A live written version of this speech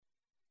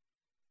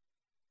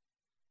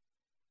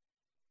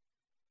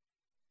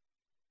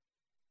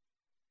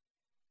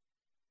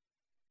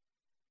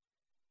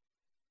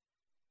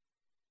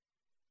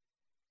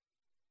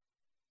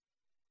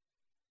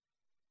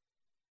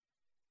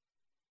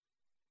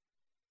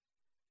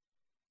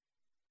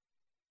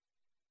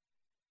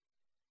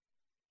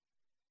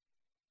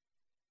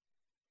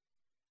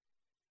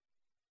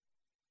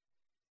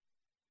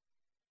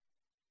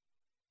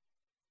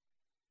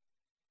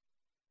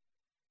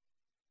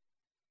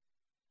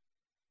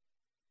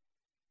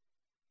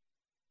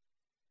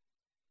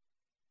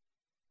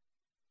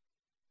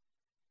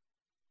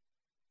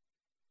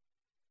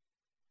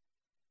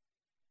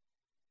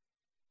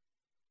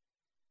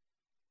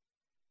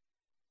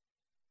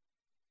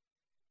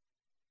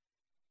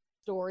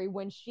story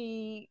when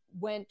she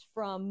went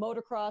from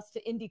motocross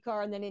to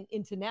IndyCar and then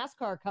into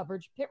NASCAR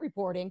coverage, pit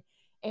reporting.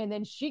 And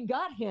then she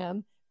got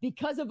him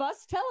because of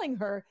us telling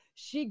her.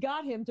 She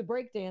got him to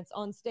breakdance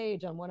on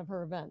stage on one of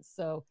her events.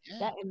 So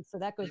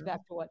that goes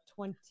back to what,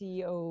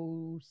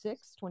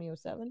 2006,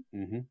 2007?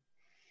 Mm-hmm.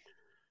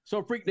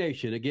 So Freak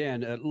Nation,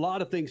 again, a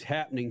lot of things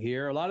happening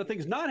here. A lot of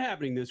things not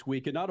happening this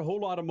weekend. Not a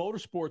whole lot of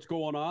motorsports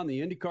going on.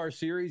 The IndyCar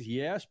series,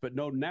 yes, but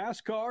no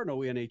NASCAR, no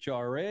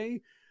NHRA,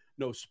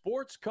 no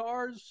sports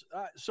cars.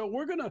 So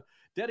we're going to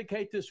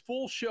dedicate this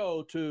full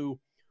show to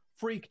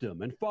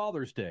freakdom and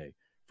Father's Day,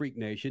 Freak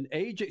Nation.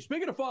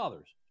 Speaking of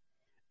fathers,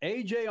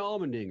 AJ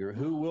Allmendinger,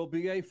 who will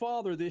be a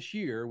father this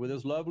year with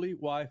his lovely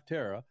wife,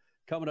 Tara,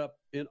 coming up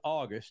in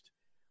August.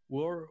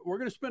 We're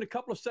going to spend a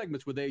couple of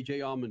segments with AJ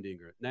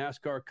Allmendinger,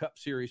 NASCAR Cup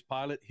Series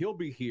pilot. He'll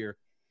be here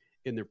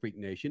in the Freak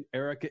Nation.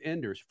 Erica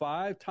Enders,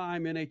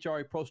 5-time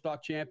NHRA Pro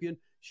Stock champion.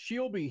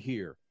 She'll be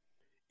here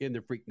in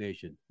the Freak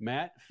Nation.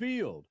 Matt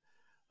Field,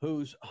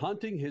 who's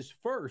hunting his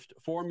first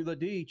Formula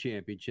D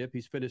championship.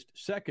 He's finished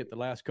second the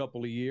last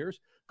couple of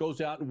years.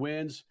 Goes out and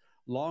wins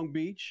Long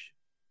Beach.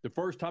 The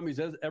first time he's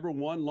ever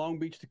won Long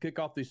Beach to kick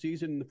off the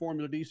season in the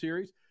Formula D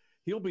series.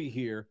 He'll be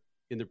here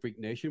in the Freak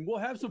Nation. We'll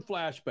have some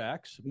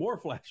flashbacks,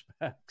 more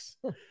flashbacks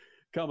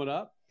coming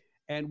up.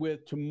 And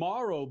with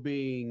tomorrow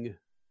being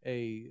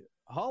a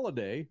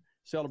holiday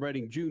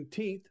celebrating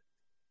Juneteenth,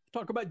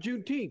 talk about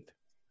Juneteenth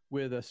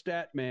with a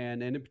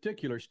Statman, and in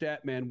particular,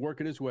 Statman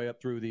working his way up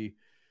through the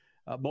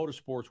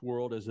motorsports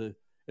world as a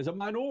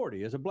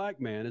minority, as a black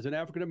man, as an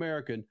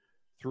African-American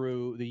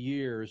through the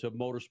years of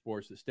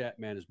motorsports that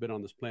Statman has been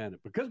on this planet.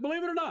 Because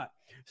believe it or not,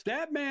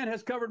 Statman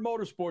has covered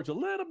motorsports a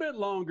little bit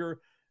longer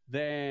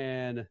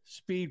than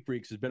Speed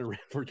Freaks has been around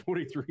for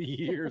 23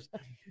 years.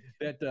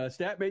 That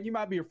Statman, you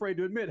might be afraid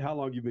to admit how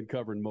long you've been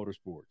covering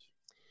motorsports.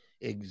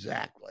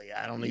 Exactly.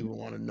 I don't even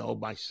want to know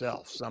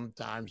myself.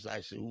 Sometimes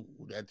I say, ooh,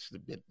 that's a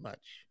bit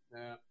much.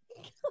 Yeah.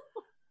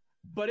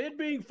 But it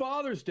being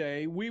Father's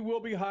Day, we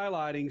will be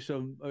highlighting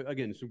some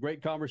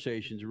great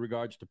conversations in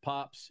regards to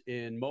pops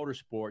in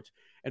motorsports.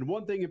 And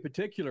one thing in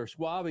particular,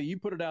 Suave, you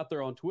put it out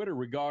there on Twitter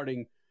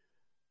regarding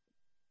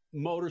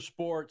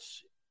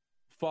motorsports,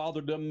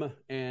 fatherdom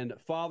and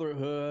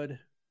fatherhood,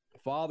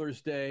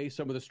 Father's Day,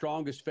 some of the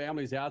strongest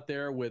families out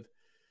there with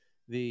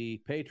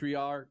the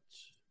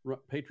patriarchs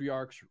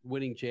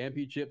winning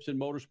championships in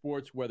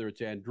motorsports, whether it's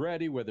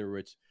Andretti, whether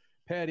it's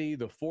Petty,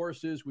 the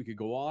Forces, we could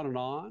go on and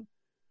on.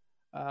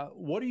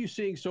 What are you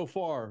seeing so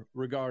far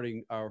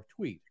regarding our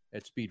tweet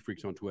at Speed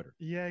Freaks on Twitter?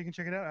 Yeah, you can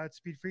check it out at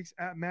Speed Freaks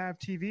at Mav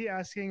TV,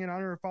 asking in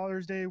honor of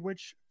Father's Day,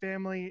 which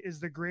family is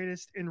the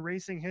greatest in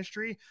racing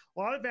history? A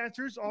lot of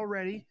answers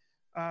already.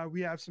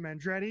 We have some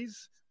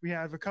Andretti's. We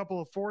have a couple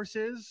of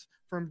Forces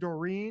from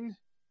Doreen,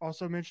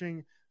 also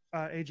mentioning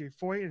AJ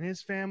Foyt and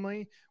his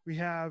family. We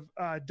have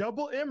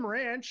Double M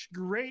Ranch,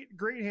 great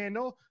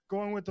handle,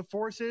 going with the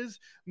Forces.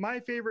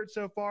 My favorite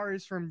so far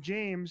is from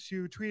James,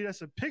 who tweeted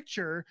us a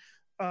picture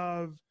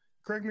of,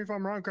 correct me if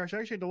I'm wrong, Crash, I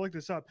actually had to look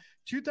this up,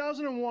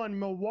 2001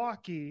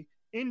 Milwaukee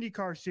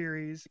IndyCar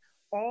Series,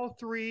 all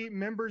three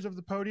members of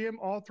the podium,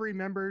 all three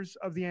members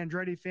of the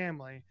Andretti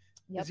family.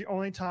 Yep. It's the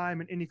only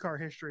time in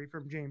IndyCar history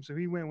from James. So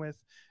he went with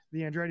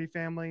the Andretti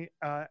family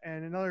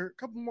and another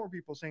couple more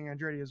people saying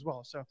Andretti as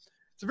well. So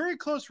it's a very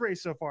close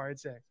race so far, I'd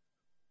say.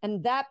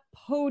 And that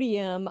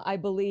podium, I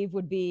believe,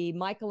 would be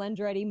Michael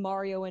Andretti,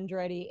 Mario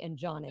Andretti, and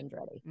John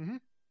Andretti. Mm-hmm.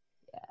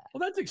 Yeah. Well,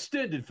 that's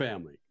extended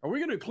family. Are we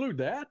going to include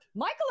that?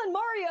 Michael and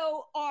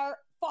Mario are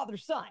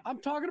father-son. I'm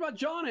talking about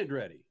John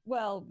Andretti.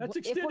 Well, that's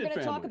if we're going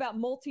to talk about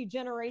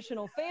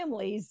multi-generational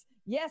families,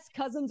 yes,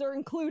 cousins are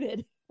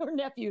included, or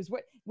nephews,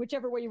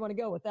 whichever way you want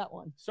to go with that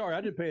one. Sorry, I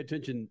didn't pay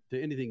attention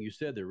to anything you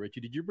said there, Richie.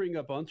 Did you bring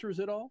up Unsers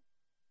at all?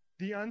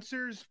 The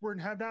Unsers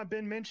have not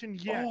been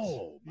mentioned yet.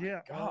 Oh,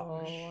 my gosh.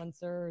 Oh,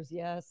 Unsers,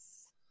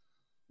 yes.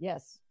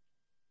 Yes.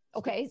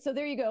 Okay, so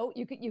there you go.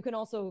 You can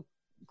also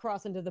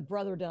cross into the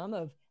brotherdom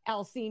of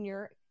Al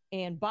Sr.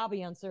 and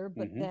Bobby Unser,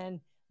 but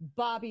then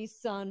Bobby's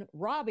son,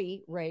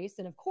 Robbie, raced,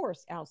 and of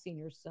course, Al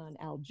Sr.'s son,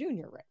 Al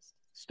Jr. raced.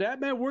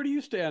 Statman, where do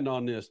you stand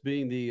on this,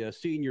 being the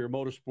senior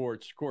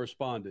motorsports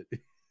correspondent?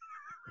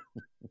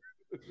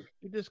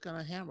 You're just going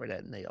to hammer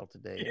that nail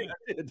today.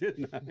 Yeah,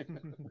 didn't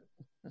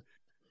I?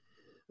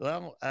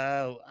 Well,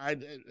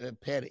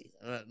 Petty.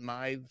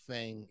 My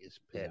thing is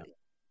Petty.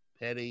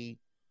 Yeah. Petty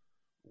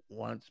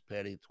once,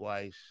 Petty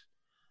twice.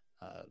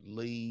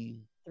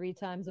 Lee. 3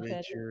 times a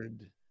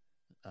Richard.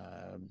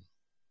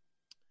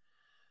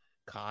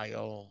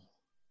 Kyle.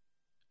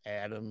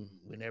 Adam.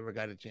 We never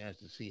got a chance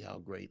to see how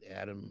great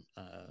Adam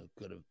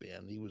could have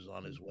been. He was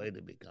on his way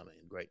to becoming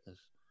greatness.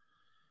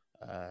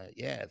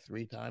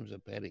 3 times a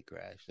Petty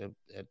crash. That's,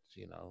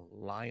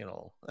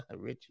 Lionel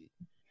Richie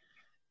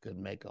could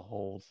make a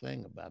whole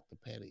thing about the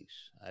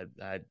Pettys.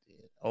 I'd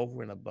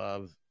over and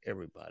above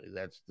everybody.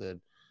 That's the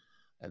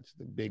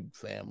big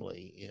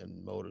family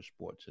in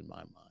motorsports in my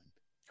mind.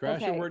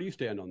 Crasher, okay. Where do you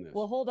stand on this?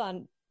 Well, hold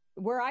on.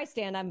 Where I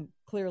stand, I'm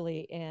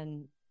clearly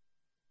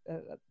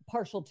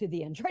partial to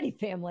the Andretti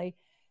family,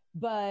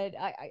 but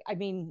I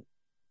mean,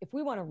 if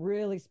we want to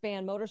really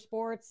span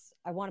motorsports,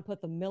 I want to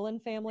put the Millen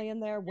family in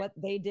there. What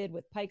they did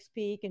with Pikes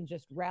Peak and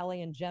just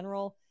rally in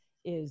general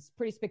is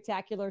pretty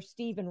spectacular.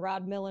 Steve and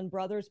Rod Millen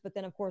brothers, but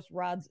then of course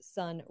Rod's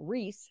son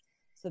Reese.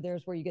 So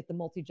there's where you get the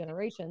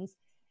multi-generations.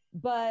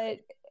 But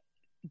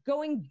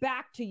going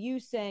back to you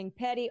saying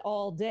Petty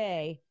all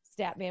day,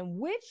 Statman,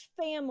 which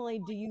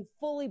family do you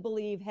fully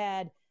believe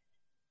had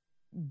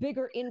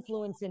bigger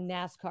influence in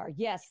NASCAR?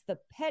 Yes, the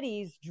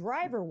Pettys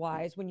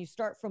driver-wise, when you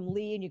start from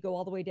Lee and you go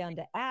all the way down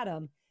to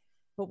Adam.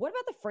 But what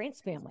about the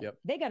France family? Yep.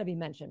 They got to be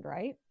mentioned,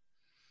 right?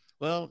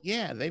 Well,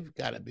 yeah, they've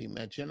got to be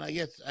mentioned. I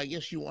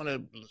guess you want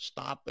to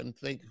stop and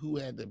think who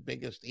had the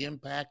biggest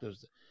impact,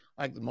 as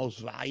like the most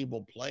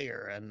valuable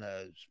player in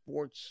the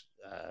sports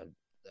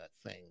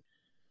thing.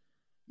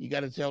 You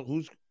got to tell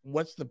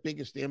what's the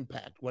biggest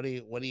impact. What are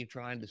you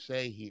trying to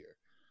say here?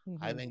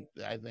 Mm-hmm.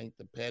 I think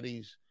the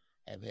Pettys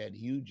have had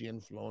huge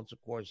influence.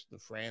 Of course, the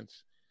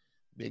France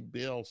Big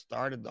Bill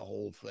started the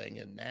whole thing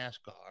in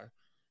NASCAR.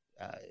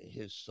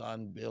 His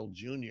son Bill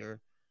Jr.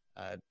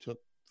 Took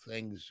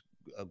things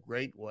a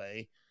great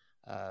way.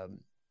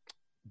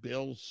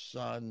 Bill's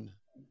son,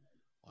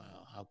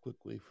 wow, how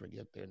quickly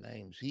forget their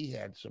names. He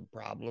had some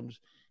problems.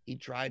 He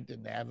tried to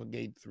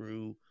navigate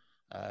through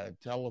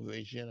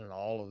television and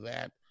all of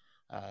that,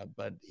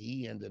 but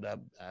he ended up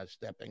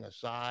stepping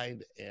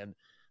aside. And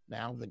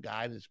now the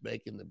guy that's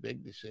making the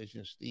big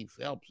decisions, Steve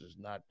Phelps, is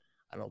not.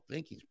 I don't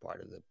think he's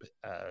part of the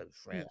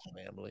France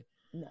family.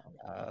 No.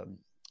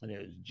 And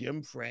there's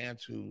Jim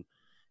France, who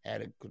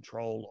had a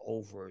control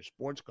over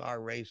sports car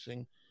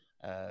racing,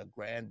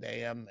 Grand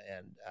Am,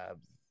 and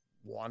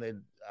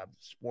wanted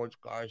sports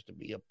cars to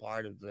be a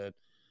part of the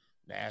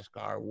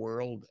NASCAR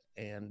world.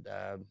 And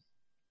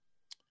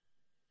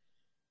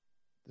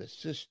the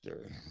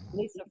sister,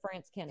 Lisa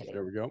France Kennedy.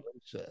 There we go.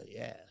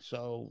 Yeah.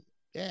 So,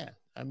 yeah,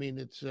 I mean,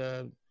 it's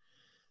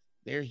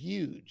they're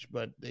huge,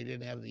 but they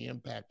didn't have the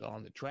impact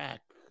on the track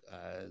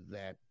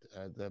that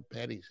the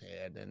Pettys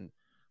had. And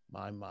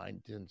my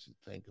mind tends to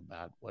think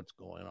about what's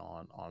going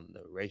on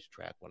the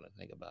racetrack when I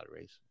think about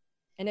racing.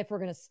 And if we're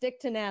going to stick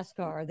to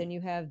NASCAR, then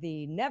you have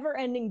the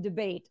never-ending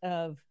debate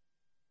of,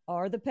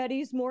 are the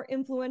Pettys more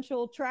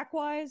influential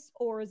track-wise,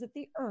 or is it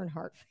the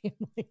Earnhardt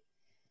family?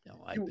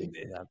 No, I think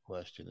without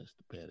question it's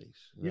the Pettys.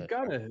 You've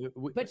got to.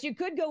 But you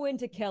could go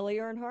into Kelly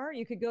Earnhardt.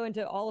 You could go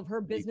into all of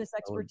her business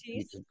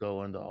expertise. You could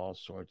go into all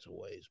sorts of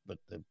ways, but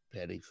the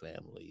Petty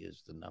family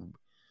is the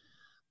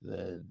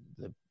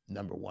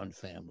number one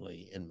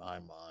family in my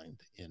mind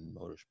in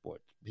motorsport.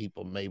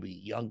 People, maybe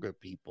younger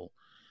people,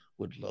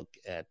 would look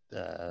at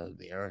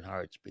the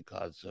Earnhardts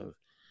because of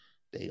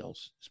Dale,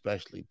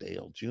 especially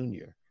Dale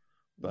Jr.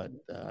 But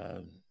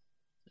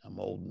I'm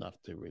old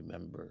enough to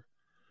remember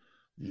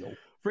the old.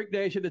 Freak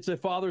Nation, it's a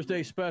Father's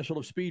Day special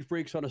of Speed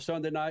Freaks on a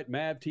Sunday night.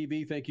 MAV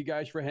TV, thank you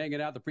guys for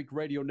hanging out. The Freak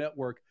Radio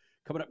Network.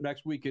 Coming up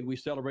next weekend, we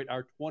celebrate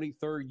our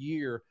 23rd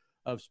year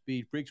of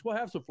Speed Freaks. We'll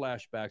have some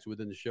flashbacks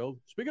within the show.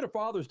 Speaking of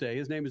Father's Day,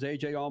 his name is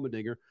A.J.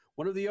 Allmendinger,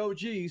 one of the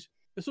OGs.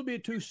 This will be a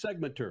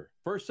two-segmenter.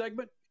 First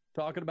segment,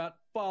 talking about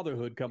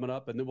fatherhood coming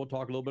up, and then we'll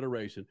talk a little bit of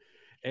racing.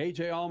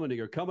 A.J.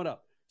 Allmendinger coming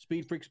up.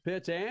 Speed Freaks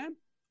Pits and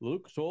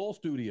Lucas Oil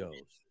Studios.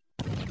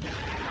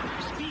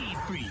 Speed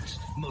Freaks,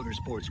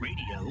 Motorsports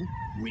Radio,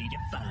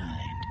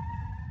 redefined.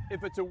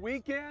 If it's a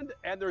weekend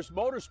and there's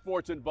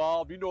motorsports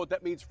involved, you know what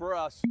that means for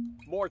us.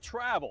 More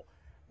travel.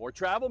 More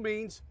travel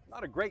means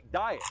not a great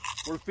diet.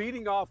 We're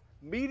feeding off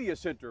media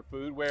center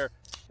food where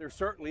there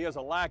certainly is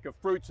a lack of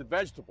fruits and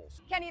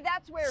vegetables. Kenny,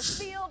 that's where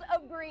Field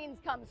of Greens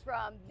comes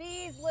from.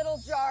 These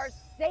little jars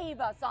save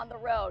us on the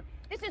road.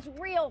 This is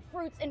real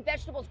fruits and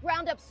vegetables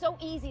ground up so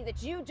easy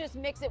that you just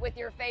mix it with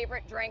your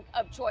favorite drink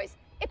of choice.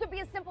 It could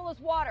be as simple as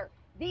water.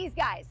 These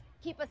guys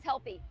keep us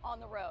healthy on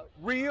the road.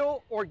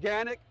 Real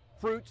organic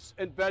fruits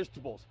and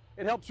vegetables.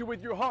 It helps you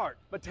with your heart,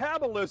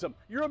 metabolism,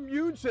 your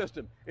immune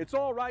system. It's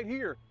all right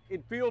here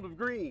in Field of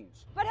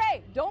Greens. But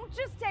hey, don't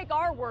just take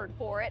our word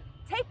for it.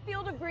 Take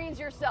Field of Greens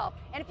yourself.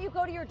 And if you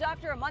go to your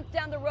doctor a month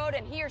down the road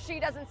and he or she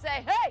doesn't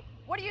say, hey,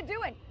 what are you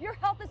doing? Your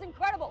health is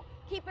incredible.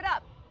 Keep it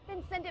up.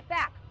 Then send it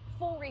back.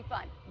 Full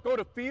refund. Go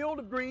to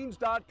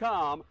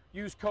fieldofgreens.com.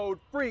 Use code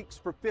FREAKS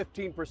for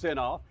 15%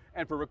 off.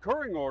 And for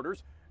recurring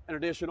orders, an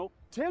additional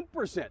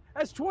 10%.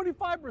 That's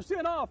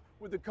 25% off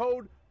with the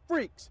code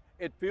FREAKS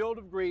at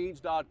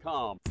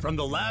fieldofgreens.com. From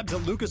the labs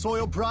at Lucas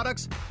Oil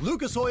Products,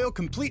 Lucas Oil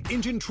Complete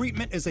Engine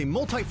Treatment is a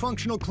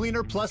multifunctional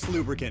cleaner plus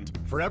lubricant.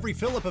 For every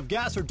fill-up of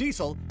gas or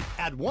diesel,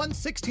 add one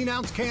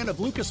 16-ounce can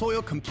of Lucas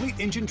Oil Complete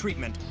Engine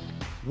Treatment.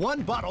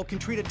 One bottle can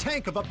treat a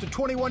tank of up to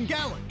 21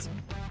 gallons.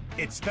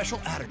 Its special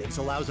additives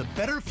allows a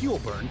better fuel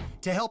burn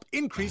to help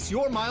increase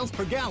your miles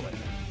per gallon.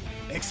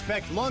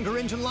 Expect longer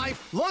engine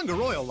life, longer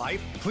oil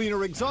life,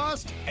 cleaner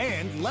exhaust,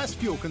 and less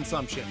fuel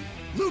consumption.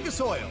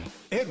 Lucas Oil,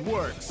 it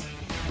works.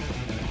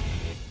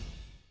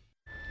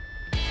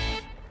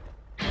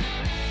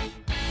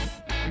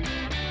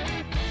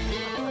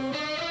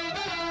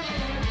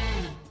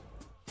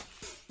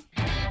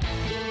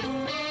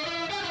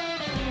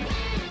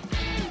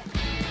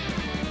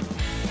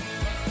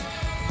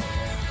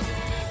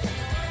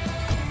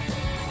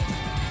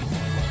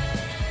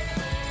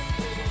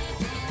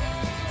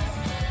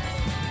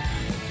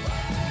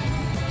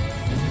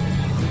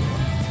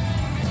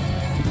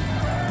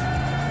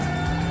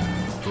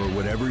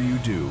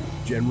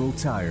 General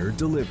Tire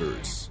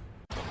delivers.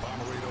 The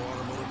Bommarito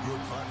Automotive Group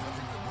 500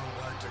 at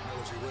Worldwide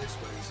Technology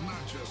Raceway is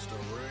not just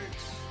a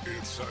race,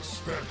 it's a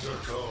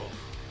spectacle.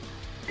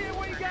 Here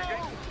we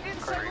go! In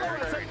St.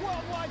 Louis at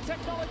Worldwide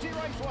Technology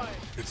Raceway.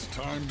 It's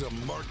time to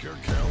mark your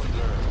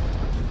calendar.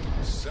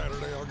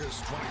 Saturday,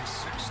 August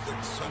 26th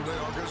and Sunday,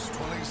 August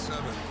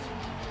 27th.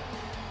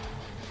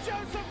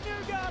 Joseph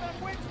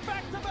Newgarden wins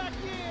back-to-back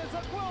years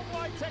at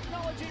Worldwide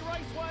Technology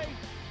Raceway.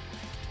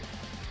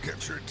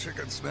 Get your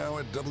tickets now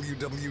at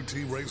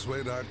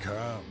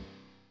www.raceway.com.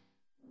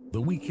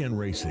 The weekend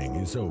racing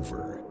is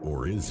over,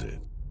 or is it?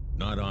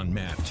 Not on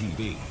MAV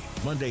TV.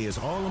 Monday is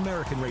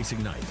All-American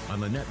Racing Night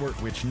on the network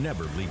which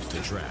never leaves the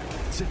track.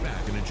 Sit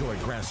back and enjoy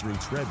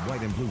grassroots red,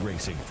 white, and blue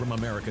racing from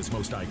America's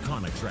most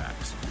iconic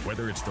tracks.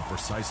 Whether it's the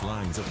precise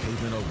lines of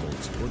pavement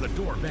ovals or the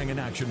door-banging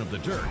action of the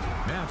dirt,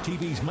 MAV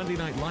TV's Monday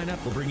night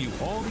lineup will bring you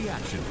all the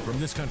action from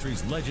this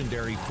country's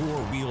legendary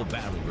four-wheel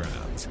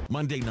battlegrounds.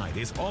 Monday night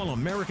is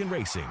All-American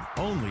Racing,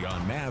 only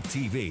on MAV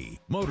TV,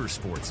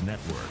 Motorsports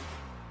Network.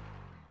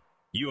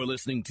 You're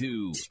listening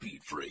to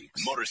Speed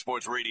Freaks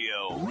Motorsports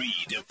Radio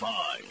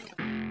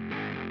Redefined.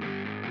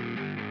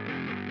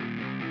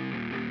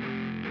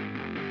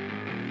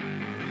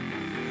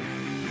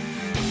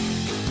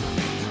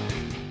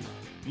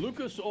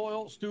 Lucas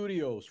Oil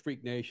Studios,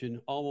 Freak Nation,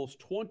 almost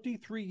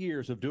 23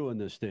 years of doing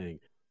this thing.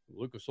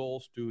 Lucas Oil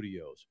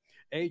Studios.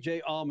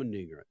 AJ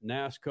Allmendinger,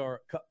 NASCAR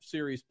Cup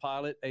Series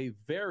pilot, a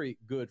very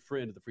good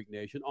friend of the Freak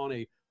Nation on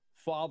a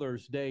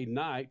Father's Day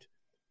night.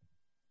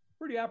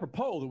 Pretty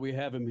apropos that we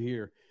have him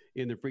here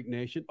in the Freak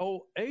Nation.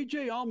 Oh,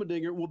 AJ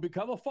Allmendinger will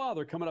become a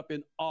father coming up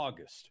in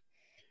August.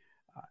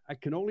 I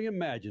can only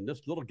imagine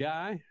this little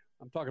guy,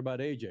 I'm talking about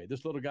AJ,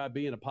 this little guy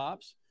being a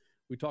pops.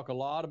 We talk a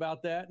lot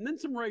about that, and then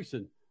some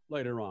racing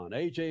later on.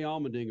 AJ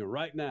Allmendinger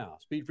right now,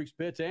 Speed Freaks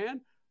Pits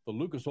and the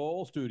Lucas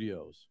Oil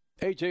Studios.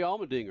 AJ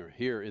Allmendinger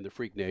here in the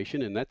Freak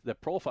Nation, and that's the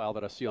profile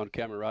that I see on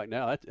camera right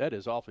now. That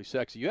is awfully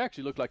sexy. You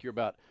actually look like you're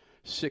about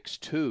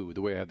 6'2",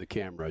 the way I have the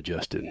camera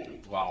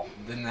adjusted. Wow,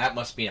 then that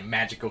must be a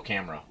magical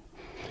camera.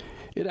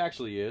 It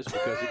actually is,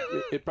 because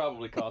it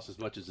probably costs as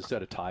much as a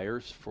set of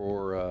tires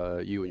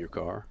for you and your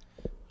car.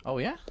 Oh,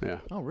 yeah? Yeah.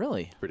 Oh,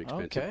 really? Pretty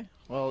expensive. Okay.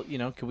 Well,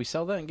 can we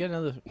sell that and get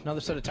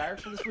another set of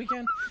tires for this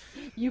weekend?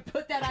 You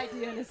put that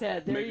idea in his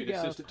head. There Maybe you go.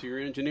 Maybe an assistant to your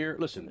engineer.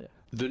 Listen,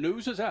 the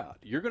news is out.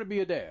 You're going to be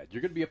a dad.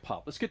 You're going to be a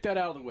pop. Let's get that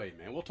out of the way,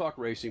 man. We'll talk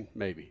racing,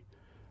 maybe.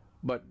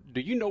 But do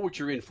you know what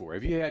you're in for?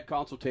 Have you had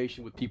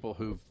consultation with people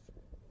who've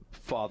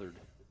fathered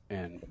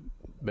and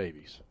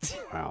babies?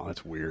 Wow,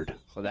 that's weird.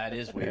 Well, that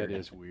is weird. That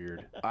is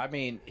weird. I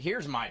mean,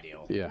 here's my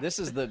deal. Yeah. This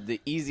is the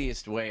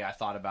easiest way I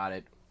thought about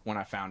it when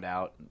I found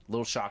out. A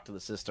little shock to the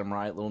system,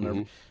 right? A little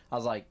nervous. I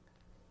was like,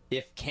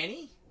 if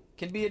Kenny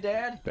can be a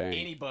dad, Bang.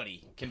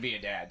 Anybody can be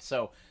a dad.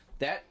 So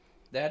that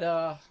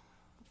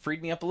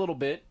freed me up a little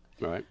bit.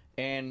 Right.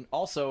 And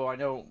also, I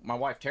know my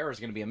wife Tara is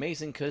going to be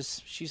amazing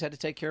because she's had to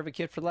take care of a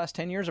kid for the last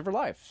 10 years of her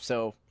life.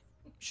 So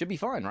should be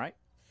fine, right?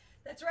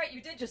 That's right.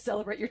 You did just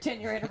celebrate your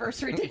 10-year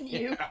anniversary, didn't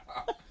you?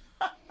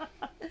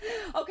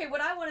 Okay, what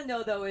I want to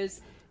know, though,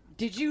 is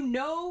did you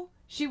know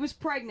she was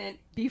pregnant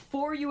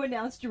before you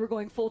announced you were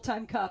going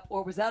full-time Cup,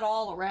 or was that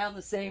all around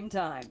the same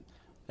time?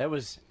 That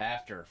was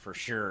after, for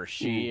sure.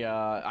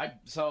 I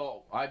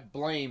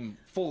blame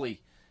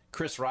fully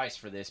Chris Rice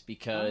for this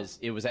because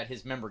it was at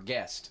his member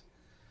guest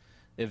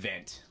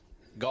event,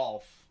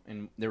 golf,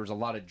 and there was a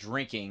lot of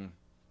drinking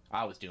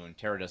I was doing.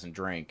 Tara doesn't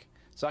drink.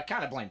 So I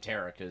kind of blame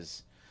Tara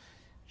because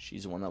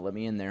she's the one that let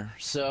me in there.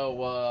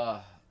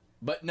 So,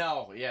 but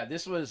no, yeah,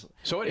 this was...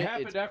 So it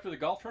happened after the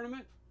golf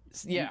tournament?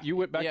 Yeah. You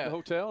went back to the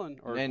hotel,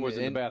 or was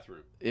it in the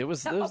bathroom? It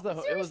was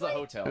the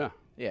hotel. Yeah.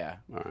 Yeah.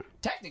 All right.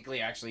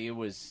 Technically, actually, it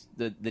was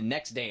the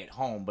next day at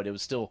home, but it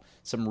was still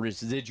some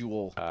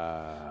residual.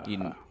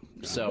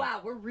 So wow,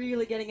 we're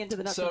really getting into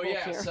the nuts and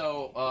bolts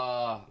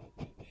here.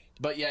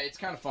 But yeah, it's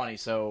kind of funny.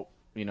 So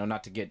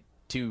not to get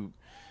too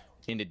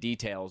into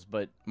details,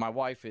 but my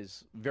wife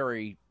is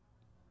very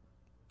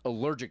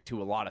allergic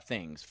to a lot of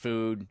things,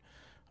 food,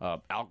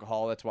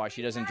 alcohol. That's why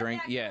she doesn't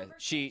drink. Yeah,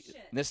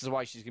 this is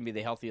why she's gonna be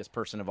the healthiest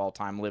person of all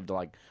time. Lived to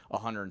like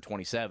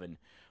 127,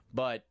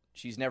 but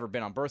she's never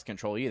been on birth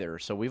control either.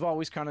 So we've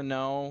always kind of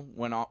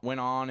went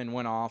on and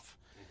went off,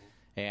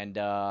 and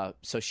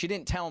so she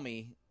didn't tell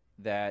me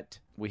that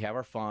we have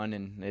our fun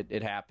and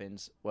it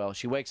happens. Well,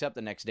 she wakes up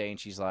the next day and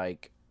she's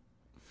like,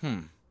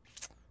 there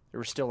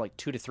were still like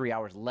 2 to 3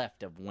 hours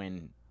left of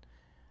when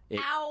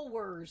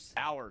hours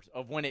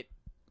of when it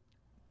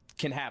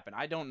can happen.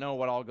 I don't know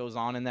what all goes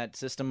on in that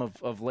system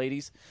of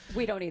ladies.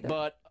 We don't either.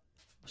 But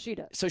she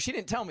does. So she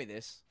didn't tell me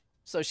this.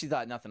 So she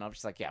thought nothing of it.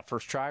 She's like, yeah,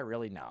 first try?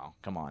 Really? No,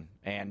 come on.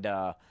 And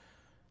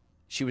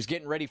she was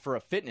getting ready for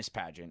a fitness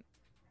pageant.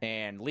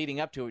 And leading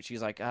up to it,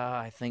 she's like,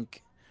 I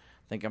think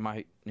I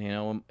might,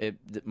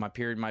 my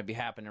period might be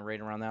happening right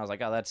around that. I was like,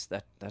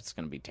 that's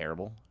going to be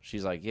terrible.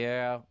 She's like,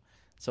 yeah.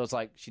 So it's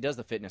like, she does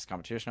the fitness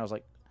competition. I was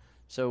like,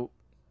 so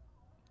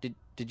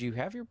did you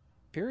have your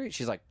period?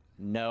 She's like,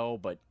 no,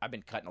 but I've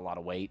been cutting a lot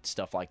of weight,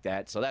 stuff like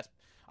that. So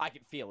I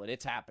can feel it.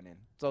 It's happening.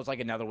 So it's like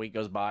another week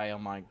goes by.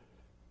 I'm like,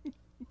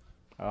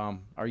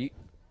 Are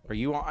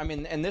you on? I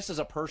mean, and this is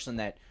a person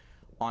that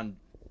on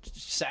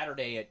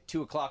Saturday at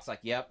 2:00 's like,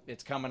 yep,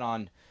 it's coming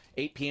on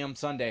 8 p.m.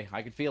 Sunday.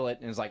 I could feel it.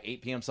 And it's like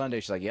 8 p.m. Sunday.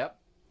 She's like, yep.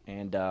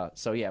 And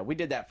so, yeah, we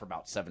did that for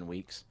about 7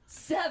 weeks.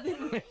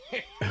 7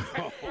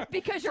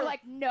 because you're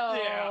like,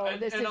 no,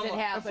 this isn't happening.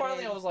 And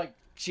finally, I was like,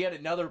 she had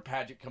another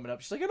pageant coming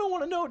up. She's like, I don't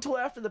want to know until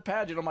after the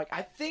pageant. I'm like,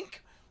 I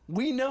think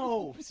we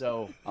know.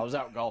 So I was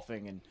out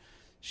golfing, and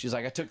she's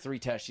like, I took 3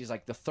 tests. She's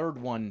like, the third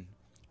one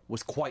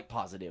was quite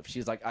positive.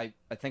 She's like, I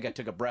think I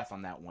took a breath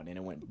on that one, and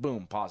it went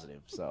boom,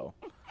 positive. So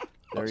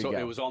there you go.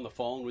 It was on the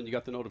phone when you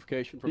got the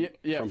notification from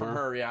from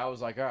her. Yeah, I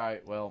was like, all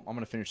right, well, I'm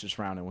going to finish this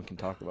round, and we can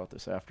talk about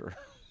this after.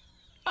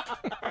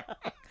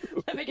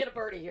 Let me get a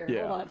birdie here.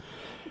 Yeah. Hold on.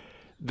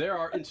 There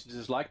are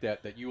instances like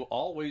that you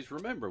always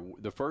remember.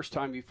 The first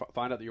time you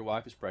find out that your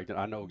wife is pregnant,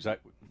 I know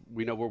exactly.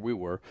 We know where we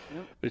were.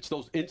 Yep. But it's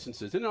those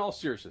instances, and in all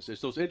seriousness,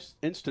 it's those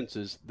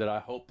instances that I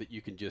hope that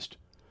you can just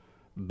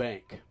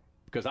bank.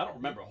 Because I don't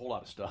remember a whole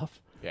lot of stuff.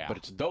 Yeah. But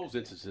it's those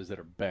instances that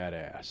are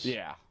badass.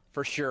 Yeah,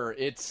 for sure.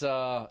 It's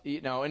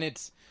and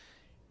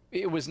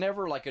it was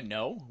never like a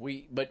no.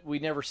 But we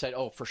never said,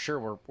 oh, for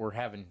sure we're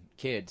having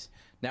kids.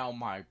 Now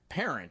my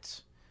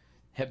parents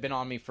have been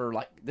on me for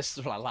like, this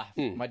is what I laugh.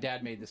 My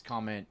dad made this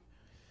comment.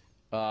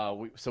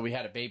 So we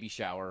had a baby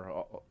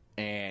shower,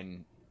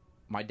 and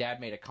my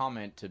dad made a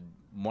comment to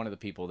one of the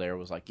people there,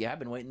 was like, yeah, I've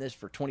been waiting this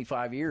for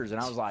 25 years.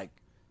 And I was like,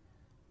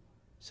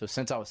 so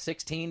since I was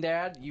 16,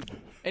 Dad?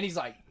 And he's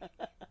like,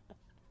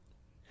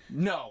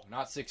 no,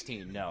 not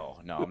 16. No,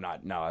 I'm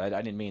not. No, I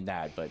didn't mean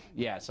that. But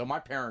yeah, so my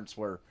parents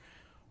were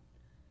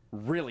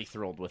really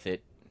thrilled with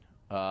it.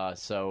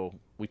 So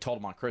we told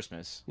them on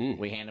Christmas.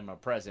 We handed them a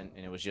present,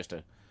 and it was just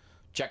a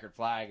checkered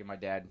flag. And my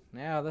dad,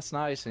 yeah, that's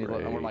nice. And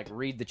we're like,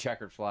 read the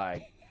checkered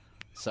flag.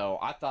 So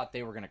I thought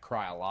they were going to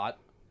cry a lot.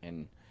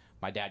 And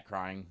my dad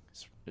crying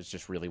is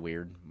just really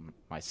weird.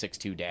 My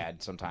 6'2"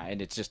 dad sometimes.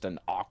 And it's just an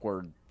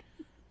awkward,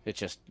 it's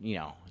just,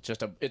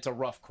 it's a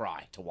rough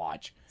cry to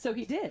watch. So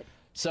he did.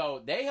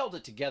 So they held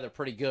it together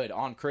pretty good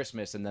on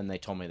Christmas. And then they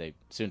told me as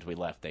soon as we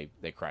left, they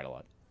cried a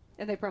lot.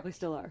 And they probably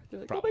still are.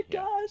 They're like, probably,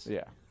 oh my gosh.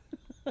 Yeah.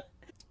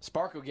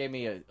 Sparkle gave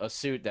me a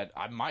suit that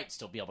I might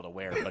still be able to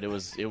wear, but it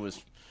was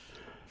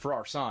for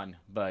our son.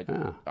 But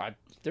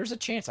there's a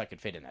chance I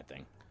could fit in that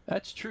thing.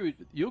 That's true.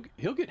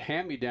 He'll get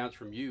hand-me-downs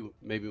from you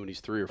maybe when he's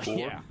 3 or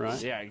 4,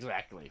 right? Yeah,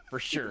 exactly, for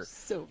sure.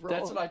 So wrong.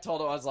 That's what I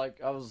told him. I was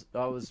like, I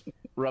was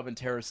rubbing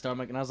Tara's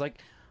stomach, and I was like,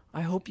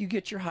 I hope you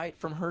get your height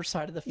from her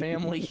side of the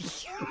family.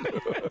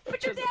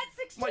 But your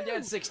dad's 6'2". My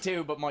dad's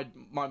 6'2", but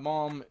my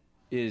mom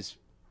is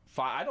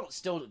 5. I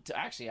still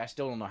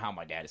don't know how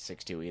my dad is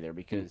 6'2" either,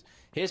 because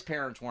his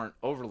parents weren't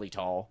overly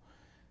tall,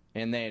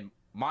 and then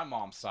my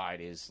mom's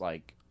side is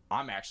like,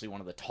 I'm actually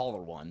one of the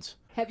taller ones.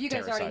 Have you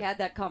guys already had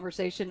that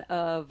conversation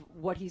of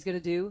what he's going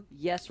to do?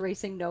 Yes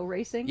racing, no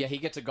racing? Yeah, he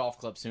gets a golf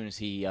club as soon as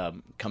he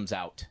comes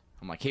out.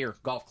 I'm like, here,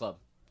 golf club.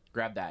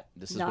 Grab that.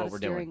 This is what we're doing. Not a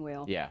steering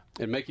wheel. Yeah.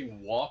 And make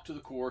him walk to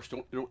the course.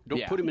 Don't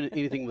put him in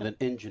anything with an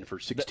engine for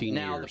 16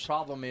 now, years. The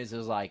problem is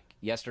like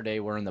yesterday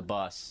we're in the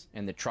bus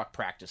and the truck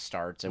practice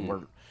starts, and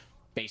we're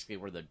basically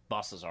where the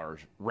buses are,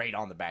 right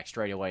on the back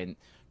straightaway. And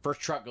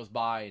first truck goes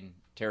by, and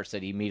Tara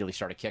said he immediately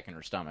started kicking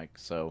her stomach.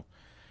 So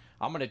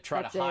I'm going to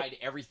try to hide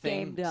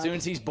everything. As soon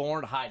as he's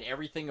born, hide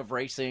everything of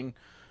racing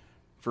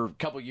for a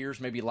couple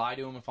years, maybe lie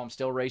to him if I'm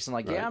still racing.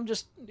 Like, right.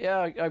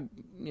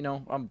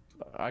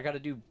 I got to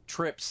do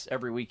trips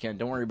every weekend.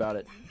 Don't worry about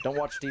it. Don't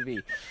watch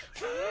TV.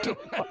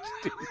 Don't watch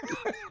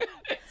TV.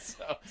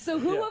 So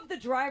who of the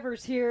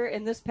drivers here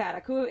in this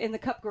paddock, who in the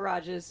Cup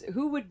garages,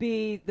 who would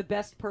be the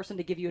best person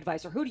to give you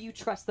advice, or who do you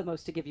trust the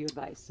most to give you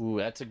advice? Ooh,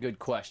 that's a good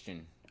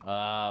question.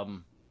 Chris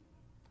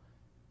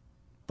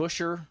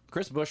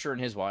Buescher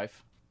and his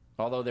wife,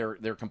 although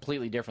they're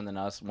completely different than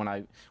us.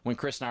 When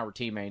Chris and I were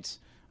teammates,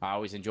 I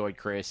always enjoyed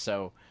Chris.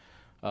 So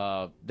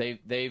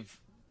they've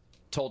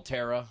told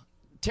Tara.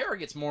 Tara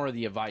gets more of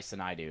the advice than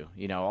I do.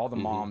 All the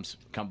moms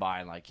come by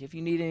and like, if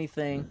you need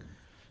anything.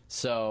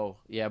 So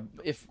yeah,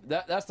 if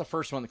that's the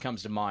first one that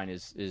comes to mind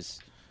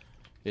is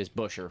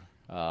Buescher.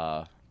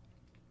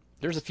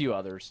 There's a few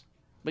others,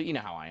 but you know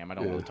how I am. I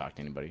don't really talk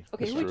to anybody.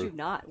 Okay, who would you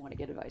not want to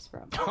get advice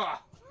from?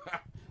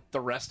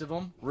 The rest of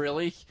them,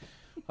 really.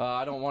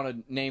 I don't want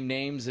to name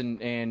names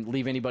and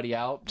leave anybody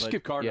out. Just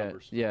give card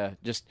numbers. Yeah,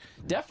 just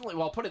definitely.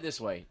 Well, I'll put it this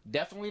way: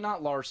 definitely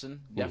not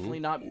Larson. Definitely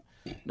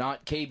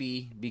not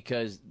KB,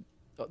 because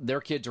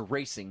their kids are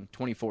racing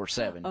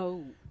 24/7.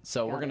 Oh,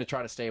 so we're going to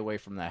try to stay away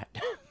from that.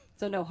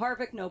 So no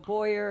Harvick, no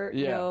Boyer,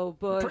 no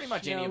Busch, pretty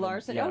much any no of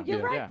Larson. them. Oh,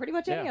 you're right. Pretty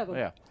much any of them.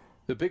 Yeah.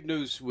 The big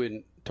news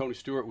when Tony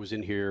Stewart was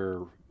in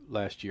here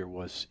last year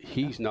was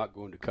he's not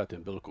going to cut the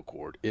umbilical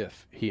cord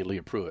if he and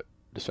Leah Pruitt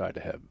decide to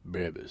have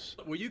babies.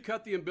 Will you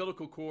cut the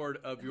umbilical cord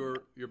of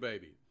your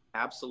baby?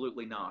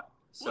 Absolutely not.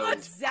 So well,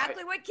 that's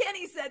exactly what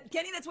Kenny said.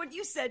 Kenny, that's what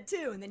you said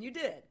too, and then you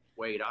did.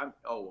 Wait,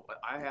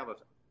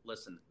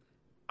 listen,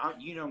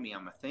 you know me,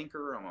 I'm a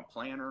thinker, I'm a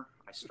planner,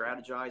 I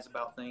strategize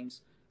about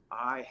things.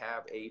 I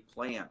have a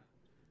plan.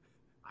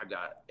 I've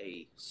got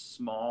a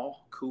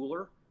small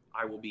cooler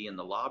I will be in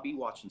the lobby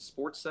watching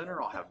Sports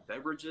Center. I'll have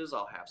beverages.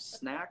 I'll have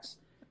snacks.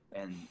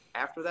 And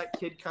after that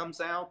kid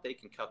comes out, they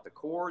can cut the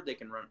cord. They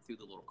can run it through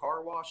the little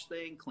car wash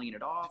thing, clean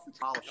it off,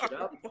 polish it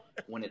up.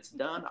 When it's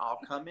done, I'll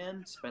come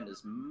in, spend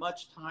as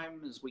much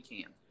time as we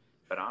can.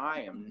 But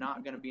I am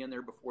not going to be in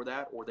there before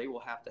that, or they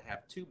will have to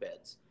have 2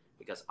 beds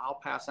because I'll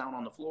pass out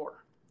on the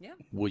floor. Yeah.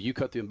 Will you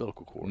cut the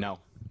umbilical cord? No.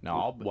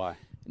 Why?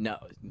 No.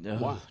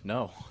 Why?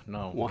 No.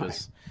 Why?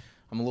 Because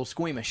I'm a little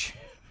squeamish.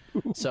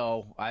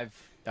 So I've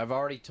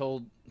already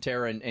told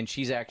Tara, and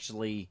she's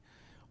actually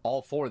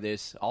all for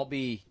this. I'll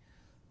be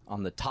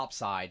on the top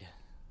side,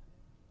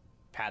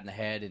 patting the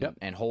head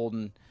and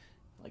holding,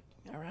 like,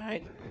 all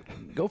right,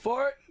 go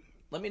for it.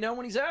 Let me know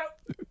when he's out.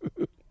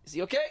 Is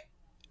he okay?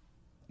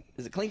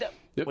 Is it cleaned up?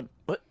 Yep.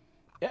 What?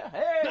 Yeah.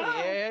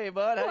 Hey,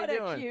 bud. How you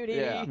doing? What a cutie.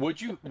 Yeah.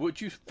 Would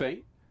you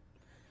faint?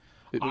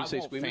 I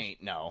won't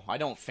faint. No, I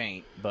don't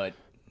faint, but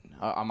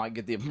I might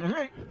get the.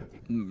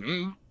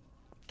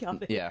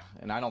 Yeah,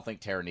 and I don't think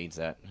Tara needs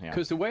that.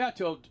 Because the way I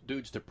tell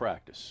dudes to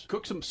practice,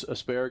 cook some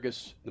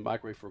asparagus in the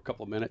microwave for a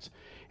couple of minutes,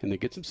 and then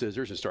get some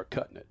scissors and start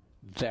cutting it.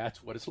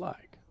 That's what it's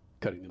like,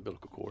 cutting the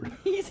umbilical cord.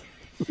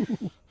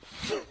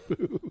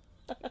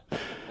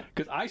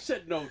 Because I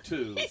said no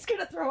too. He's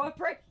going to throw up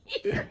right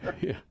here.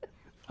 Yeah,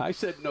 I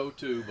said no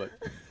too, but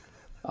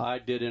I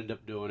did end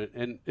up doing it,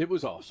 and it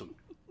was awesome.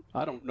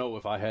 I don't know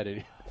if I had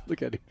any.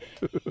 Look at him.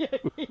 Yeah,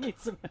 he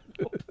needs some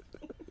help.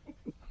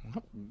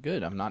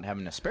 Good. I'm not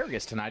having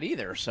asparagus tonight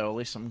either, so at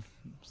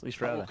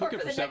least rather cook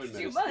it for 7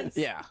 minutes. 2 months.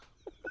 Yeah.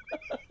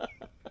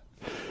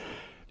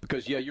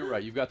 Because you're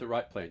right. You've got the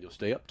right plan. You'll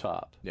stay up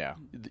top. Yeah.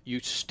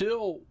 You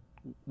still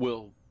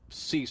will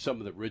see some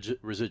of the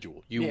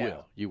residual. You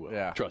will.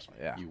 Yeah. Trust me.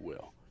 Yeah. You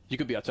will. You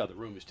could be outside the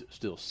room and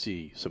still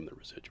see some of the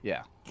residual.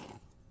 Yeah.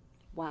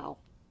 Wow.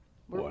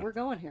 We're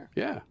going here.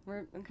 Yeah.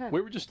 We're okay.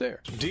 We were just there.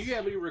 Do you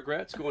have any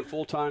regrets going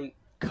full-time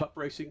cup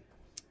racing?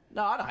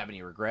 No, I don't have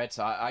any regrets.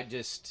 I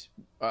just,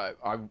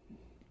 to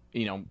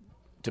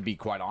be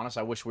quite honest,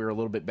 I wish we were a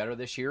little bit better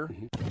this year.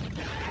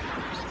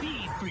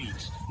 Speed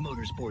Freaks,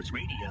 Motorsports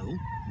Radio,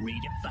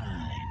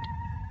 redefined.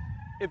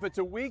 If it's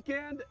a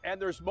weekend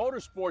and there's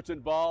motorsports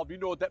involved, you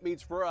know what that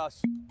means for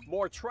us.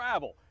 More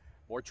travel.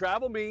 More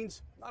travel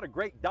means not a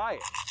great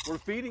diet. We're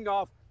feeding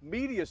off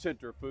media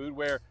center food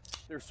where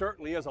there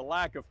certainly is a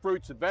lack of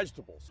fruits and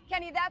vegetables.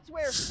 Kenny, that's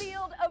where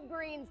Field of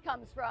Greens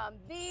comes from.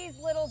 These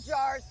little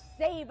jars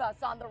save us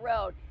on the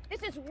road.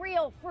 This is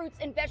real fruits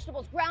and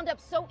vegetables ground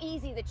up so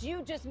easy that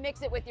you just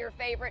mix it with your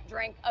favorite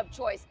drink of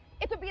choice.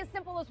 It could be as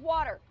simple as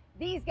water.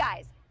 These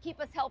guys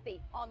keep us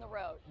healthy on the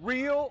road.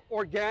 Real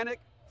organic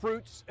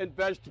fruits and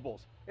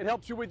vegetables. It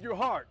helps you with your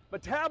heart,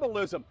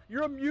 metabolism,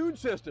 your immune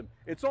system.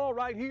 It's all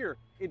right here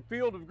in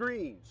Field of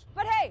Greens.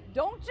 But hey,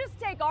 don't just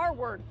take our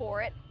word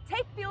for it.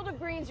 Take Field of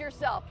Greens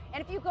yourself.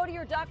 And if you go to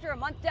your doctor a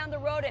month down the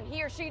road and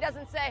he or she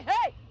doesn't say,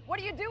 hey,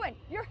 what are you doing?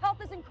 Your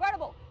health is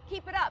incredible.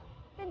 Keep it up.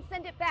 Then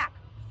send it back.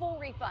 Full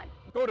refund.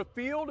 Go to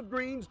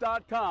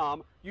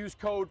fieldofgreens.com. Use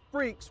code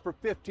FREAKS for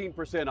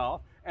 15%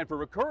 off. And for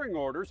recurring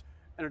orders,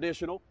 an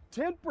additional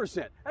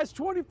 10%. That's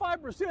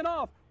 25%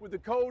 off with the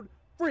code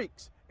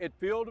FREAKS at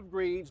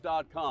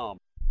fieldofgreens.com.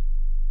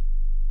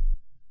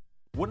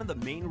 One of the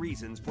main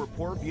reasons for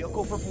poor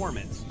vehicle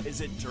performance is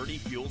a dirty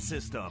fuel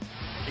system.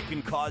 It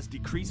can cause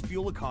decreased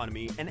fuel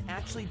economy and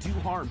actually do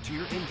harm to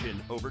your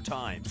engine over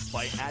time.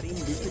 By adding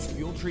Lucas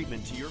Fuel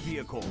Treatment to your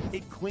vehicle,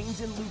 it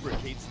cleans and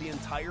lubricates the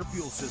entire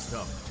fuel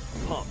system,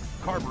 pump,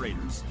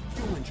 carburetors,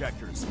 fuel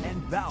injectors, and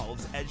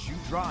valves as you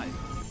drive.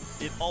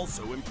 It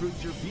also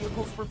improves your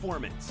vehicle's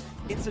performance.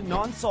 It's a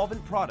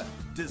non-solvent product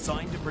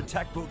designed to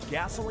protect both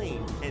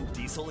gasoline and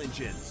diesel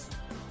engines.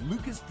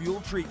 Lucas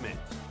Fuel Treatment.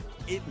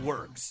 It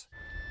works.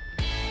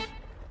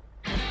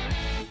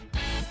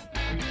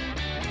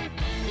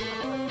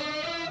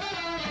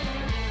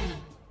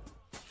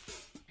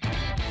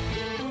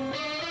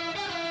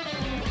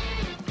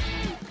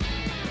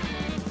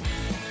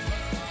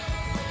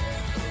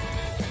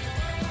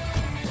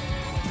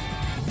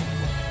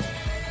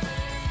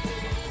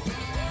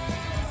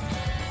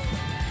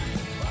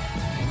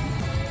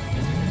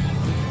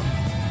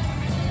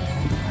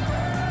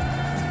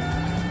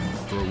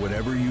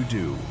 Whatever you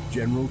do,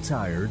 General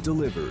Tire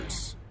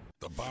delivers.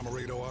 The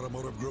Bommarito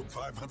Automotive Group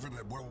 500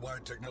 at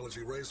Worldwide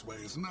Technology Raceway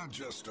is not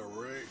just a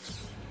race,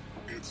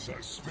 it's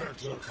a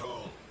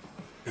spectacle.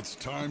 It's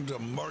time to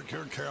mark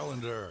your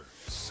calendar.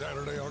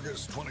 Saturday,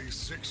 August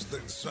 26th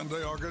and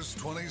Sunday, August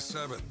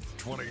 27th.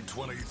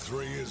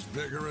 2023 is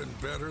bigger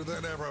and better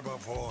than ever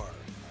before.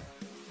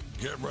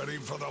 Get ready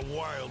for the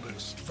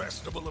wildest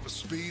festival of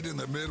speed in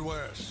the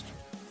Midwest.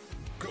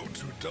 Go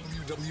to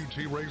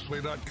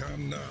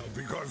WWTRaceway.com now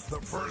because the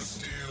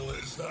first deal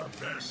is the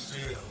best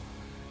deal.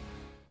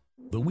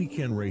 The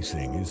weekend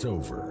racing is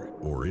over,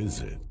 or is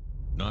it?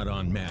 Not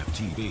on MAV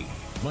TV.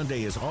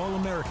 Monday is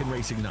All-American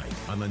Racing Night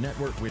on the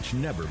network which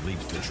never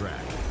leaves the track.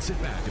 Sit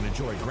back and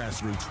enjoy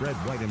grassroots red,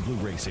 white, and blue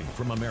racing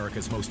from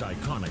America's most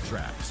iconic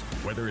tracks.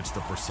 Whether it's the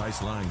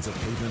precise lines of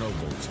pavement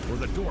ovals or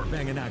the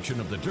door-banging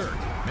action of the dirt,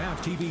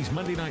 MAV TV's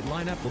Monday night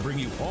lineup will bring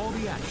you all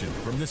the action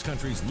from this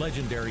country's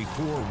legendary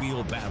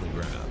four-wheel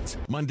battlegrounds.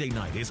 Monday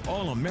night is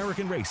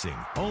All-American Racing,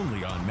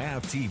 only on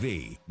MAV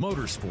TV,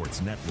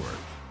 Motorsports Network.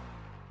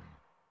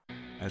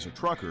 As a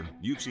trucker,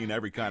 you've seen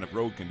every kind of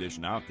road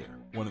condition out there.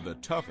 One of the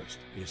toughest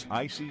is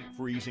icy,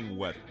 freezing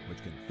weather,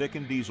 which can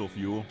thicken diesel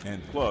fuel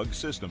and plug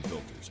system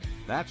filters.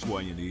 That's why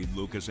you need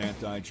Lucas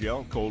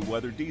Anti-Gel Cold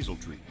Weather Diesel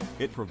Treatment.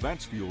 It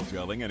prevents fuel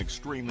gelling at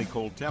extremely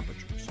cold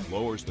temperatures,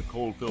 lowers the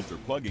cold filter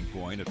plugging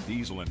point of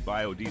diesel and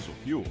biodiesel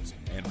fuels,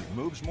 and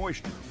removes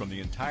moisture from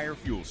the entire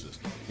fuel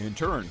system. In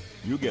turn,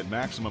 you get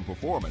maximum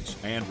performance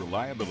and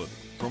reliability.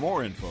 For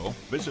more info,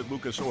 visit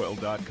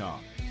lucasoil.com.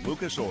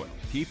 Lucas Oil.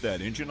 Keep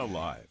that engine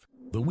alive.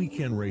 The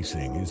weekend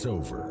racing is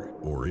over,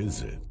 or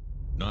is it?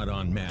 Not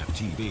on MAV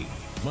TV.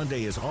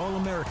 Monday is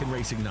All-American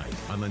Racing Night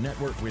on the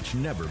network which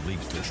never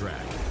leaves the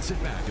track.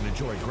 Sit back and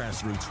enjoy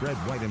grassroots red,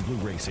 white, and blue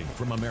racing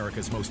from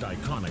America's most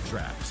iconic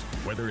tracks.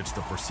 Whether it's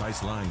the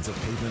precise lines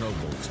of pavement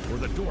ovals or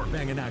the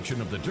door-banging action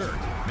of the dirt,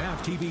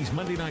 MAV TV's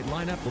Monday night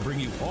lineup will bring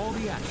you all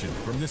the action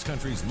from this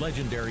country's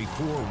legendary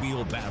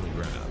four-wheel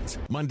battlegrounds.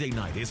 Monday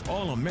night is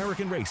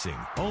All-American Racing,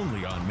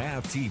 only on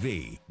MAV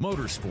TV,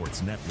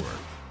 Motorsports Network.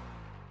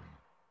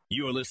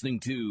 You're listening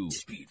to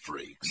Speed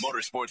Freaks,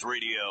 Motorsports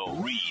Radio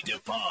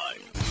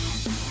Redefined.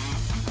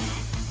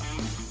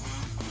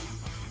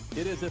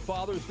 It is a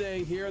Father's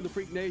Day here in the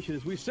Freak Nation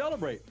as we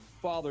celebrate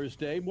Father's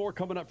Day. More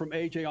coming up from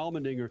AJ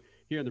Allmendinger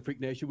here in the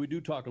Freak Nation. We do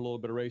talk a little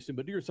bit of racing,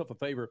 but do yourself a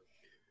favor.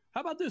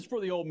 How about this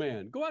for the old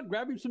man? Go out and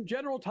grab him some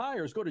General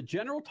Tires. Go to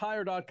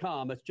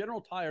generaltire.com. That's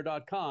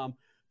generaltire.com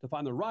to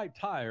find the right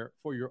tire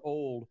for your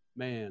old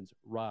man's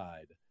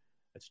ride.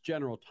 That's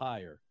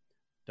generaltire.com.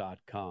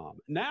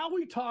 Now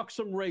we talk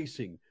some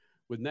racing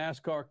with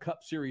NASCAR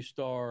Cup Series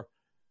star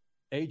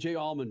AJ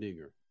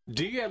Allmendinger.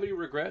 Do you have any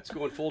regrets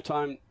going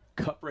full-time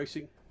Cup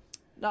racing?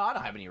 No, I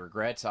don't have any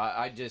regrets.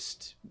 I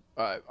just,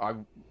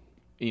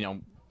 you know,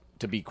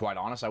 to be quite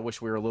honest, I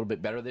wish we were a little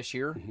bit better this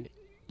year. Mm-hmm.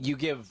 You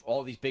give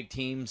all these big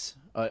teams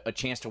a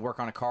chance to work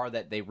on a car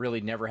that they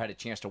really never had a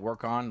chance to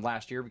work on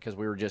last year because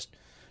we were just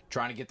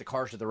trying to get the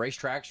cars to the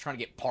racetracks, trying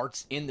to get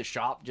parts in the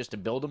shop just to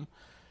build them.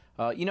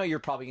 You know, you're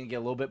probably going to get a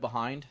little bit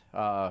behind,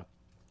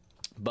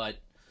 but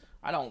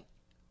I don't,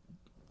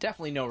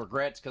 definitely no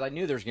regrets because I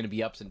knew there's going to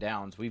be ups and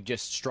downs. We've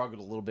just struggled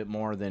a little bit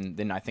more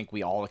than I think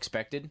we all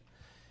expected,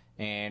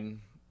 and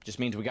just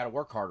means we got to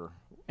work harder.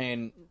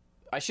 And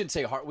I shouldn't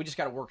say hard, we just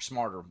got to work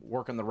smarter,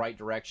 work in the right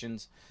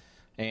directions.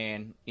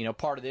 And, you know,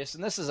 part of this,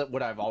 and this is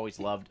what I've always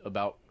loved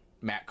about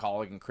Matt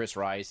Collig and Chris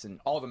Rice and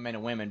all the men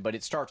and women, but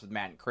it starts with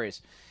Matt and Chris.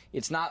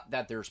 It's not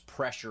that there's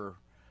pressure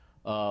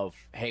of,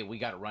 hey, we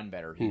got to run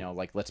better, you know,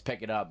 like, let's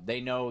pick it up.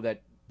 They know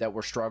that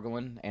we're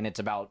struggling, and it's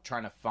about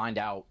trying to find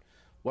out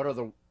what are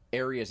the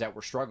areas that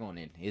we're struggling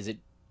in. Is it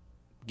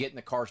getting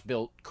the cars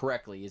built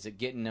correctly? Is it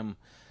getting them,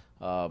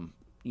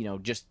 you know,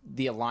 just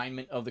the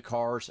alignment of the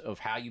cars, of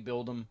how you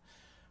build them?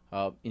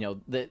 You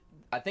know,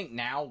 I think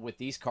now with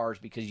these cars,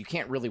 because you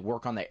can't really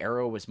work on the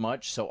aero as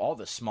much, so all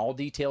the small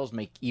details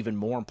make even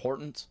more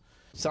importance.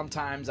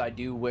 Sometimes I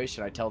do wish,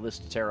 and I tell this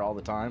to Tara all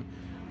the time,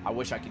 I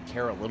wish I could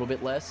care a little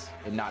bit less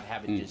and not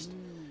have it just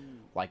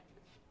like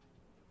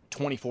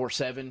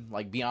 24/7,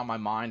 like be on my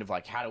mind of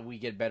like, how do we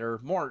get better?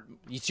 More,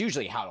 it's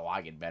usually how do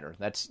I get better?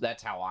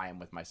 That's how I am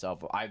with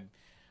myself.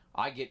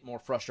 I get more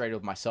frustrated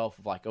with myself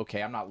of like,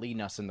 okay, I'm not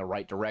leading us in the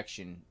right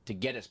direction to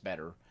get us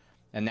better,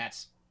 and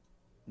that's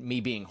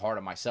me being hard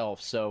on myself.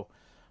 So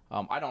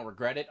I don't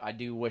regret it. I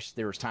do wish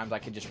there was times I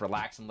could just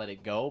relax and let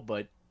it go,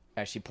 but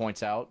as she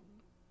points out,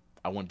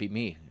 I wouldn't be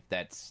me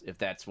if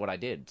that's what I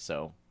did.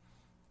 So.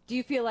 Do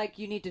you feel like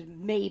you need to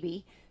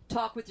maybe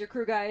talk with your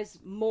crew guys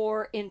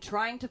more in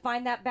trying to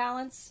find that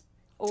balance,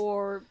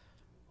 or?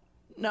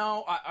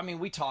 No, I mean,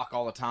 we talk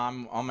all the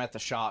time. I'm at the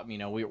shop, you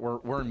know,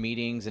 we're in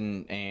meetings,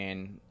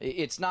 and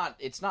it's not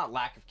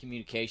lack of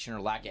communication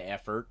or lack of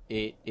effort.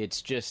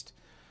 It's just,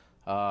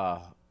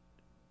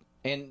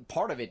 and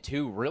part of it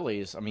too really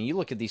is, I mean, you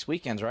look at these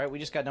weekends, right? We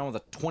just got done with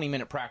a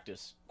 20-minute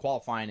practice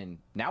qualifying, and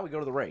now we go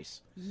to the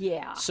race.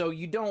 Yeah. So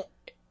you don't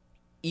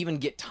even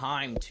get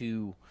time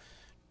to.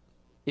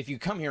 If you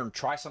come here and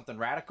try something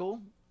radical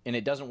and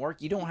it doesn't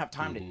work, you don't have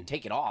time to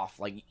take it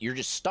off. Like, you're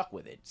just stuck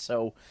with it.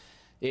 So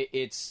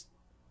it's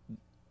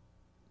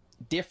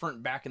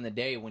different back in the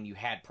day when you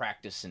had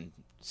practice and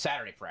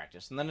Saturday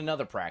practice and then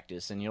another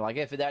practice. And you're like,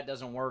 if that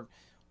doesn't work,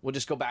 we'll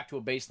just go back to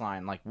a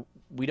baseline. Like,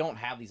 we don't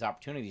have these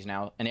opportunities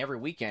now. And every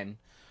weekend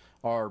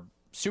are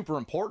super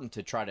important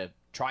to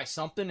try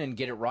something and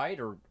get it right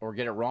or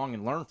get it wrong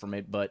and learn from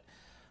it. But,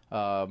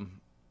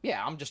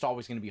 yeah, I'm just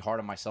always going to be hard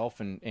on myself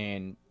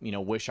and you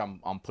know, wish I'm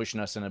pushing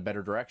us in a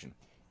better direction.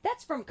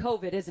 That's from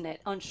COVID, isn't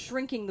it? On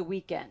shrinking the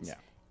weekends. Yeah.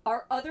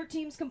 Are other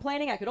teams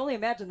complaining? I could only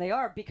imagine they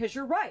are, because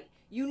you're right.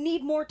 You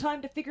need more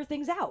time to figure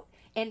things out.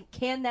 And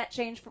can that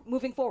change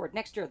moving forward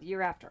next year, the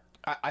year after?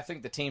 I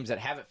think the teams that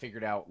have it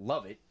figured out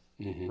love it,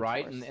 Mm-hmm.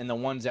 right? And the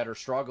ones that are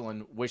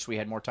struggling wish we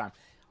had more time.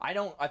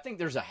 I think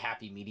there's a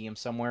happy medium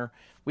somewhere.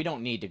 We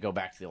don't need to go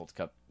back to the old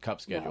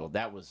cup schedule.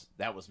 No.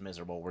 That was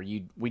miserable. Where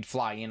we'd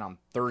fly in on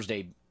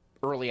Thursday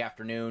early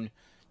afternoon,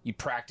 you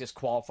practice,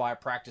 qualify,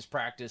 practice,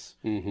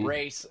 Mm-hmm.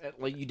 race.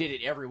 Like you did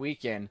it every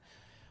weekend.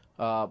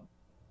 But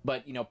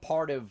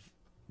part of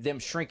them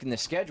shrinking the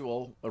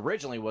schedule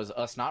originally was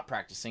us not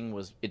practicing.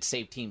 Was it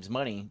saved teams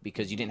money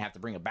because you didn't have to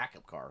bring a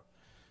backup car.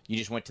 You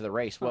just went to the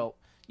race. Well,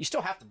 you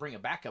still have to bring a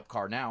backup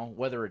car now,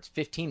 whether it's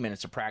 15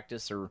 minutes of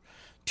practice or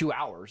 2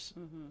 hours.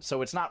 Mm-hmm.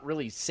 So it's not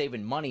really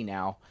saving money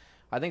now.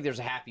 I think there's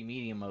a happy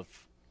medium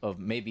of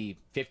maybe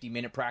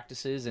 50-minute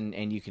practices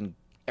and you can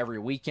every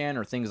weekend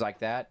or things like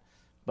that.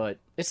 But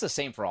it's the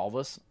same for all of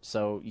us,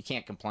 so you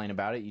can't complain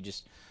about it.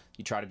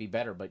 You try to be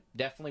better. But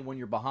definitely when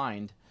you're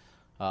behind,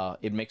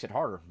 it makes it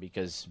harder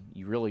because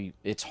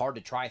it's hard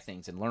to try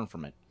things and learn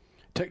from it.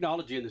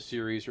 Technology in the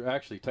series, or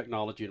actually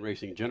technology in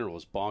racing in general,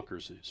 is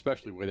bonkers,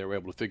 especially where they were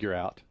able to figure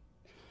out,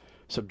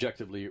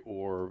 subjectively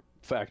or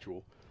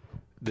factual,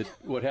 that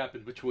what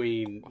happened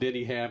between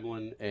Denny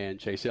Hamlin and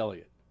Chase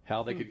Elliott,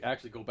 how they could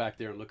actually go back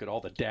there and look at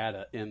all the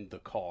data in the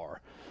car.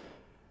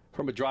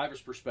 From a driver's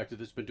perspective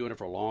that's been doing it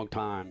for a long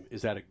time,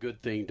 is that a good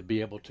thing to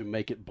be able to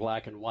make it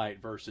black and white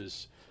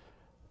versus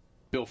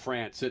Bill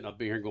France sitting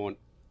up here and going,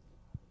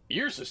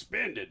 "You're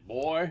suspended,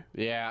 boy."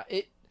 Yeah,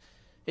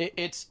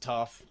 it's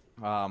tough.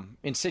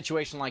 In a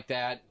situation like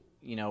that,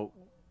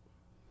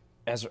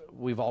 as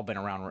we've all been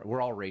around, we're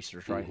all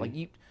racers, right? Mm-hmm.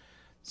 Like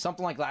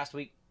something like last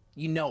week,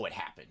 it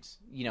happens.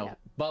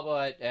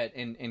 Bubba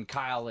and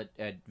Kyle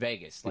at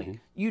Vegas, like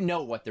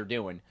what they're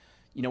doing.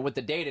 With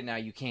the data now,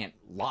 you can't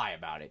lie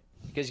about it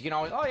because you can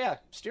always, oh yeah,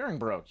 steering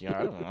broke.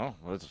 I don't know.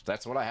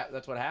 That's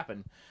what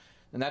happened,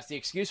 and that's the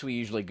excuse we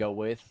usually go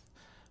with.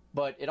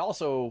 But it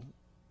also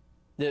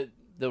the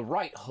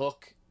right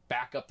hook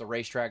back up the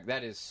racetrack,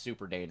 that is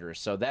super dangerous.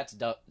 So that's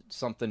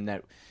something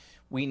that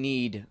we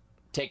need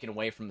taken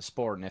away from the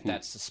sport. And if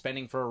that's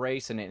suspending for a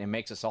race and it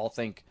makes us all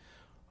think,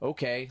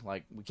 okay,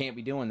 like we can't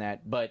be doing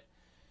that. But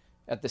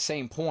at the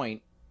same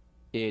point,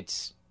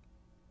 it's,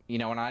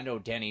 and I know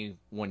Denny,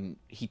 when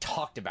he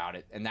talked about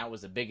it, and that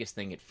was the biggest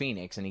thing at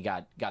Phoenix, and he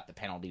got the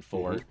penalty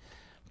for it.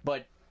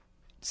 But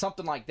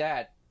something like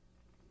that,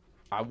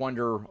 I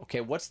wonder,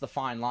 okay, what's the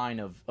fine line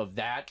of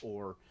that,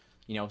 or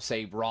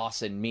say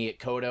Ross and me at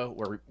Coda,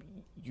 where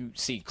you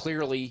see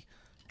clearly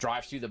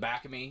drives through the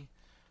back of me,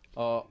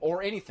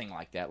 or anything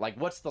like that. Like,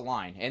 what's the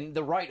line? And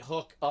the right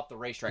hook up the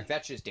racetrack,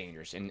 that's just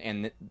dangerous,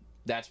 and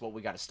that's what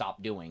we got to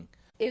stop doing.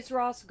 Is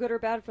Ross good or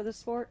bad for the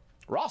sport?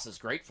 Ross is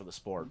great for the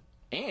sport,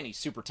 and he's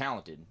super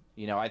talented.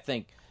 I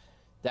think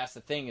that's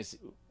the thing is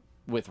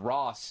with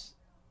Ross,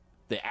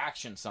 the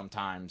action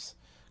sometimes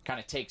kind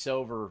of takes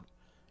over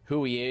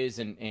who he is,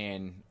 and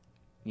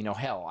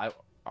hell,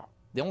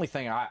 the only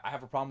thing I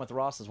have a problem with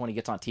Ross is when he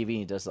gets on TV and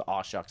he does the,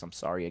 "Aw, shucks, I'm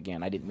sorry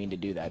again. I didn't mean to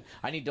do that."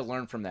 I need to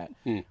learn from that.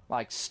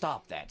 Like,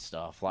 stop that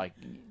stuff. Like,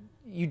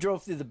 you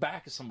drove through the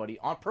back of somebody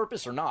on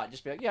purpose or not.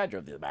 Just be like, "Yeah, I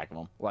drove through the back of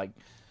them." Like,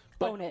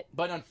 own it.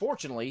 But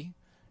unfortunately,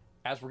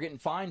 as we're getting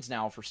fines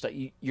now for stuff,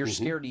 you're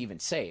scared to even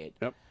say it.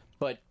 Yep.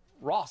 But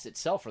Ross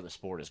itself for the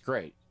sport is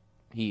great.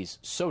 He's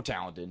so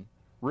talented,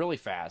 really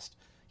fast.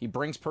 He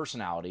brings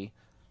personality,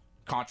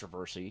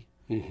 controversy,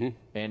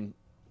 and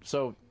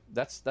so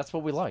that's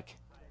what we like.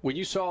 When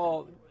you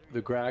saw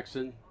the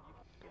Gragson,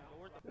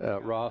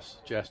 Ross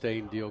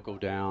Chastain deal go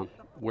down,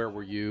 where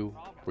were you?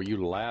 Were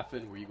you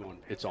laughing? Were you going,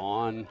 "It's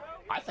on"?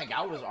 I think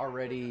I was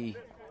already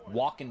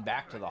walking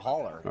back to the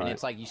hauler. And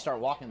it's like you start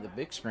walking to the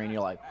big screen,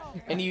 you're like,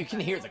 and you can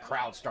hear the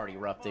crowd start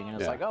erupting. And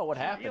it's like, oh, what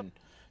happened?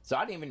 So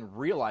I didn't even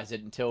realize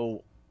it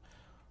until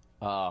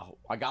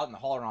I got in the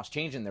hauler and I was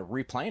changing. They're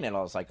replaying it.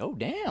 I was like, oh,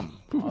 damn.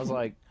 I was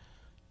like,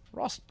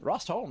 Ross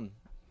told him,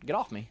 get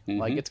off me.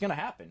 Like, it's going to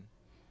happen.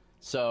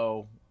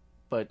 So,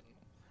 but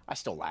I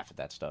still laugh at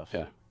that stuff.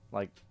 Yeah.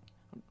 Like,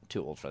 I'm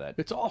too old for that.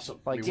 It's awesome.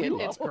 Like,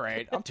 it's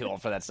great. I'm too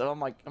old for that stuff. I'm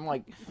like,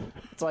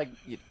 it's like,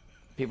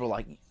 people are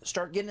like,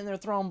 start getting in there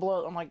throwing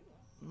blows. I'm like,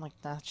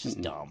 that's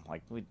just dumb.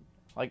 Like,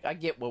 I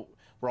get what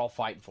we're all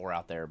fighting for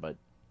out there, but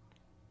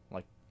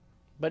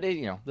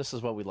this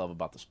is what we love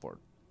about the sport.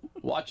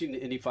 Watching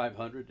the Indy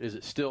 500, is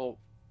it still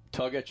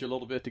tug at you a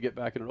little bit to get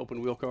back in an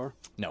open wheel car?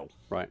 No.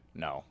 Right.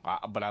 No.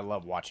 But I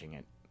love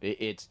watching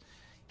it.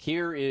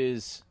 Here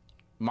is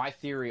my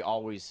theory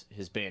always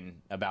has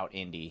been about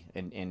Indy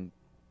and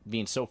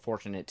being so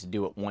fortunate to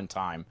do it one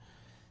time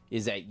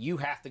is that you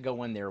have to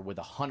go in there with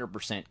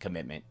 100%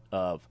 commitment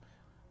of,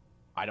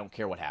 I don't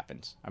care what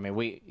happens. I mean,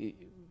 we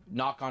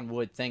knock on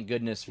wood, thank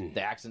goodness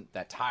the accident,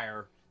 that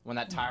tire, when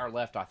that tire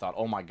left, I thought,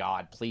 oh my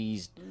God,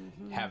 please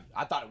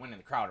I thought it went in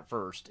the crowd at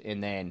first.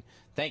 And then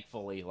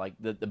thankfully, like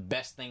the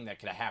best thing that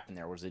could have happened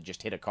there was it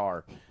just hit a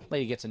car.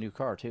 Lady gets a new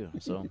car too.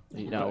 So,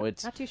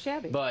 it's not too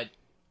shabby. But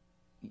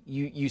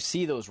you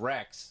see those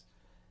wrecks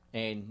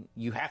and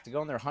you have to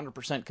go in there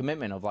 100%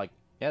 commitment of like,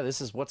 yeah,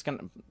 this is what's going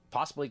to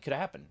possibly could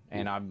happen.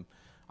 And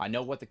I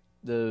know what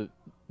the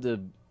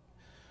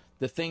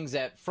the things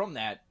that from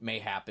that may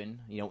happen,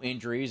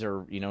 injuries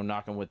or,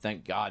 knock on wood,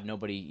 thank God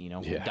nobody,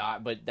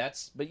 died. But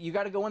you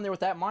got to go in there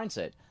with that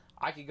mindset.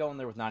 I could go in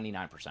there with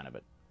 99% of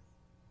it.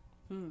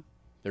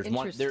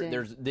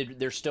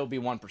 There's still be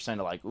 1%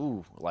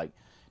 of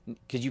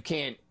because you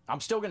can't, I'm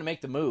still going to make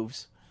the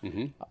moves.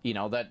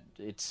 That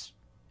it's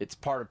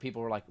part of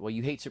people who are like, well,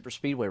 you hate super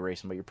speedway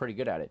racing, but you're pretty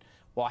good at it.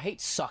 Well, I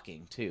hate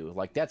sucking too.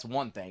 That's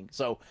one thing.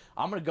 So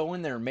I'm going to go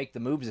in there and make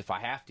the moves if I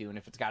have to. And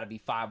if it's got to be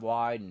 5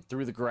 wide and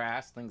through the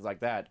grass, things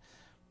like that.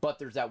 But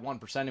there's that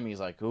 1% of me is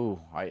like,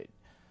 ooh, I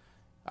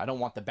don't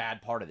want the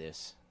bad part of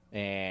this.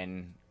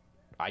 And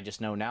I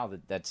just know now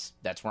that's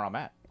where I'm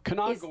at.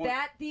 Is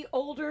that the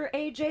older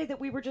AJ that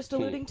we were just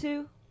alluding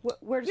to?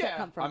 Where does that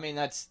come from? I mean,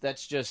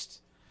 that's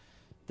just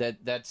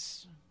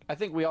that's. I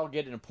think we all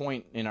get to a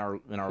point in our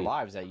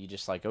lives that you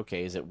just like,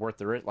 okay, is it worth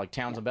the risk? Like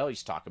Townsend Bell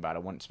used to talk about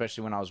it,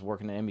 especially when I was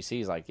working at NBC.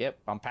 He's like, yep,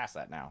 I'm past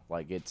that now.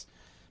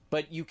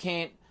 But you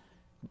can't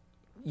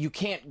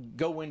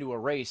go into a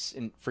race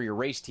for your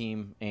race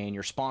team and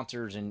your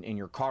sponsors and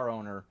your car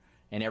owner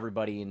and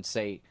everybody and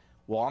say,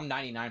 well, I'm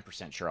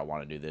 99% sure I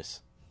want to do this.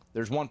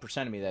 There's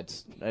 1% of me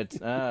that's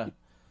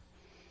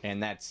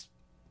and that's.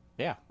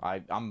 Yeah,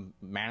 I'm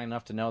man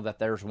enough to know that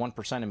there's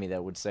 1% of me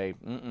that would say,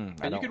 And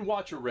you can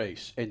watch a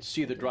race and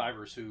see the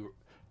drivers who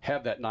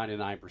have that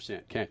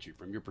 99%, can't you?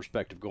 From your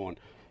perspective, going,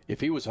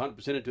 if he was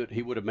 100% into it,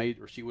 he would have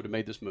made or she would have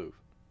made this move.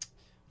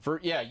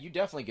 You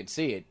definitely could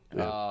see it.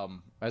 Yeah.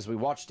 As we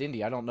watched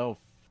Indy, I don't know if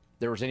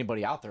there was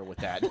anybody out there with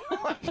that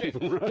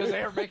because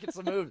they were making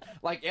some moves.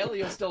 Like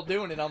Elio's still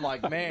doing it. I'm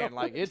like, man,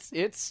 it's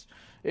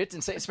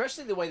insane,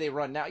 especially the way they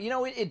run now.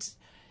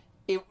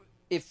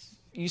 If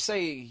you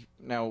say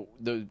now,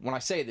 when I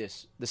say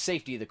this, the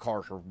safety of the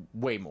cars are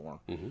way more.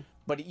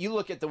 But you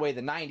look at the way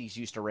the '90s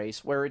used to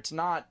race, where it's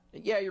not.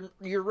 Yeah,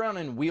 you're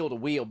running wheel to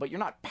wheel, but you're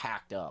not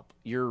packed up.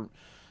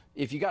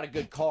 If you got a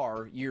good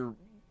car, you're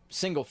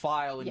single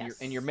file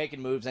and you're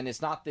making moves, and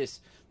it's not this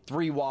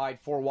 3 wide,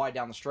 4 wide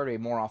down the straightaway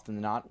more often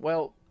than not.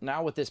 Well,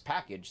 now with this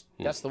package,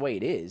 that's the way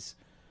it is.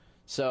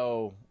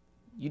 So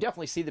you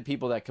definitely see the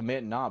people that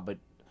commit and not, but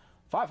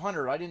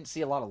 500, I didn't see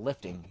a lot of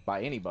lifting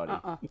by anybody.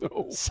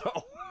 No.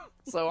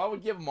 So I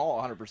would give them all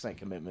 100%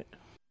 commitment.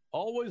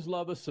 Always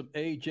love us some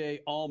AJ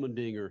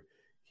Allmendinger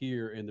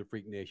here in the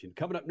Freak Nation.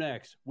 Coming up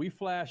next, we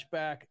flash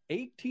back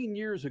 18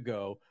 years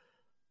ago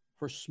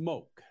for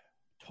Smoke,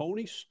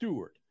 Tony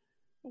Stewart.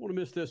 I don't want to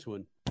miss this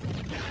one.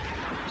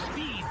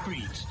 Speed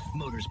Freaks,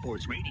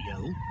 Motorsports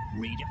Radio,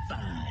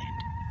 redefined.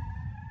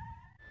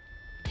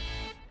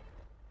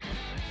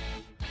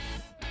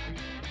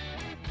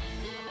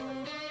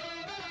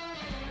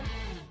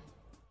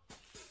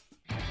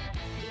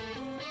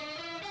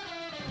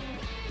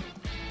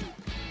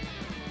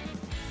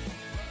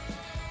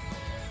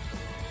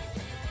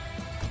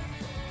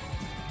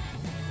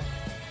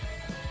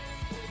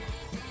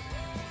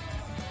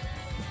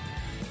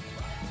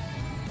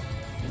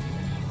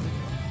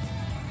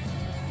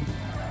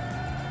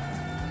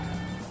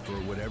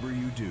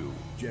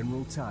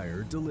 General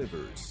Tire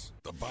delivers.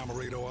 The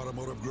Bommarito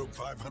Automotive Group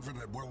 500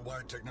 at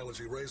Worldwide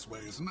Technology Raceway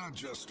is not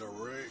just a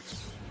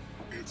race,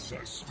 it's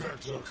a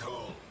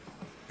spectacle.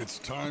 It's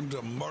time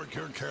to mark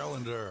your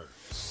calendar.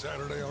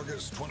 Saturday,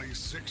 August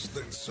 26th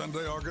and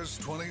Sunday,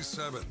 August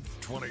 27th.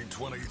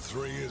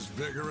 2023 is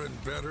bigger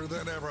and better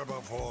than ever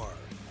before.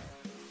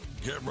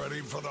 Get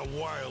ready for the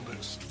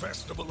wildest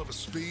festival of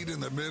speed in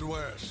the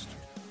Midwest.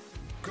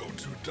 Go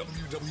to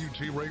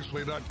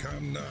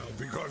WWTRaceway.com now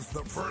because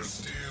the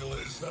first deal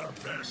is the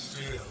best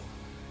deal.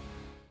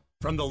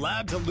 From the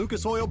lab to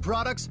Lucas Oil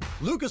Products,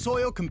 Lucas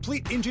Oil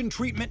Complete Engine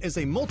Treatment is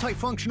a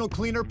multifunctional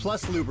cleaner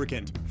plus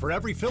lubricant. For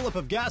every fill-up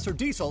of gas or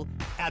diesel,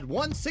 add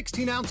 1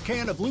 16-ounce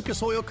can of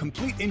Lucas Oil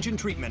Complete Engine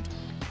Treatment.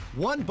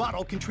 1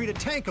 bottle can treat a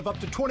tank of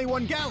up to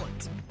 21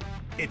 gallons.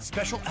 Its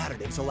special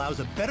additives allows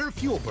a better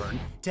fuel burn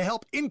to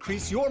help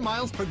increase your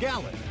miles per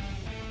gallon.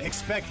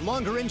 Expect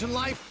longer engine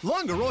life,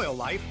 longer oil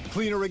life,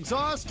 cleaner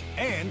exhaust,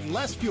 and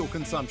less fuel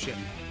consumption.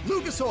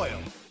 Lucas Oil,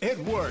 it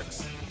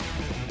works.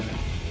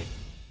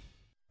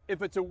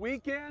 If it's a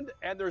weekend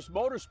and there's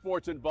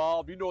motorsports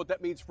involved, you know what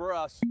that means for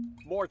us.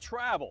 More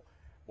travel.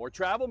 More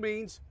travel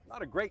means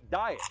not a great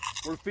diet.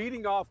 We're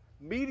feeding off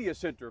media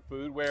center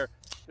food where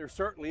there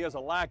certainly is a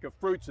lack of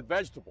fruits and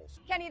vegetables.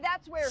 Kenny,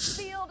 that's where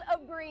Field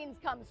of Greens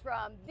comes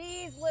from.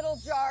 These little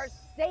jars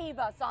save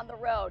us on the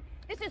road.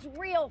 This is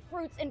real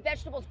fruits and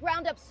vegetables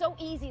ground up so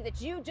easy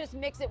that you just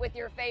mix it with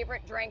your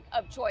favorite drink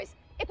of choice.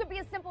 It could be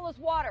as simple as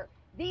water.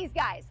 These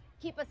guys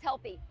keep us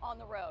healthy on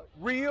the road.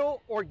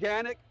 Real,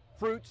 organic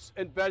fruits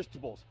and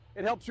vegetables.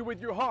 It helps you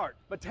with your heart,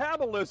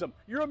 metabolism,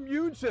 your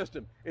immune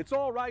system. It's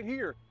all right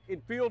here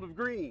in Field of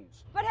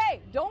Greens. But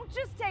hey, don't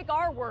just take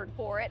our word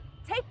for it.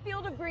 Take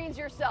Field of Greens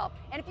yourself.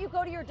 And if you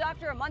go to your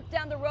doctor a month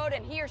down the road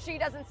and he or she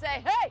doesn't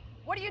say, hey,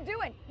 what are you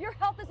doing? Your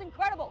health is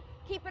incredible.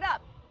 Keep it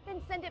up.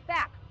 Then send it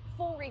back.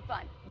 Full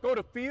refund. Go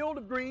to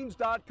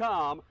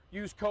fieldofgreens.com.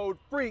 Use code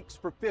FREAKS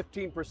for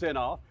 15%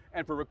 off.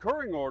 And for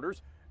recurring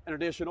orders, an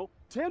additional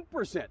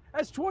 10%.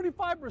 That's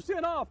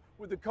 25% off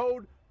with the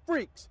code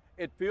FREAKS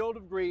at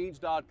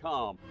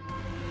fieldofgreens.com.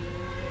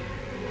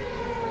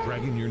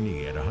 dragging your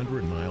knee at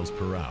 100 miles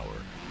per hour,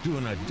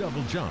 doing a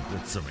double jump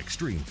with some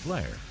extreme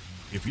flair.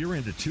 If you're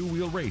into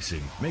two-wheel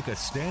racing, make a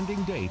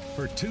standing date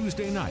for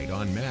Tuesday night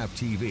on MAV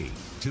TV.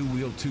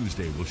 Two-Wheel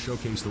Tuesday will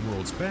showcase the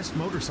world's best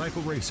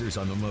motorcycle racers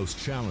on the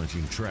most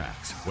challenging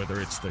tracks.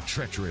 Whether it's the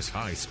treacherous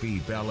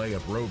high-speed ballet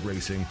of road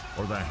racing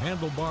or the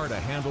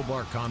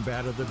handlebar-to-handlebar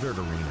combat of the dirt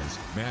arenas,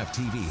 MAV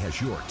TV has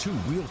your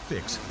two-wheel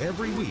fix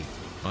every week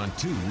on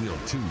Two-Wheel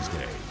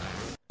Tuesday.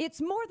 It's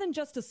more than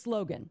just a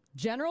slogan.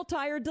 General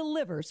Tire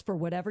delivers for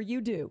whatever you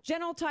do.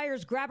 General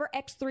Tire's Grabber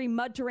X3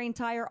 mud terrain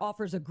tire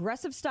offers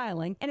aggressive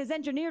styling and is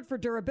engineered for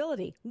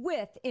durability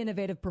with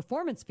innovative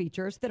performance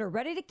features that are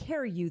ready to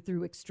carry you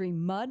through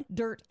extreme mud,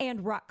 dirt,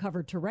 and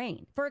rock-covered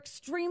terrain. For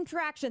extreme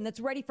traction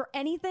that's ready for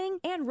anything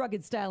and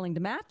rugged styling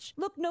to match,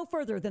 look no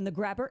further than the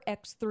Grabber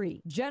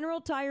X3. General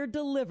Tire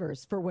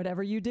delivers for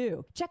whatever you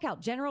do. Check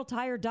out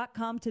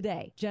GeneralTire.com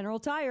today. General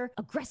Tire,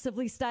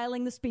 aggressively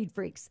styling the speed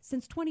freaks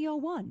since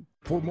 2001.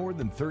 For more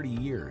than 30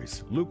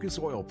 years, Lucas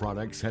Oil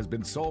Products has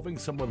been solving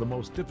some of the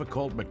most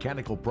difficult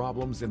mechanical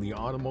problems in the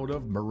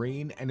automotive,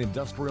 marine, and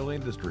industrial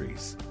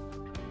industries.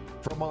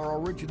 From our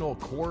original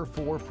Core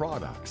 4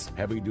 products,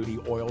 heavy-duty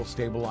oil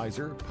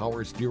stabilizer,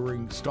 power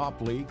steering, stop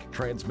leak,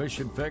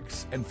 transmission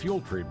fix, and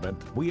fuel treatment,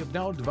 we have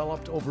now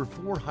developed over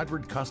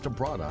 400 custom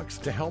products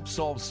to help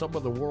solve some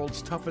of the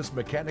world's toughest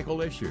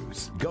mechanical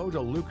issues. Go to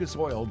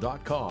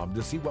lucasoil.com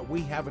to see what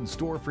we have in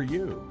store for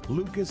you.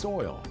 Lucas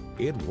Oil,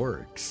 it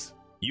works.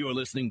 You're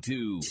listening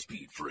to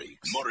Speed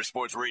Freaks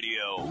Motorsports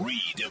Radio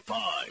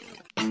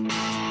Redefined.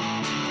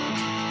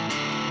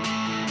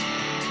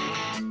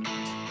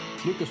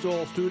 Lucas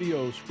Oil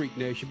Studios, Freak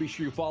Nation. Be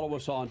sure you follow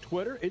us on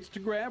Twitter,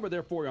 Instagram, or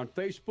therefore on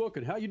Facebook.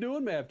 And how you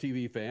doing, MAV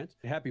TV fans?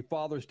 Happy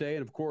Father's Day.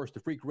 And, of course, the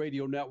Freak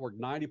Radio Network,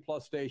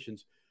 90-plus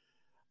stations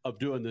of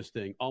doing this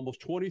thing. Almost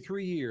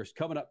 23 years.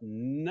 Coming up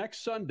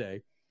next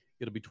Sunday,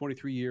 it'll be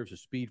 23 years of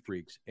Speed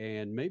Freaks.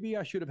 And maybe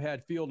I should have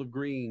had Field of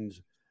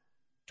Greens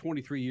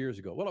 23 years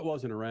ago. Well, it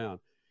wasn't around.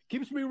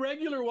 Keeps me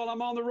regular while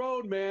I'm on the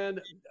road, man.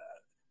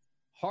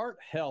 Heart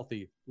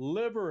healthy,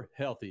 liver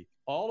healthy.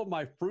 All of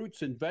my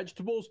fruits and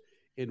vegetables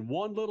in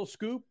one little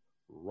scoop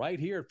right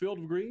here at Field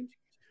of Greens.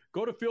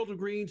 Go to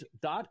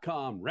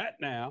fieldofgreens.com right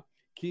now.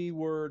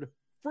 Keyword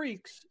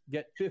freaks.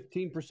 Get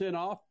 15%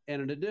 off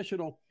and an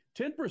additional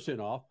 10%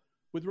 off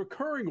with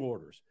recurring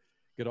orders.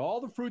 Get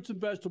all the fruits and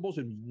vegetables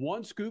in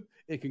one scoop.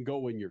 It can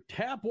go in your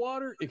tap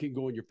water. It can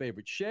go in your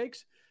favorite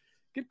shakes.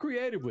 Get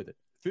creative with it.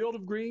 Field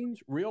of Greens,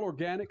 real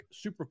organic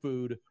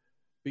superfood.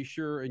 Be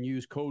sure and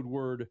use code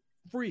word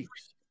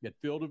freaks at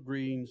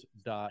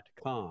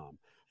fieldofgreens.com.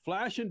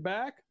 Flashing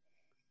back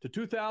to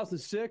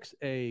 2006,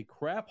 a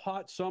crap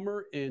hot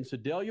summer in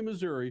Sedalia,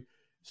 Missouri.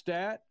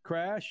 Stat,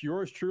 Crash,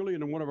 yours truly,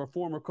 and one of our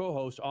former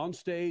co-hosts on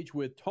stage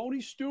with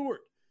Tony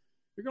Stewart.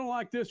 You're going to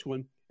like this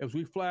one as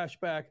we flash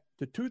back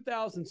to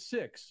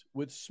 2006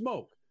 with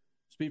Smoke,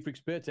 Speed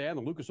Freaks Pits, and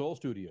the Lucas Oil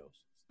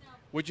Studios.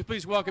 Would you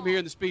please welcome here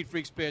in the Speed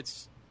Freaks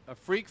Pits a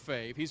freak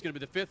fave. He's going to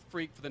be the fifth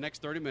freak for the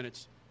next 30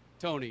 minutes,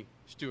 Tony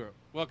Stewart.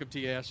 Welcome,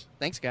 TS.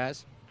 Thanks,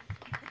 guys.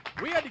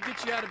 We had to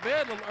get you out of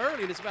bed a little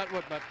early, and it's about we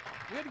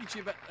had to get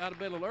you out of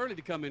bed a little early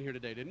to come in here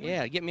today, didn't we?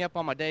 Yeah, get me up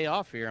on my day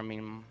off here. I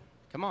mean,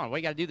 come on, why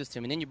you got to do this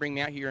to me? And then you bring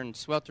me out here in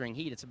sweltering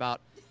heat. It's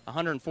about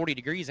 140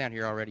 degrees out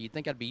here already. You'd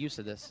think I'd be used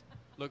to this.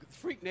 Look,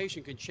 Freak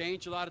Nation can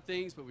change a lot of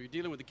things, but we're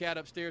dealing with the cat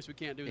upstairs, we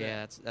can't do that.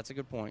 Yeah, that's a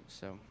good point.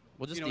 So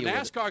we'll just deal with it.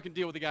 NASCAR can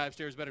deal with the guy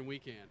upstairs better than we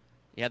can.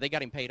 Yeah, they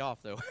got him paid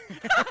off, though.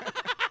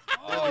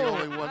 They're the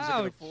only ones that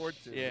can afford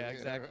to. Yeah,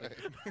 exactly.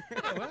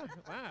 Oh,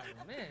 wow,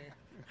 man.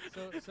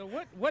 So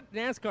what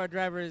NASCAR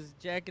driver's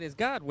jacket is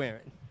God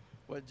wearing?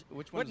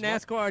 Which what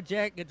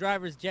NASCAR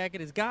driver's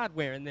jacket is God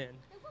wearing then?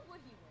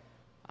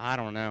 I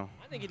don't know.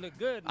 I think he looked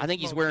good. I think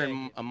he's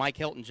wearing a Mike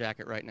Hilton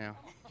jacket right now.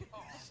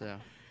 So,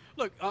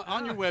 look,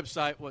 on your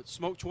website,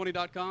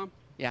 smoke20.com?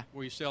 Yeah.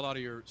 Where you sell out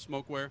of your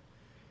smokewear.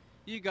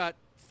 You got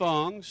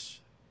thongs.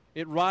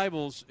 It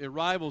rivals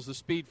the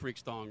Speed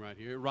Freaks thong right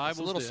here. It rivals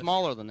it's a little this.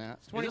 smaller than that.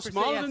 20%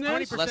 smaller than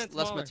that? 20%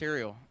 less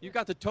material. You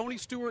got the Tony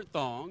Stewart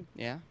thong.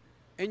 Yeah.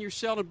 And you're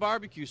selling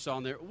barbecue sauce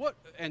on there.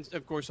 And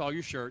of course all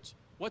your shirts.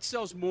 What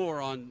sells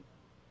more on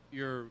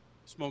your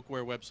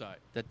smokewear website?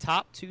 The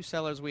top two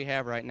sellers we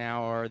have right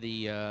now are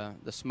the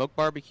smoked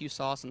barbecue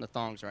sauce and the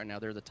thongs right now.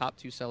 They're the top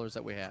two sellers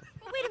that we have.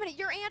 Wait a minute,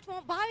 your aunt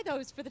won't buy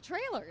those for the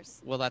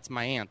trailers. Well, that's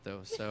my aunt,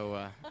 though.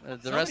 So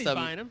the rest of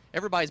them,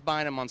 everybody's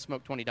buying them on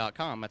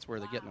smoke20.com. That's where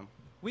they're getting them.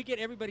 We get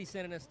everybody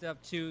sending us stuff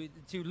to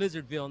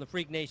Lizardville on the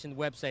Freak Nation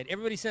website.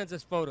 Everybody sends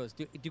us photos.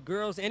 Do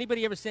girls,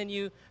 anybody ever send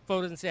you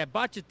photos and say, I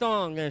bought your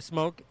thong there,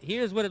 Smoke.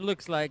 Here's what it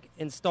looks like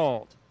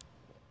installed.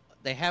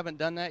 They haven't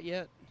done that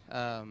yet.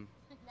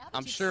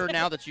 I'm sure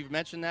now that you've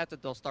mentioned that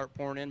they'll start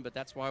pouring in, but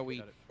that's why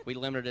we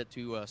limited it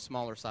to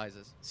smaller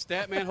sizes.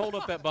 Statman, hold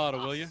up that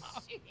bottle, will you?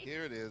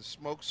 Here it is,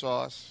 smoked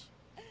sauce,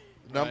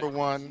 number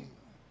one.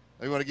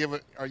 You want to give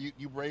it? Are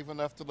you brave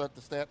enough to let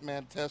the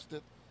Statman test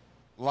it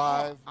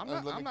live? I'm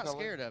not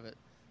scared of it.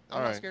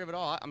 I'm not scared of it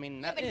all. I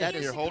mean, that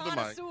is here, hold the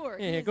mic.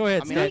 Yeah, go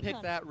ahead. I mean, I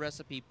picked that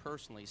recipe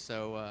personally,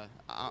 so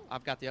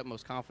I've got the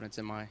utmost confidence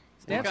in my.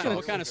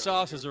 What kind of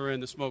sauces are in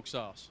the smoked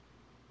sauce?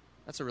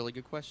 That's a really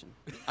good question.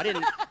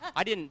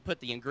 I didn't put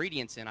the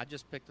ingredients in. I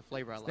just picked the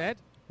flavor I like.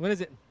 What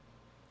is it?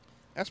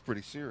 That's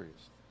pretty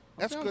serious.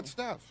 That's good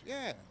stuff.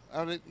 Yeah.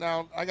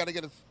 Now I got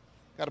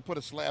to put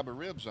a slab of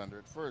ribs under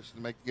it first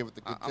to give it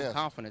the good test. I'm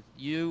confident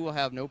you will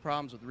have no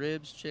problems with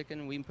ribs,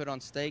 chicken. We can put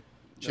on steak.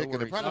 Chicken.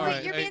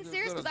 Wait, you're being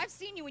serious? Because I've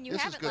seen you when you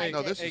haven't liked it.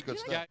 No, this is good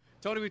stuff.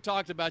 Tony, we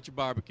talked about your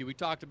barbecue. We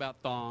talked about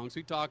thongs.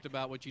 We talked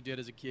about what you did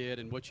as a kid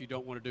and what you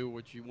don't want to do,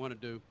 what you want to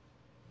do.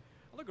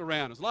 I look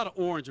around. There's a lot of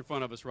orange in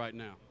front of us right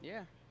now.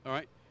 Yeah. All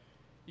right.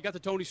 You got the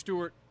Tony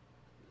Stewart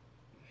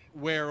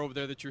wear over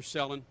there that you're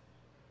selling.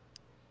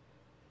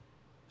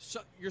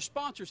 So your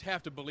sponsors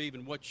have to believe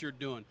in what you're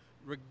doing,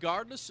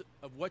 regardless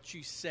of what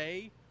you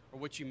say or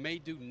what you may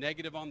do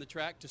negative on the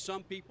track. To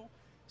some people,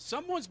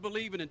 someone's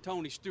believing in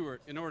Tony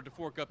Stewart in order to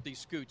fork up these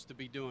scoots to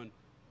be doing,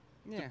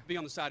 to be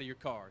on the side of your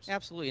cars.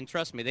 Absolutely, and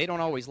trust me, they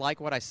don't always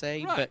like what I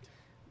say, right.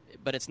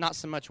 but it's not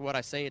so much what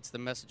I say; it's the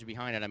message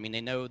behind it. I mean,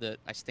 they know that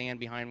I stand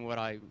behind what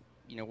I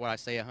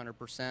say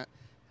 100%.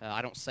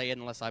 I don't say it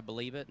unless I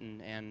believe it,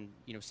 and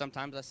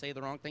sometimes I say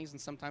the wrong things,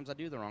 and sometimes I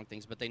do the wrong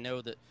things. But they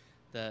know that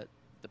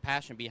the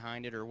passion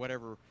behind it, or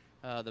whatever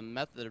the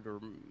method or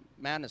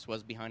madness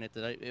was behind it,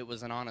 that it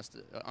was an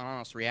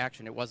honest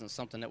reaction. It wasn't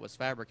something that was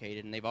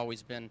fabricated, and they've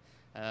always been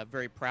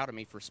very proud of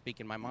me for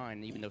speaking my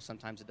mind, even though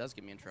sometimes it does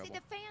get me in trouble. See,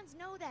 the fans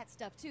know that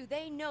stuff too.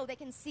 They know, they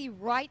can see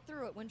right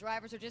through it when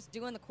drivers are just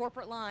doing the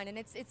corporate line, and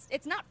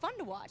it's not fun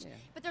to watch. Yeah.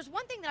 But there's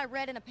one thing that I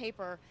read in a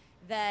paper,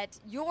 that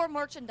your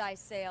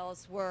merchandise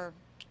sales were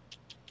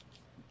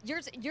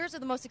yours are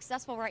the most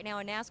successful right now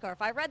in NASCAR,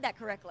 if I read that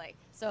correctly.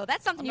 So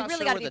that's something you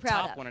really got to be proud of. I'm not sure we're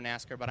the top one in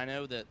NASCAR, but I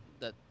know that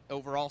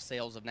overall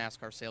sales of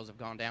NASCAR sales have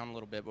gone down a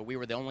little bit. But we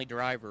were the only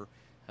driver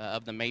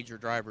of the major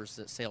drivers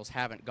that sales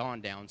haven't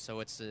gone down. So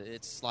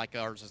it's like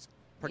ours is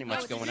pretty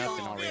much going up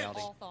in all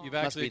reality. You've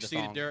actually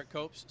exceeded Derek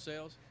Cope's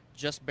sales?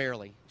 Just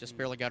barely. Just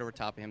barely got over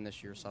top of him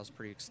this year, so I was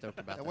pretty stoked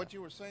about that. And what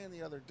you were saying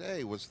the other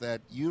day was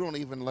that you don't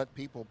even let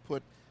people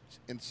put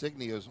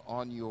insignias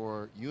on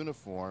your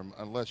uniform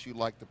unless you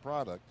like the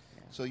product.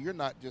 So you're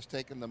not just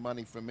taking the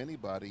money from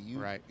anybody.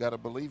 You got to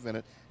believe in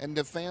it, and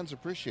the fans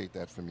appreciate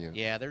that from you.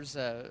 Yeah, there's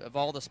of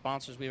all the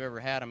sponsors we've ever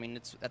had. I mean,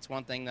 that's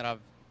one thing that I've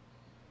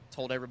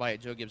told everybody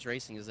at Joe Gibbs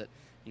Racing is that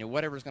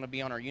whatever's going to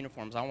be on our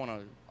uniforms, I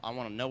want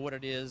to know what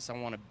it is. I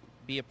want to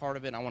be a part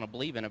of it. And I want to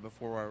believe in it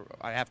before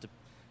I have to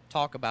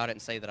talk about it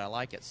and say that I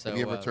like it. So have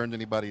you ever turned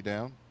anybody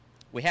down?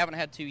 We haven't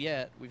had to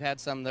yet. We've had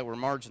some that were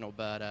marginal,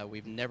 but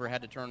we've never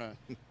had to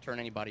turn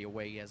anybody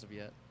away as of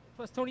yet.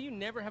 Plus, Tony, you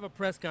never have a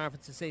press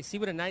conference to say, see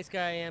what a nice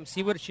guy I am,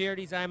 see what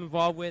charities I'm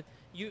involved with.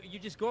 You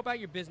just go about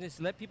your business,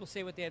 let people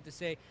say what they have to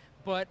say.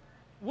 But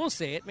we'll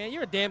say it, man.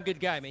 You're a damn good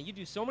guy, man. You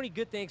do so many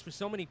good things for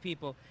so many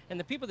people. And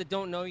the people that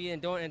don't know you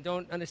and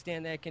don't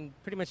understand that can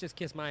pretty much just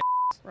kiss my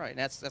ass. Right, and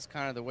that's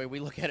kind of the way we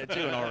look at it,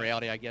 too, in all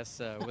reality, I guess,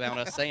 without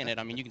us saying it.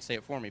 I mean, you can say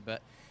it for me.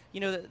 But,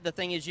 the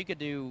thing is, you could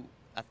do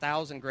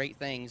 1,000 great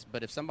things,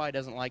 but if somebody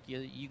doesn't like you,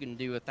 you can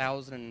do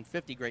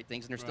 1,050 great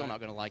things, and they're still not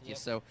going to like you.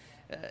 So,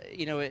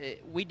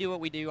 we do what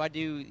we do. I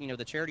do,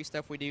 the charity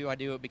stuff we do. I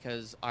do it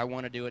because I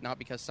want to do it, not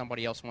because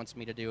somebody else wants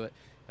me to do it.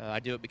 I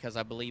do it because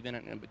I believe in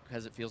it and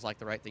because it feels like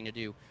the right thing to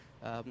do.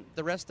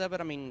 The rest of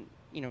it, I mean,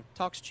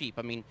 talk's cheap.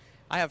 I mean,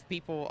 I've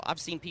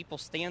seen people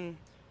stand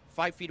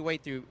 5 feet away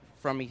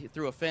from me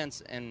through a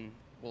fence and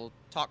will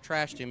talk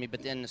trash to me,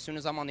 but then as soon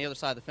as I'm on the other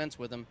side of the fence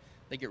with them,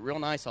 they get real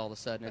nice all of a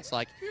sudden. It's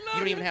like you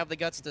don't even have the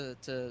guts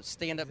to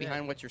stand up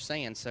behind what you're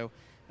saying. So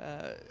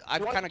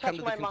I've kind of come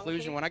to the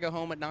conclusion when I go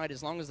home at night,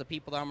 as long as the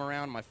people that I'm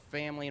around, my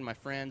family and my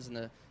friends and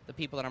the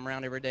people that I'm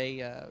around every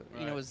day,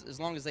 as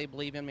long as they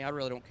believe in me, I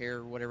really don't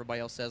care what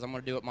everybody else says. I'm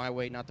going to do it my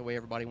way, not the way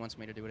everybody wants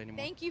me to do it anymore.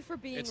 Thank you for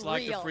being real. It's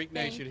like the Freak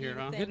Nation here,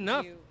 huh? Good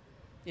enough.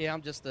 Yeah,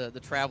 I'm just the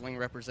traveling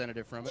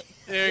representative from it.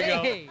 There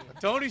you go.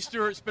 Tony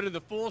Stewart spending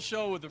the full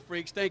show with the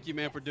Freaks. Thank you,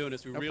 man, for doing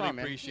this. We really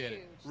appreciate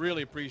it.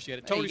 Really appreciate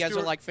it. Tony, you guys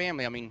are like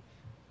family. I mean,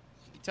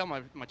 you can tell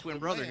my twin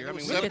brother here. I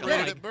mean,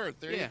 celebrated at birth.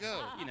 There you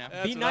go.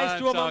 Be nice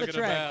to him on the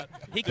track.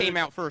 He came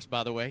out first,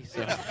 by the way.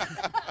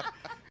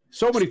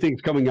 So many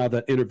things coming out of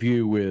that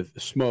interview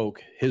with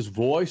Smoke. His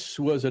voice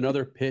was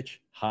another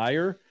pitch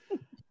higher.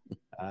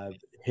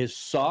 His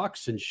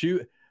socks and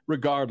shoe.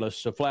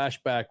 Regardless, a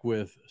flashback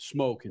with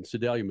Smoke in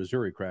Sedalia,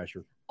 Missouri,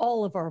 Crasher.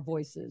 All of our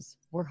voices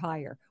were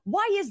higher.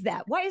 Why is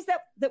that? Why is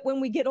that when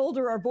we get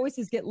older, our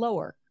voices get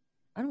lower?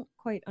 I don't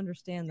quite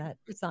understand that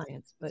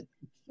science, but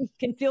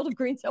can Field of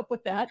Greens help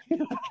with that?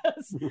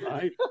 Because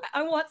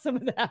I want some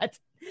of that.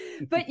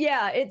 But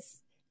yeah, it's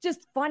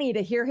just funny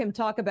to hear him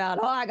talk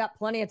about, I got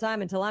plenty of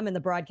time until I'm in the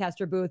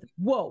broadcaster booth.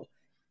 Whoa.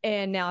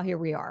 And now here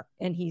we are.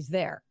 And he's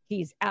there.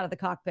 He's out of the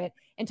cockpit.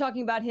 And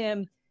talking about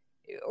him,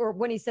 or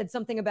when he said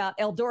something about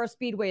Eldora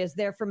Speedway is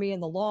there for me in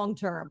the long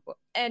term.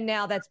 And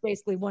now that's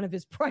basically one of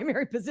his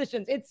primary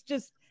positions. It's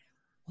just,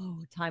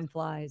 time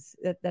flies.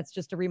 That's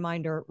just a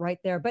reminder right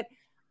there. But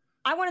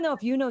I want to know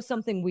if you know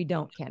something we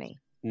don't, Kenny.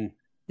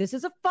 This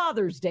is a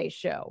Father's Day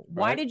show.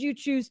 Why Right. did you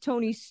choose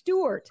Tony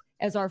Stewart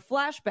as our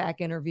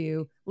flashback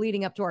interview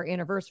leading up to our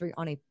anniversary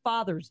on a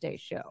Father's Day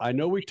show? I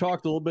know we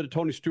talked a little bit of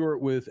Tony Stewart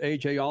with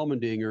AJ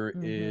Allmendinger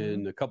Mm-hmm.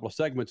 in a couple of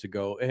segments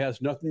ago. It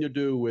has nothing to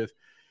do with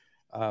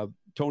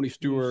Tony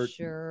Stewart.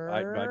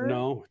 Sure?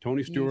 No,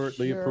 Tony Stewart,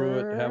 Leah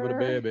Pruitt having a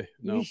baby.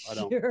 No, You I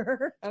don't.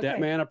 sure? That Okay.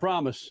 man, I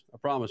promise,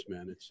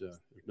 man. It's there's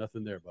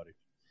nothing there, buddy.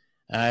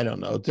 I don't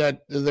know.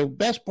 That the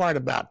best part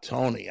about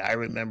Tony, I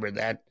remember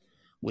that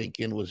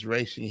weekend was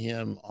racing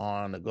him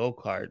on a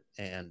go-kart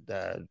and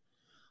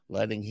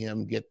letting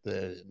him get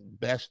the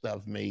best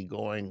of me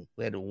going.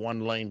 We had a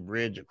one-lane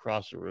bridge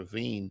across a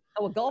ravine.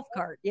 Oh, a golf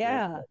cart.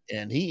 Yeah.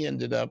 And he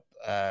ended up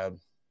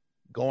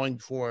going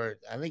for,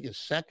 I think his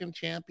second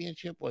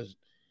championship was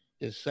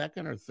his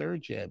second or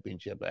third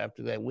championship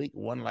after that week.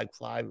 Won like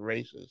 5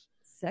 races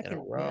in a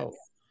row.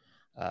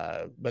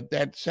 But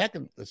the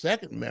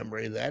second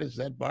memory of that is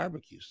that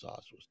barbecue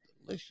sauce was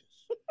delicious.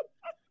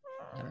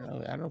 I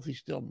don't know if he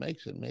still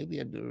makes it.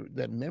 Maybe I do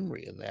that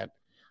memory of that.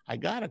 I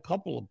got a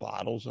couple of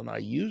bottles and I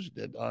used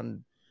it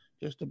on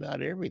just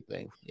about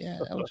everything. Yeah,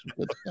 that was some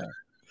good stuff.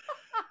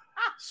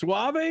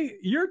 Suave,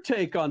 your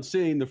take on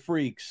seeing the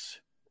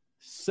Freaks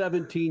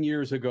 17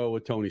 years ago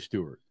with Tony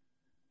Stewart?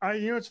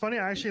 It's funny.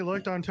 I actually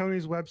looked on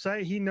Tony's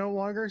website. He no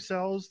longer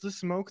sells the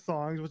smoke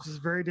thongs, which is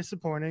very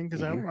disappointing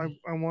because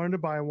I wanted to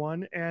buy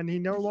one. And he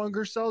no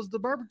longer sells the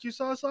barbecue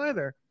sauce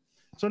either.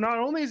 So not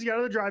only is he out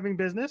of the driving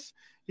business,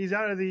 he's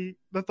out of the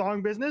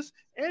thong business,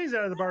 and he's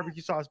out of the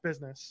barbecue sauce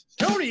business.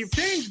 Tony, you've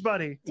changed,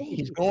 buddy.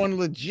 He's going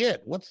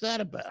legit. What's that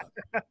about?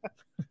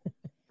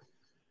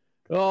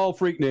 Oh,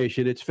 Freak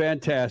Nation, it's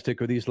fantastic.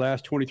 With these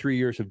last 23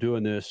 years of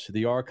doing this,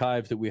 the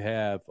archives that we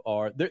have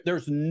are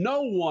there's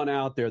no one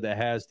out there that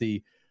has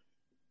the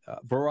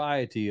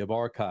variety of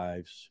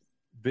archives,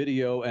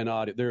 video and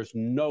audio. There's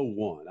no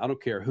one. I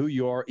don't care who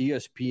you are,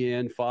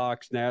 ESPN,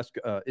 Fox,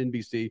 NASCAR,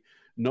 NBC.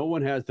 No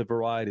one has the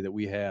variety that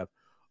we have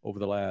over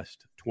the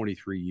last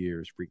 23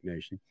 years, Freak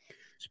Nation.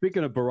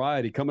 Speaking of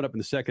variety, coming up in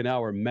the second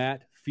hour,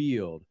 Matt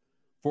Field,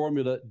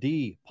 Formula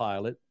D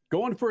pilot,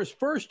 going for his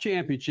first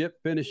championship,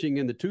 finishing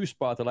in the 2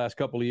 spot the last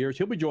couple of years.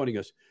 He'll be joining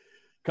us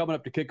coming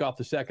up to kick off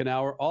the second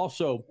hour.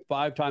 Also,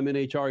 5-time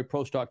NHRA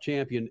Pro Stock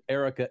champion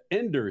Erica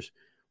Enders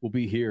will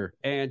be here.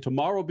 And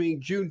tomorrow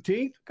being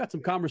Juneteenth, got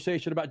some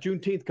conversation about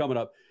Juneteenth coming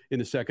up in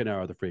the second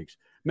hour of the Freaks.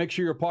 Make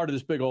sure you're a part of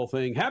this big old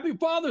thing. Happy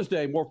Father's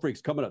Day. More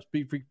Freaks coming up.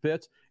 Speed Freak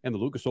Pits and the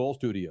Lucas Oil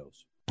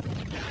Studios.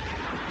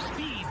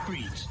 Speed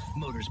Freaks,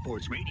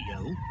 Motorsports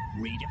Radio,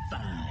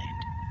 redefined.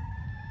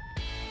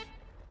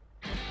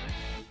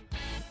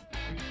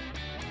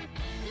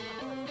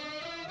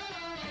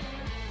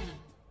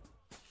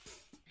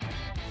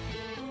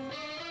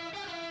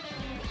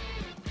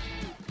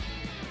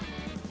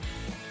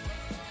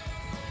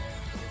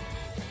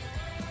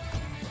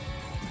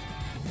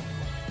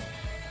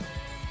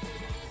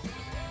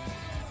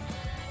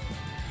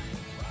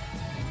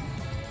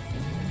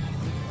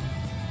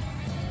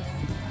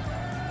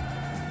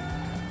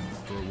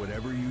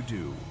 Whatever you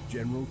do,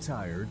 General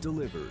Tire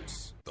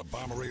delivers. The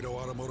Bommarito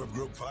Automotive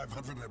Group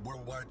 500 at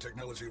Worldwide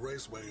Technology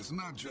Raceway is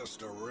not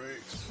just a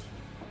race,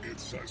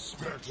 it's a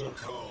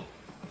spectacle.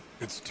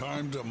 It's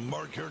time to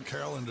mark your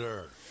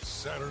calendar.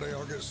 Saturday,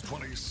 August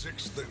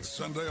 26th and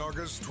Sunday,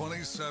 August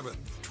 27th.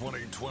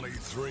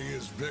 2023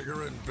 is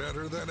bigger and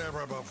better than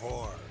ever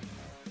before.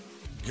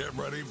 Get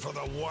ready for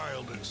the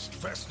wildest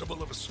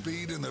festival of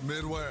speed in the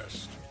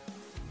Midwest.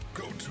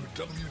 Go to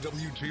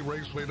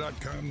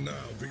WWTRaceway.com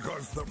now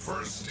because the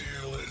first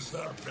deal is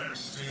the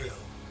best deal.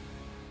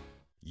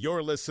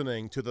 You're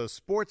listening to the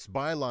Sports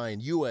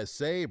Byline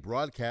USA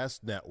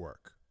Broadcast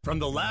Network. From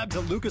the labs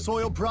at Lucas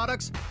Oil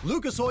Products,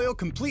 Lucas Oil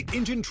Complete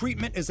Engine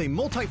Treatment is a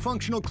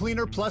multifunctional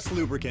cleaner plus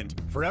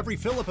lubricant. For every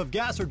fill-up of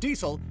gas or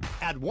diesel,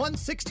 add 1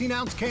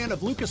 16-ounce can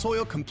of Lucas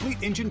Oil Complete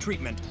Engine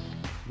Treatment.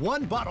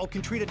 1 bottle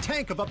can treat a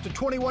tank of up to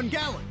 21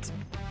 gallons.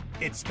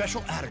 Its special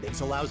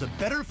additives allows a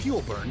better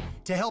fuel burn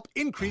to help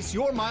increase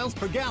your miles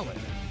per gallon.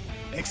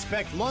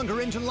 Expect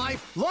longer engine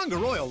life, longer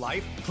oil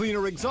life,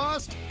 cleaner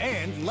exhaust,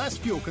 and less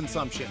fuel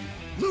consumption.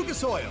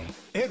 Lucas Oil,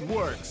 it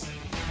works.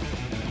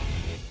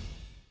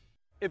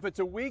 If it's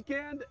a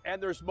weekend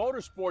and there's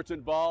motorsports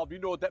involved, you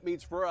know what that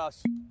means for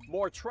us.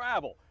 More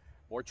travel.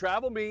 More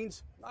travel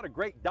means not a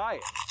great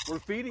diet. We're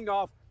feeding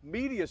off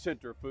media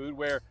center food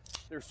where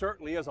there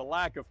certainly is a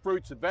lack of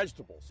fruits and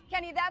vegetables.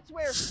 Kenny, that's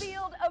where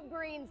Field of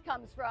Greens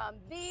comes from.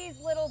 These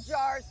little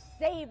jars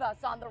save us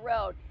on the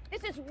road.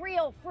 This is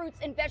real fruits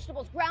and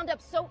vegetables ground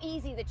up so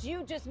easy that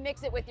you just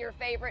mix it with your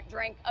favorite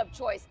drink of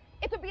choice.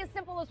 It could be as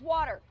simple as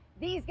water.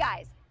 These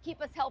guys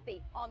keep us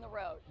healthy on the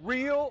road.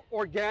 Real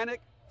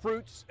organic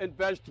fruits and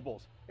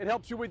vegetables. It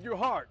helps you with your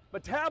heart,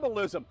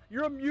 metabolism,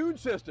 your immune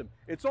system.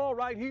 It's all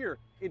right here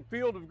in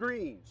Field of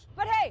Greens.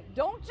 But hey,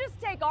 don't just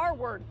take our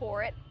word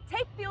for it.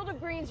 Take Field of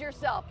Greens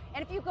yourself.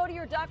 And if you go to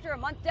your doctor a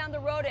month down the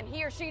road and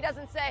he or she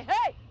doesn't say,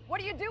 hey,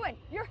 what are you doing?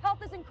 Your health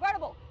is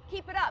incredible.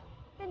 Keep it up.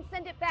 Then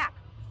send it back.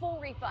 Full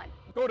refund.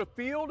 Go to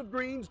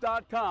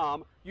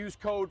fieldofgreens.com. Use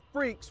code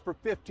FREAKS for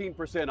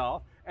 15%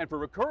 off. And for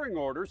recurring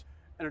orders,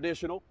 an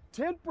additional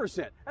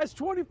 10%. That's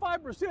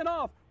 25%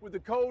 off with the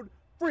code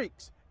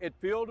FREAKS at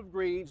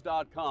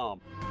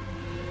fieldofgreens.com.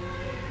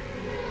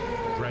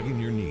 Dragging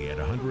your knee at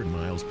 100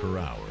 miles per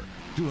hour,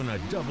 doing a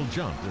double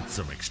jump with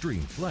some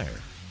extreme flair.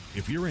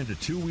 If you're into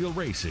two-wheel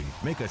racing,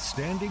 make a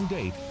standing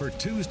date for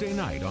Tuesday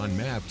night on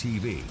MAV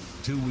TV.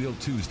 Two-Wheel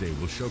Tuesday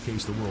will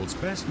showcase the world's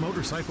best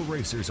motorcycle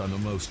racers on the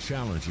most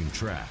challenging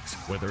tracks.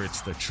 Whether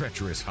it's the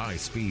treacherous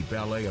high-speed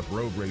ballet of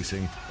road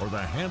racing or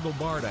the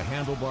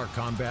handlebar-to-handlebar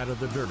combat of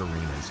the dirt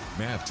arenas,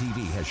 MAV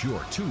TV has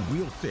your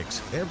two-wheel fix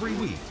every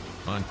week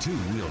on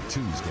Two-Wheel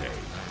Tuesday.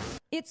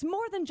 It's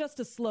more than just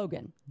a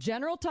slogan.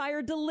 General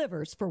Tire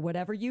delivers for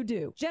whatever you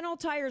do. General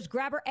Tire's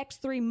Grabber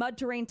X3 mud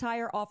terrain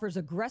tire offers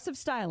aggressive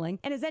styling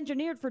and is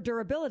engineered for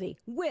durability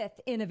with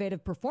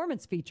innovative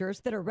performance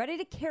features that are ready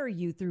to carry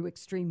you through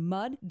extreme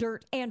mud,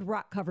 dirt, and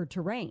rock-covered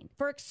terrain.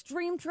 For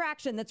extreme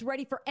traction that's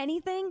ready for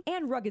anything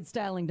and rugged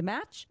styling to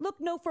match, look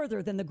no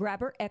further than the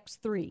Grabber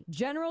X3.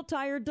 General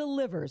Tire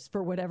delivers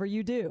for whatever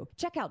you do.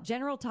 Check out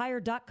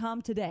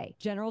GeneralTire.com today.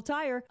 General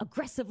Tire,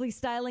 aggressively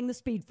styling the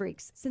speed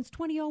freaks since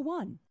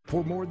 2001.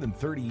 For more than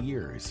 30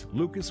 years,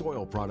 Lucas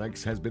Oil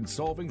Products has been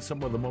solving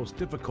some of the most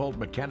difficult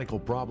mechanical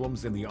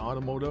problems in the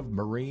automotive,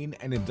 marine,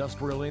 and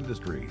industrial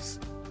industries.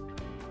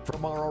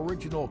 From our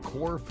original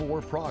Core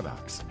 4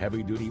 products,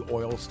 heavy-duty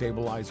oil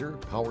stabilizer,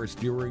 power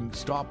steering,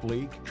 stop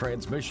leak,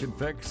 transmission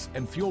fix,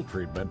 and fuel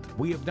treatment,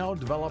 we have now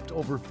developed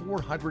over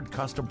 400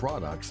 custom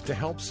products to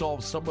help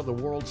solve some of the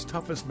world's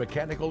toughest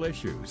mechanical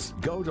issues.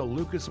 Go to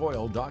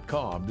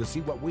lucasoil.com to see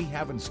what we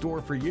have in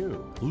store for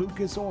you.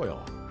 Lucas Oil,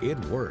 it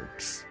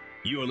works.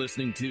 You're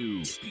listening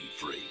to Speed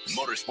Freaks,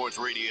 Motorsports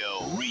Radio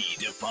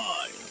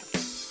Redefined.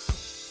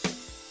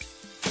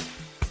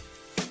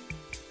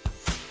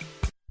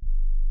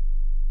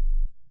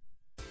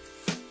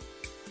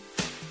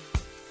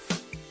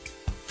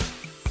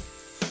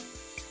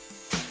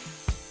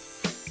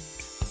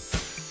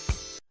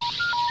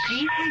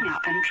 Please hang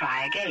up and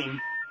try again.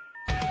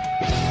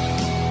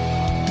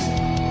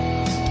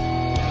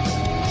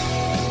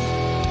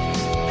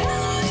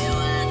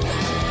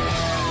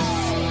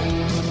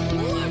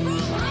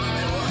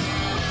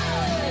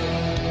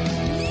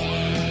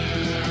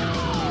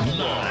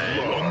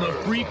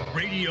 Freak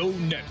Radio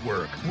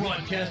Network,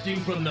 broadcasting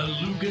from the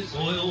Lucas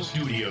Oil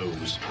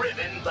Studios.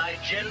 Driven by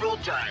General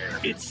Tire.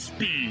 It's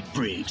Speed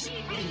Freaks.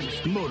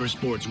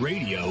 Motorsports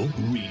Radio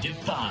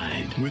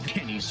Redefined with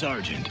Kenny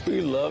Sargent.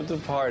 We love to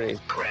party.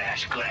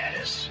 Crash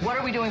Gladys. What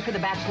are we doing for the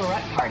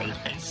bachelorette party?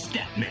 And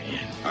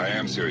Statman. I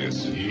am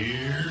serious.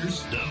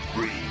 Here's the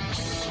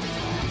Freaks.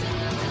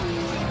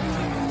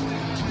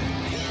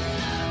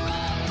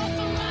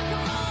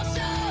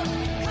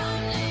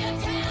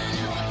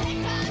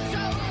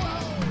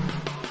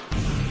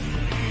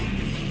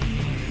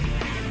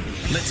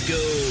 Let's go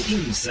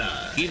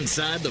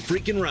inside the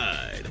freaking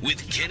ride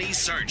with Kenny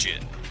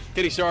Sargent.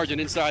 Kenny Sargent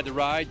inside the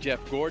ride, Jeff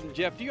Gordon.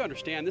 Jeff, do you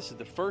understand this is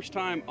the first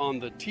time on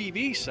the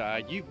TV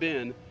side you've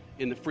been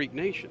in the Freak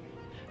Nation?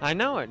 I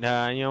know it.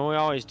 We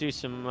always do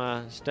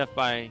some stuff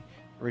by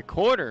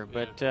recorder,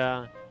 but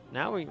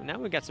now we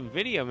got some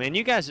video, man.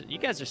 You guys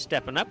are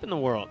stepping up in the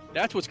world.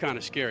 That's what's kind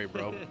of scary,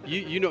 bro.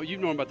 You've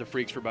known about the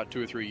Freaks for about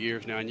 2 or 3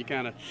 years now, and you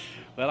kind of,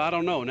 well, I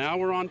don't know. Now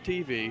we're on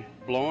TV,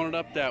 blowing it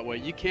up that way.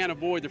 You can't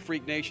avoid the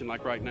Freak Nation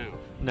like right now.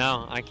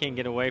 No, I can't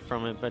get away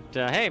from it. But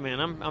hey, man,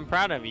 I'm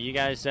proud of you. You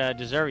guys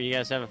deserve it. You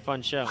guys have a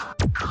fun show.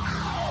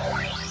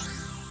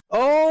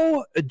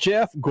 Oh,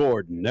 Jeff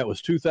Gordon. That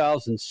was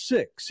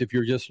 2006. If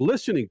you're just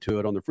listening to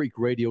it on the Freak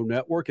Radio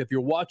Network, if you're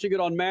watching it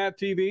on MAV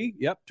TV,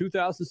 yep,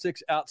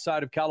 2006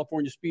 outside of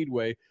California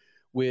Speedway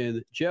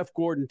when Jeff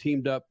Gordon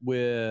teamed up with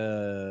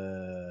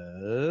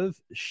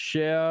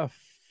Chef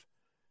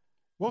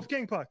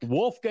Wolfgang Puck.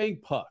 Wolfgang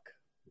Puck.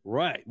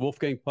 Right.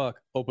 Wolfgang Puck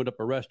opened up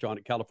a restaurant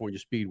at California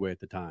Speedway at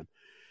the time.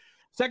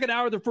 Second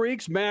hour of the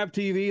Freaks, MAV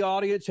TV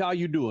audience. How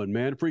you doing,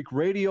 man? Freak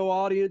Radio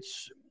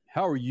audience.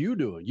 How are you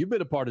doing? You've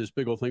been a part of this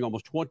big old thing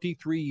almost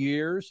 23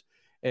 years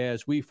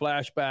as we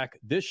flash back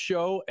this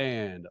show.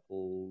 And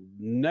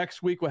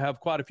next week, we'll have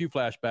quite a few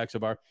flashbacks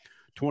of our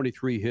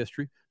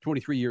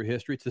 23-year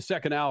history. It's the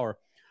second hour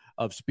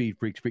of Speed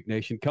Freaks, Freak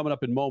Nation. Coming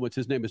up in moments,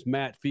 his name is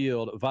Matt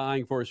Field,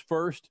 vying for his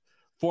first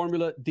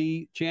Formula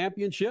D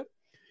championship.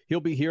 He'll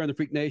be here in the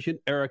Freak Nation.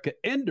 Erica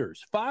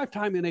Enders,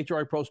 5-time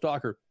NHRA Pro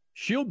Stocker.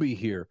 She'll be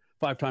here,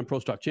 5-time Pro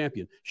Stock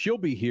champion. She'll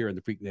be here in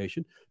the Freak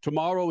Nation.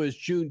 Tomorrow is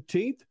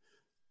Juneteenth.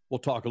 We'll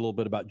talk a little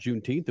bit about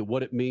Juneteenth and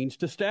what it means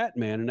to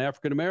Statman and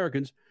African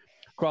Americans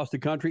across the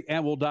country,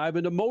 and we'll dive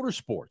into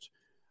motorsports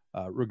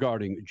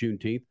regarding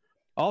Juneteenth.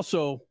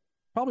 Also,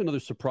 probably another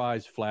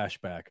surprise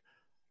flashback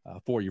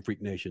for you,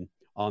 Freak Nation,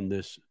 on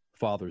this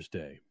Father's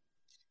Day.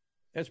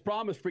 As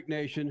promised, Freak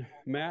Nation,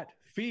 Matt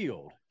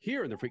Field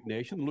here in the Freak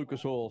Nation,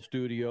 Lucas Oil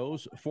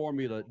Studios,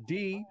 Formula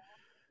D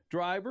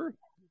driver,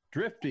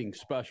 drifting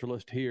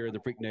specialist here in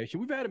the Freak Nation.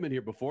 We've had him in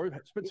here before.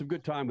 Spent some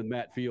good time with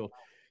Matt Field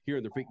here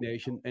in the Freak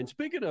Nation. And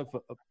speaking of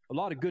a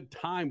lot of good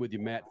time with you,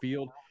 Matt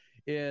Field,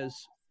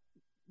 is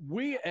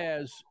we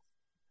as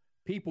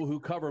people who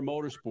cover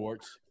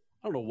motorsports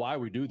I don't know why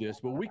we do this,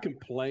 but we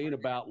complain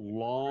about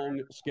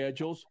long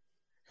schedules,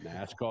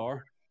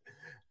 NASCAR.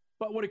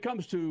 But when it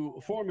comes to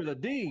Formula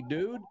D,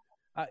 dude,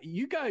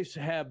 you guys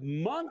have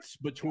months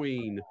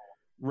between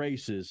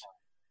races.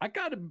 I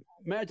got to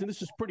imagine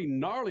this is pretty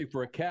gnarly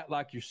for a cat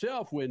like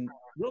yourself when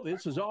really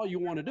this is all you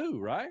want to do,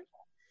 right?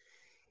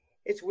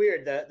 It's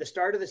weird. The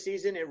start of the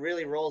season, it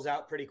really rolls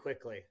out pretty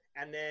quickly.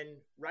 And then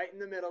right in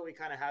the middle, we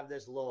kind of have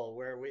this lull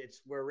where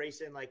we're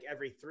racing like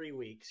every 3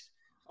 weeks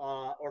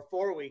or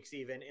 4 weeks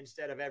even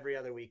instead of every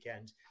other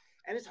weekend.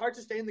 And it's hard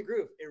to stay in the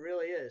groove. It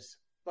really is.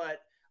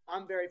 But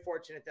I'm very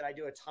fortunate that I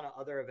do a ton of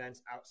other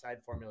events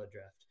outside Formula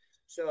Drift.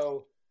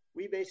 So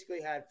we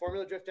basically had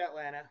Formula Drift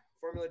Atlanta,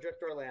 Formula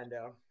Drift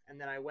Orlando, and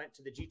then I went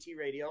to the GT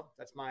Radio.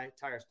 That's my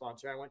tire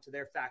sponsor. I went to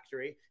their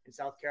factory in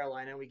South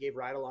Carolina. We gave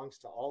ride-alongs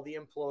to all the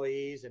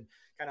employees and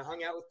kind of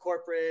hung out with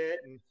corporate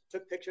and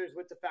took pictures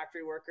with the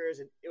factory workers,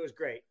 and it was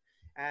great.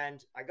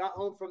 And I got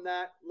home from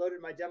that,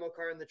 loaded my demo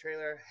car in the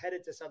trailer,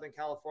 headed to Southern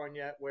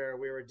California where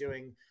we were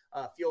doing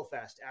Fuel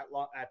Fest at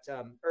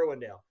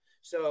Irwindale.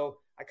 So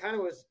I kind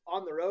of was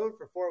on the road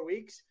for 4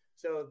 weeks.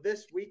 So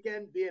this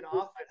weekend being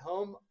off at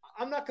home,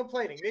 I'm not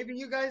complaining. Maybe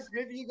you guys are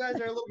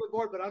a little bit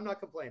bored, but I'm not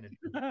complaining.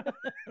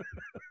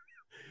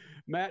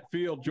 Matt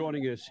Field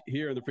joining us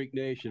here in the Freak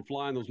Nation,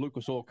 flying those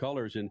Lucas Oil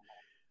colors. And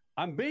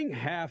I'm being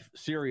half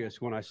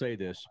serious when I say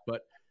this,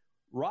 but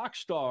rock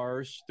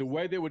stars, the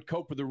way they would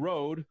cope with the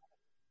road,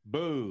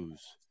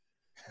 booze,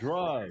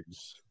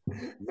 drugs,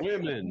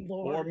 women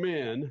or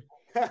men,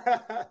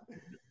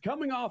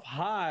 coming off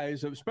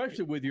highs,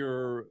 especially with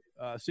your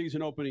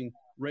season opening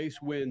race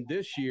win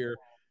this year,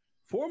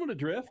 Formula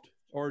Drift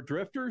or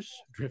drifters,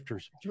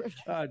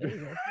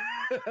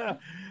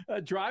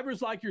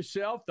 drivers like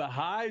yourself, the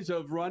highs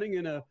of running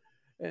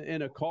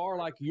in a car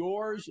like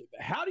yours.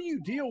 How do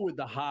you deal with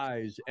the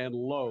highs and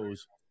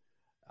lows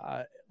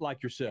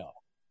like yourself?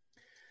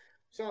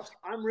 So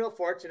I'm real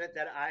fortunate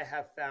that I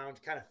have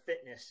found kind of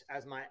fitness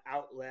as my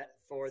outlet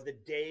for the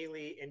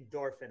daily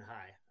endorphin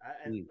high.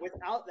 And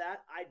without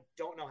that, I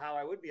don't know how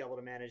I would be able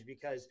to manage,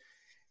 because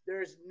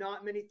there's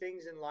not many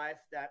things in life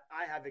that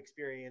I have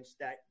experienced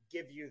that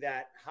give you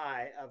that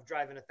high of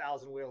driving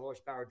 1,000 wheel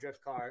horsepower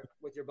drift car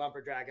with your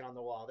bumper dragging on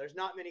the wall. There's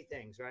not many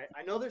things, right?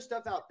 I know there's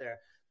stuff out there,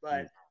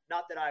 but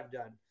not that I've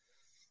done.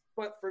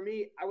 But for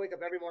me, I wake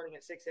up every morning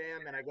at 6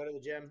 a.m. and I go to the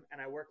gym and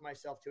I work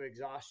myself to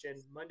exhaustion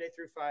Monday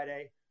through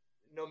Friday,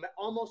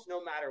 almost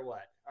no matter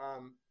what.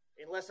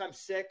 Unless I'm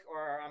sick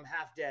or I'm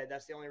half dead,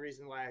 that's the only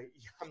reason why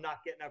I'm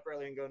not getting up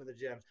early and going to the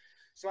gym.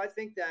 So I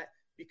think that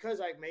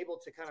because I'm able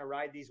to kind of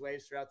ride these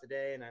waves throughout the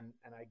day and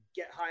I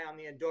get high on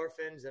the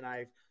endorphins and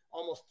I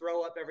almost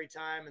throw up every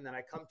time, and then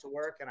I come to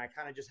work and I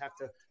kind of just have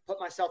to put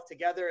myself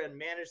together and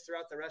manage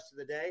throughout the rest of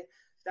the day,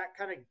 that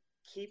kind of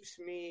keeps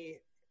me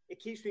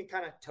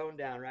kind of toned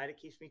down, right? It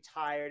keeps me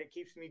tired. It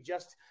keeps me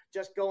just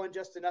going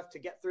just enough to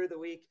get through the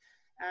week.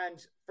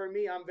 And for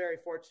me, I'm very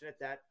fortunate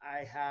that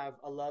I have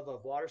a love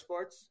of water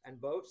sports and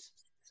boats.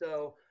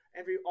 So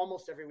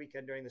almost every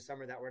weekend during the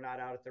summer that we're not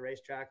out at the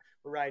racetrack,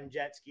 we're riding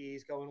jet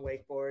skis, going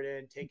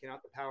wakeboarding, taking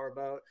out the power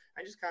boat,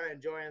 and just kind of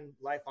enjoying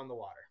life on the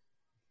water.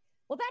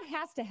 Well, that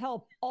has to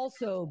help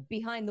also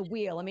behind the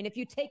wheel. I mean, if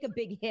you take a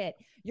big hit,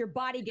 your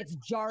body gets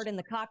jarred in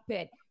the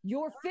cockpit,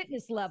 your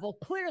fitness level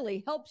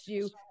clearly helps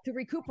you to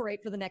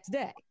recuperate for the next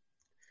day.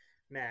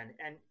 Man,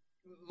 and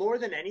more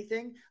than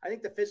anything, I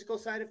think the physical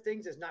side of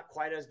things is not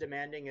quite as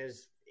demanding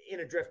as in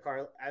a drift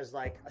car as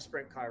like a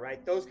sprint car,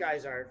 right? Those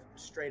guys are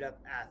straight up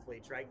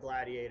athletes, right?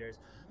 Gladiators.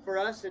 For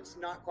us, it's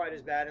not quite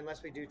as bad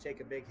unless we do take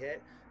a big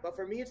hit. But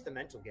for me, it's the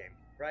mental game,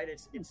 right?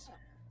 It's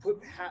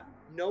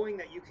knowing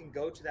that you can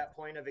go to that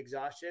point of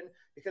exhaustion,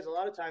 because a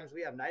lot of times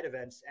we have night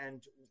events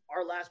and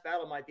our last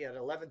battle might be at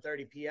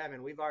 11:30 p.m.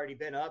 and we've already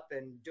been up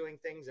and doing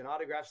things and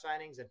autograph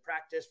signings and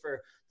practice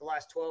for the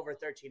last 12 or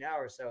 13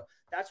 hours. So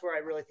that's where I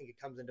really think it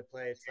comes into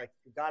play. It's like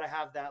you got to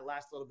have that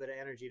last little bit of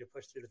energy to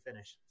push through the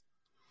finish.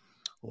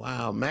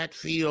 Wow, Matt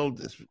Field,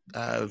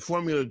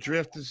 Formula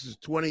Drift, this is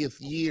 20th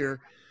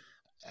year.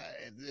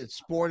 The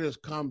sport has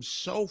come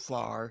so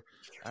far.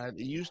 It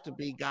used to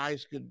be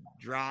guys could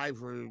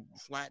drive or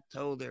flat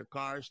tow their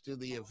cars to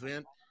the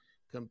event,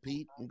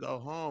 compete, and go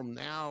home.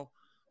 Now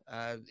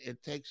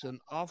it takes an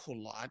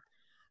awful lot.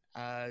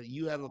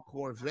 You have a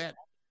Corvette.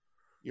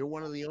 You're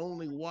one of the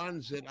only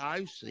ones that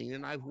I've seen,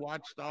 and I've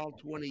watched all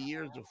 20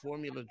 years of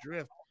Formula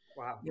Drift.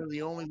 Wow. You're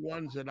the only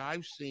ones that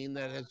I've seen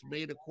that has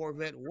made a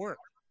Corvette work.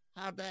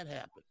 How'd that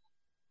happen?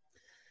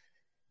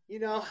 You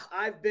know,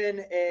 I've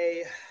been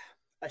a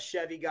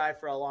Chevy guy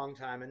for a long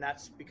time, and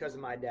that's because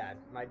of my dad.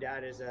 My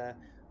dad is a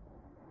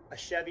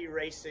Chevy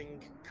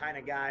racing kind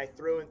of guy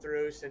through and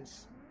through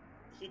since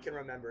he can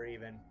remember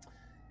even.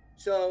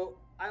 So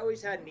I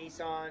always had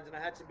Nissans and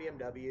I had some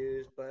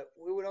BMWs, but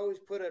we would always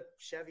put a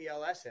Chevy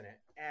LS in it.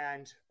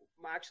 And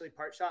actually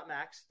Part Shop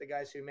Max, the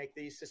guys who make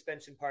these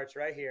suspension parts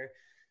right here,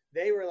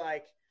 they were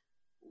like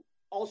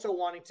also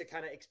wanting to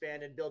kind of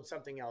expand and build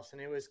something else.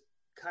 And it was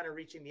kind of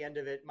reaching the end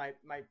of it. My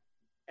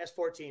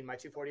S14, my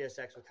 240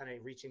 SX was kind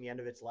of reaching the end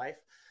of its life.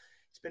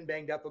 It's been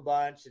banged up a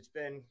bunch. It's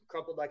been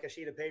crumpled like a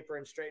sheet of paper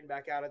and straightened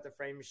back out at the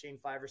frame machine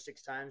 5 or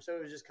 6 times. So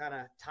it was just kind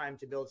of time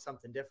to build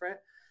something different.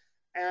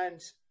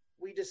 And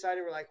we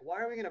decided, we're like,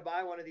 why are we going to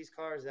buy one of these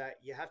cars that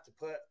you have to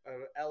put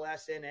a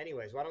LS in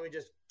anyways? Why don't we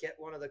just get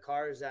one of the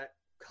cars that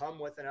come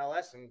with an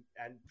LS and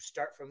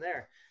start from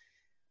there?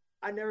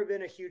 I've never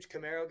been a huge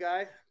Camaro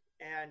guy.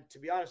 And to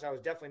be honest, I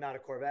was definitely not a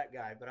Corvette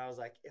guy, but I was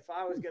like, if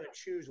I was going to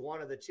choose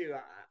one of the two,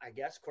 I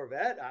guess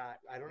Corvette.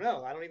 I don't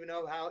know. I don't even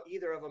know how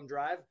either of them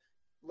drive,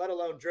 let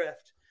alone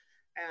drift.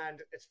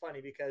 And it's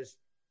funny because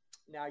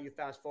now you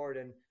fast forward,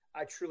 and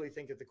I truly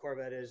think that the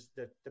Corvette is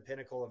the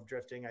pinnacle of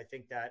drifting. I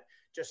think that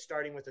just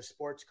starting with a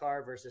sports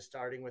car versus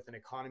starting with an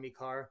economy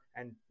car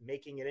and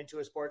making it into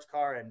a sports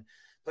car and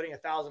putting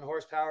 1,000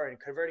 horsepower and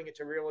converting it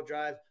to rear-wheel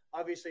drive,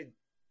 obviously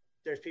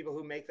there's people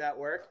who make that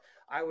work.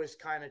 I was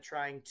kind of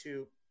trying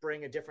to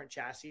bring a different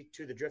chassis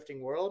to the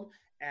drifting world.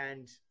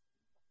 And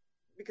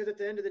because at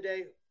the end of the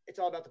day, it's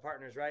all about the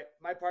partners, right?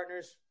 My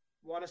partners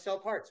want to sell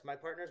parts. My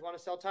partners want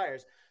to sell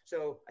tires.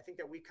 So I think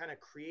that we kind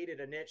of created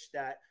a niche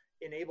that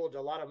enabled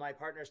a lot of my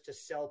partners to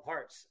sell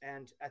parts.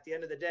 And at the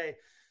end of the day,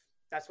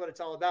 that's what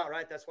it's all about,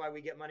 right? That's why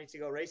we get money to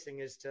go racing,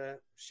 is to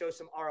show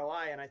some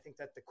ROI. And I think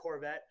that the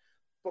Corvette,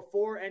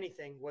 before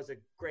anything, was a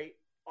great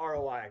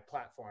ROI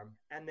platform.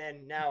 And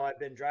then now I've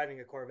been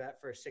driving a Corvette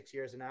for 6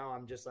 years, and now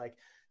I'm just like,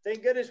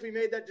 thank goodness we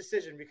made that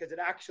decision, because it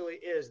actually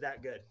is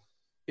that good.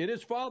 It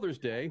is Father's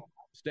Day.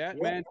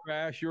 Statman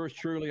Crash, yours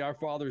truly. Our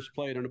fathers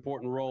played an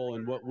important role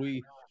in what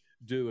we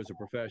do as a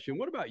profession.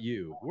 What about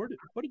you? Where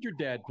does your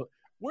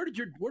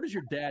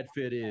dad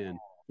fit in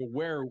for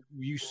where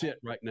you sit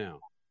right now?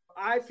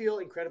 I feel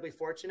incredibly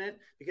fortunate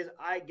because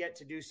I get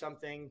to do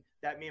something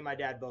that me and my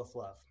dad both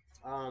love.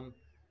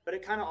 But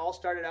it kind of all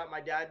started out,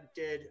 my dad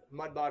did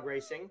mud bog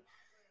racing.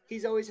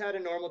 He's always had a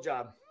normal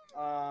job,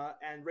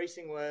 and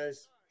racing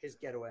was his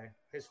getaway,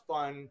 his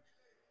fun,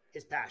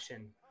 his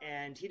passion.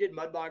 And he did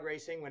mud bog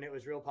racing when it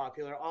was real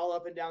popular, all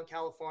up and down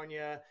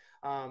California,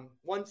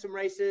 won some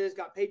races,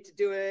 got paid to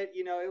do it.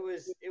 You know, it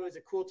was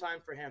a cool time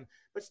for him,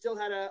 but still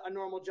had a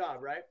normal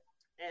job, right?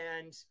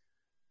 And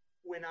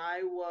when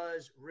I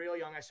was real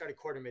young, I started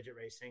quarter midget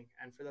racing.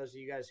 And for those of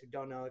you guys who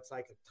don't know, it's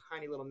like a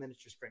tiny little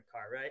miniature sprint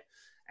car, right?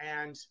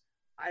 And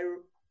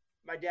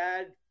my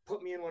dad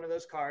put me in one of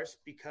those cars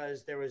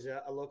because there was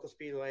a local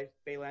speedway,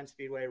 Bayland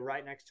Speedway,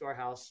 right next to our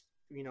house,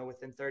 you know,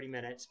 within 30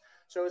 minutes.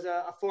 So it was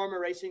a form of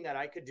racing that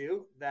I could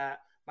do that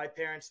my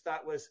parents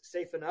thought was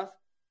safe enough.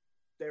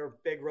 They were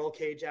big roll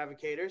cage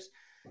advocates.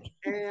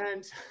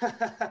 And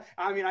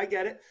I mean, I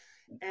get it.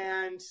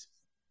 And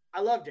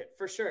I loved it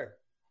for sure.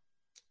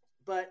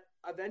 But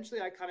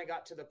eventually I kind of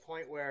got to the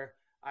point where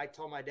I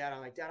told my dad, I'm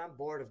like, Dad, I'm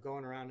bored of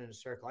going around in a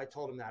circle. I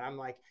told him that. I'm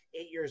like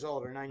 8 years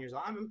old or 9 years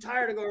old. I'm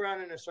tired of going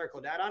around in a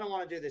circle, Dad. I don't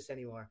want to do this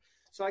anymore.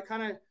 So I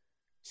kind of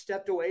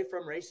stepped away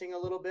from racing a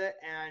little bit.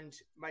 And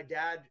my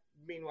dad,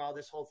 meanwhile,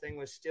 this whole thing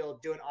was still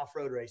doing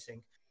off-road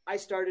racing. I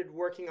started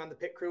working on the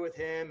pit crew with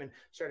him and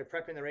started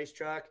prepping the race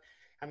truck.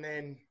 And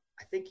then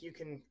I think you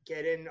can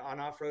get in on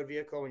off-road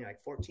vehicle when you're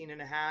like 14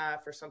 and a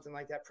half or something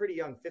like that, pretty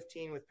young,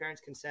 15 with parents'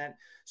 consent.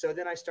 So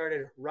then I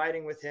started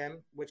riding with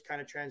him, which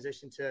kind of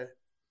transitioned to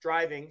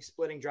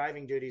splitting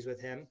driving duties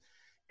with him.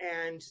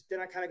 And then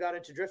I kind of got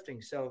into drifting.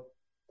 So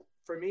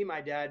for me, my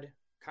dad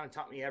kind of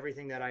taught me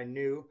everything that I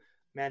knew.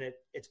 Man,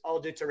 it's all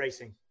due to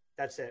racing.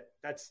 That's it.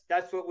 That's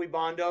what we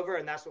bond over,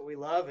 and that's what we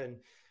love, and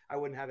I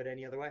wouldn't have it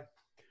any other way.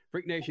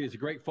 Freak Nation is a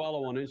great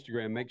follow on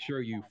Instagram. Make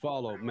sure you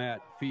follow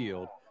Matt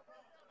Field.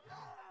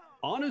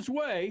 On his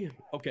way,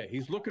 okay,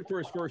 he's looking for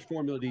his first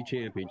Formula D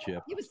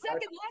championship. He was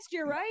second last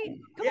year, right?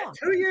 Come on.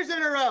 2 years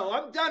in a row.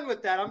 I'm done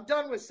with that. I'm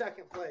done with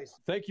second place.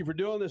 Thank you for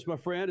doing this, my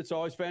friend. It's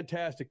always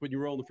fantastic when you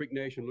roll in the Freak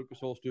Nation Lucas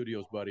Oil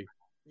Studios, buddy.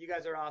 You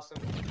guys are awesome.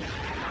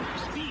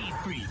 Speed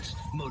Freaks,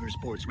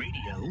 Motorsports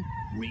Radio,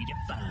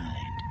 redefined.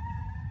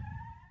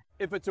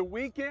 If it's a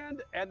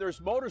weekend and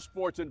there's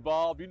motorsports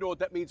involved, you know what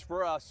that means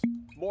for us.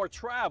 More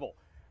travel.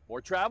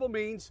 More travel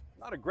means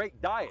not a great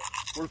diet.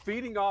 We're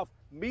feeding off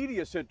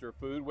media center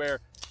food where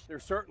there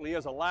certainly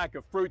is a lack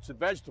of fruits and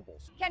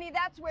vegetables. Kenny,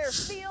 that's where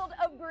Field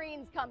of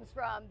Greens comes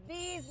from.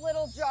 These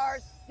little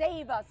jars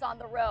save us on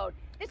the road.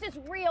 This is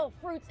real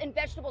fruits and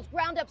vegetables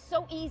ground up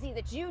so easy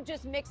that you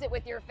just mix it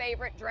with your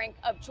favorite drink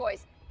of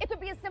choice. It could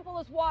be as simple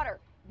as water.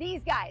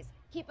 These guys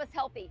keep us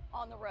healthy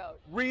on the road.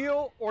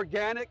 Real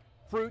organic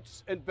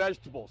fruits and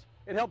vegetables.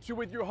 It helps you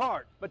with your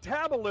heart,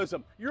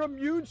 metabolism, your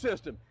immune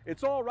system.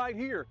 It's all right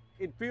here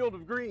in Field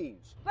of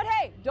Greens. But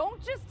hey,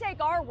 don't just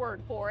take our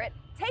word for it.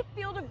 Take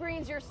Field of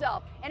Greens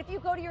yourself. And if you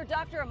go to your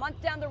doctor a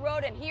month down the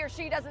road and he or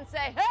she doesn't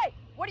say, hey,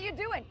 what are you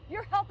doing?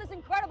 Your health is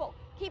incredible.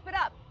 Keep it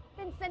up.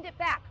 Then send it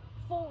back.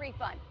 Full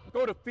refund.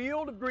 Go to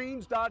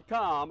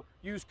fieldofgreens.com.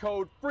 Use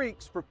code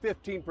FREAKS for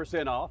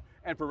 15% off.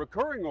 And for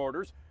recurring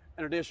orders,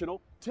 an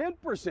additional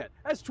 10%.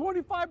 That's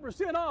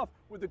 25% off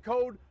with the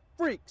code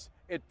FREAKS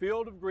at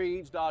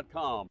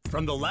fieldofgreens.com.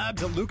 From the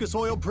labs at Lucas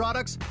Oil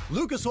Products,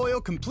 Lucas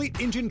Oil Complete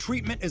Engine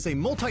Treatment is a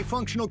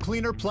multifunctional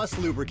cleaner plus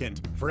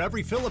lubricant. For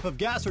every fill-up of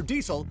gas or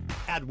diesel,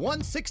 add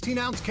one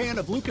 16-ounce can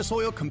of Lucas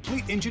Oil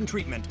Complete Engine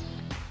Treatment.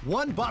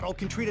 One bottle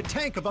can treat a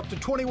tank of up to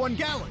 21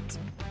 gallons.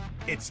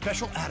 Its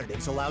special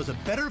additives allows a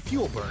better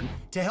fuel burn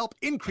to help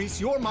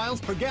increase your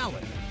miles per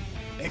gallon.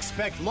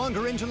 Expect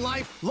longer engine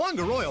life,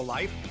 longer oil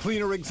life,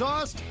 cleaner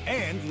exhaust,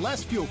 and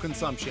less fuel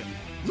consumption.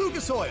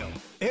 Lucas Oil,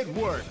 it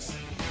works.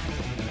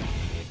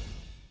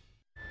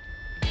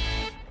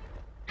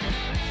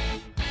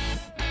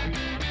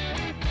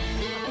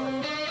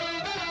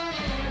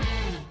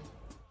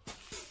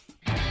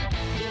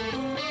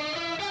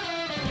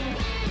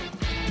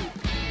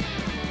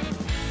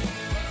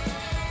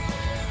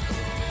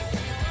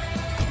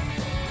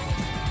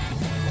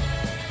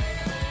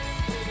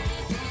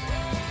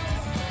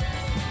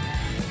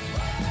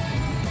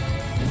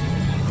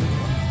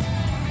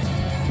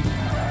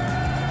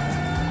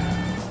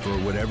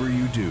 Whatever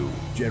you do,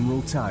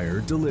 General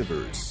Tire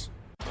delivers.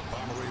 The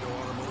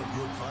Bommarito Automotive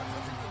Group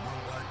 500 at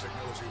Worldwide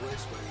Technology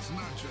Raceway is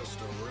not just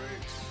a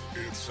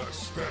race, it's a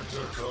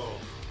spectacle.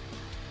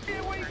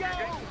 Here we go!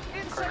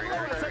 In St.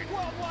 Louis at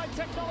Worldwide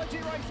Technology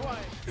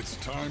Raceway. It's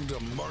time to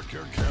mark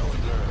your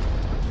calendar.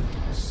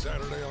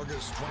 Saturday,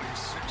 August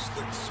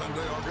 26th and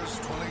Sunday,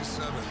 August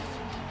 27th.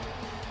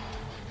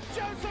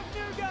 Joseph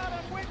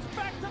Newgarden wins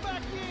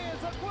back-to-back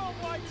years at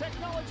Worldwide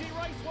Technology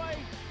Raceway.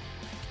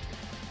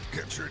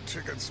 Get your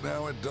tickets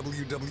now at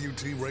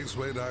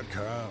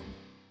www.raceway.com.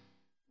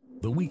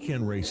 The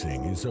weekend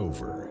racing is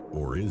over,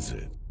 or is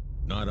it?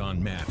 Not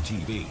on MAP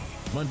TV.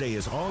 Monday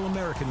is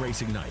All-American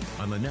Racing Night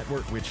on the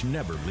network which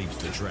never leaves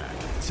the track.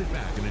 Sit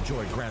back and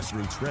enjoy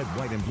grassroots red,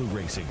 white, and blue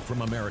racing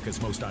from America's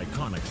most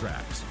iconic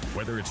tracks.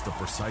 Whether it's the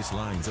precise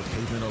lines of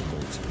pavement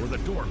ovals or the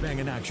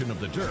door-banging action of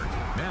the dirt,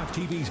 MAP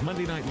TV's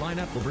Monday night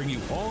lineup will bring you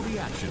all the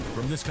action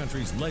from this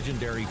country's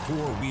legendary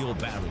four-wheel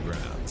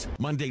battlegrounds.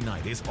 Monday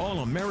night is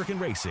All-American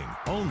Racing,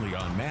 only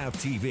on MAP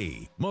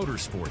TV,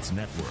 Motorsports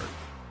Network.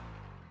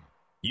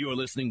 You're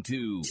listening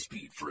to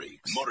Speed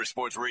Freaks,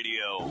 Motorsports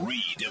Radio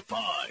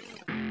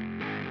Redefined.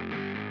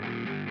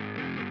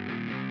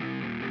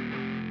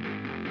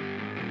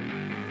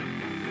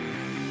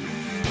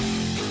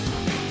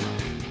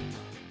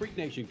 Freak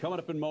Nation, coming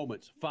up in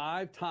moments,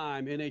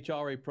 5-time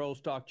NHRA Pro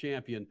Stock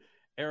Champion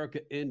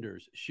Erica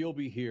Enders. She'll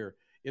be here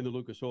in the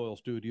Lucas Oil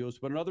Studios.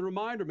 But another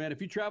reminder, man, if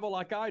you travel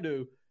like I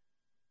do,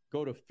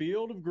 go to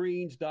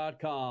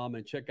fieldofgreens.com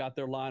and check out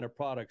their line of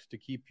products to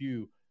keep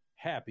you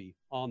happy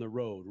on the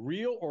road.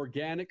 Real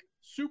organic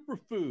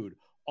superfood,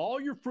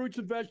 all your fruits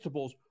and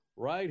vegetables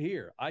right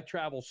here. I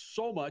travel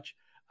so much,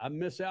 I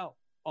miss out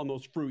on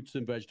those fruits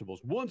and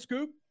vegetables. One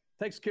scoop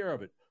takes care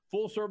of it.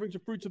 Full servings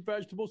of fruits and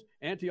vegetables,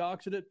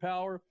 antioxidant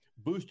power,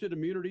 boosted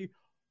immunity,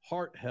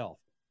 heart health,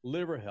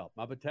 liver health,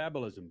 my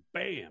metabolism.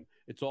 Bam!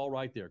 It's all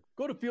right there.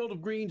 Go to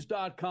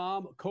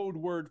fieldofgreens.com, code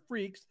word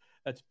freaks.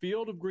 That's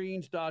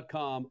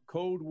fieldofgreens.com,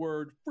 code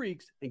word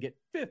freaks, and get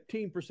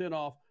 15%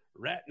 off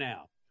right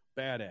now.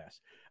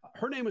 Badass.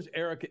 Her name is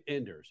Erica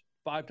Enders,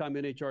 5-time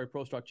NHRA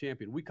Pro Stock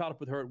Champion. We caught up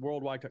with her at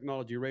Worldwide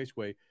Technology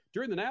Raceway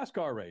during the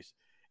NASCAR race.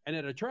 And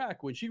at a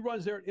track, when she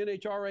runs there at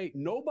NHRA,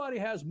 nobody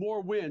has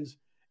more wins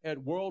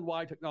at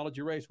Worldwide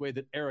Technology Raceway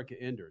than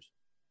Erica Enders.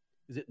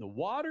 Is it in the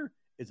water?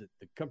 Is it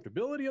the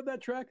comfortability of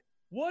that track?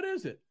 What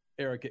is it,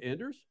 Erica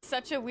Enders?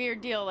 Such a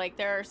weird deal. Like,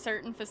 there are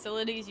certain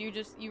facilities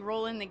you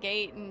roll in the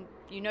gate and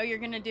you know you're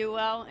going to do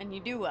well, and you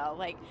do well.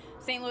 Like,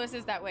 St. Louis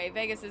is that way,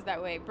 Vegas is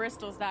that way,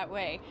 Bristol's that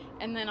way.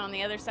 And then on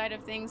the other side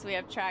of things, we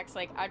have tracks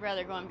like I'd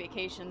rather go on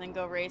vacation than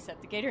go race at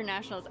the Gator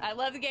Nationals. I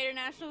love the Gator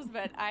Nationals,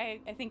 but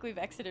I think we've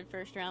exited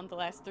first round the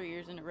last 3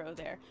 years in a row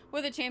there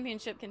with a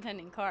championship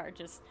contending car.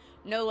 Just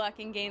no luck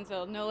in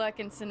Gainesville, no luck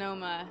in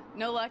Sonoma,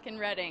 no luck in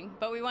Reading.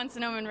 But we won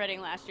Sonoma and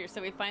Reading last year,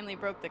 so we finally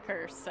broke the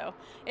curse. So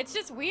it's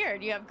just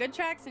weird. You have good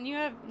tracks and you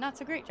have not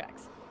so great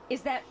tracks.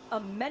 Is that a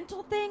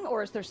mental thing,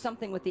 or is there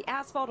something with the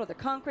asphalt or the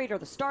concrete or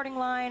the starting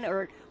line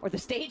or the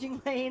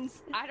staging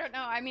lanes? I don't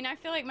know. I mean, I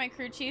feel like my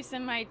crew chiefs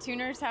and my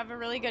tuners have a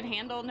really good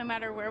handle no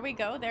matter where we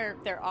go.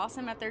 They're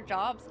awesome at their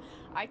jobs.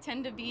 I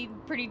tend to be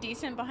pretty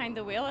decent behind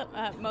the wheel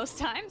most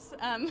times.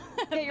 Yeah,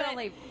 you're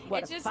only,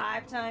 a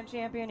 5-time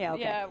champion? Yeah,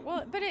 okay. Yeah,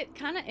 well, but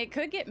it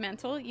could get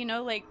mental. You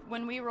know, like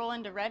when we roll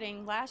into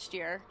Reading last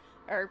year,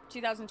 or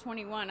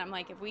 2021, I'm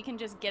like, if we can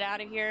just get out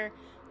of here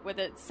with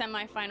a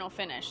semifinal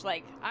finish,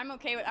 like, I'm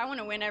okay with, I want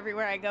to win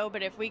everywhere I go,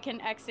 but if we can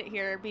exit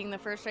here being the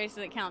first race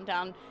of the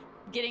countdown,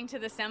 getting to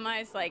the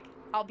semis, like,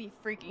 I'll be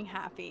freaking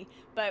happy.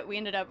 But we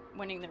ended up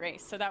winning the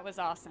race, so that was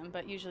awesome.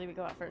 But usually we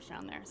go out first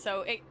round there,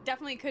 so it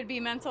definitely could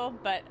be mental,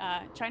 but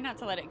try not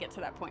to let it get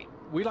to that point.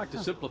 We like to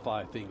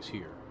simplify things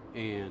here,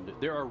 and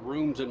there are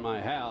rooms in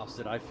my house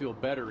that I feel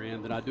better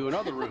in than I do in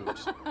other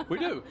rooms. We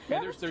do.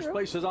 Yeah, and there's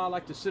places I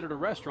like to sit at a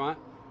restaurant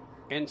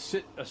and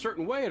sit a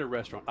certain way at a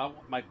restaurant. I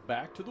want my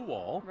back to the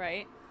wall.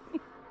 Right.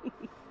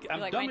 I'm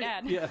like my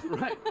dad. Yeah,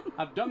 right.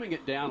 I'm dumbing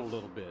it down a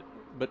little bit.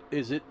 But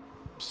is it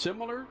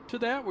similar to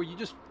that, where you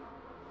just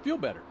feel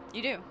better?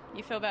 You do.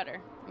 You feel better.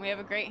 We have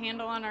a great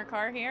handle on our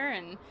car here,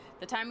 and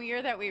the time of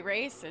year that we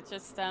race, it's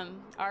just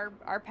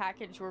our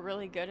package, we're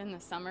really good in the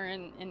summer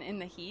and in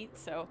the heat.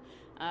 So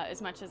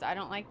as much as I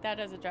don't like that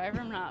as a driver,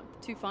 I'm not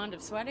too fond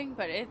of sweating,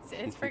 but it's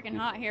freaking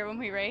hot here when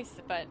we race,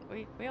 but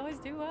we always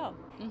do well.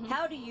 Mm-hmm.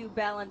 How do you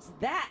balance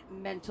that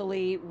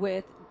mentally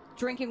with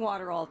drinking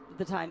water all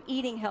the time,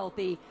 eating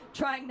healthy,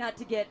 trying not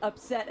to get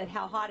upset at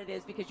how hot it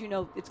is because you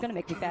know it's going to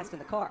make you fast in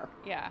the car?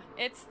 Yeah,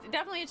 it's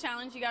definitely a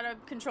challenge. You got to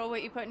control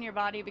what you put in your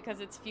body because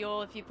it's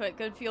fuel. If you put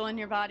good fuel in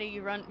your body,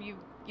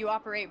 you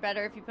operate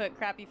better. If you put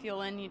crappy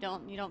fuel in, you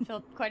don't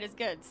feel quite as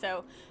good.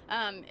 So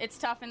it's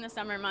tough in the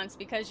summer months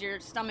because your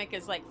stomach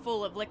is like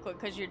full of liquid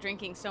because you're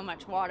drinking so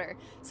much water.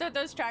 So at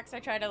those tracks, I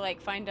try to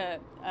like find a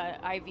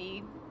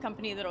IV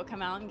company that'll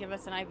come out and give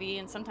us an IV,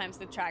 and sometimes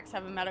the tracks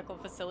have a medical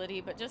facility,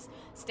 but just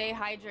stay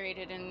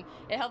hydrated, and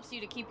it helps you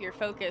to keep your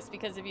focus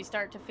because if you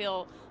start to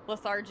feel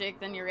lethargic,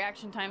 then your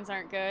reaction times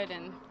aren't good.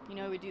 And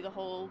we do the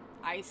whole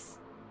ice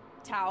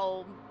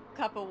towel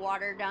cup of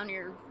water down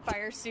your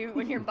fire suit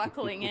when you're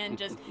buckling in.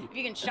 Just if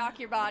you can shock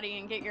your body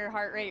and get your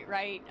heart rate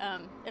right,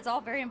 it's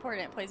all very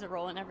important. It plays a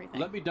role in everything.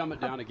 Let me dumb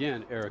it down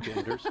again, Erica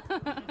Enders.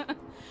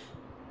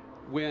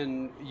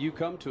 When you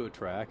come to a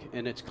track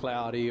and it's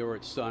cloudy or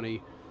it's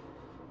sunny,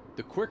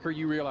 the quicker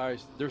you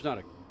realize there's not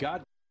a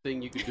god thing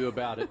you can do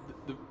about it,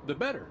 the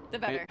better. The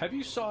better. And have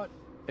you sought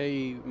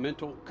a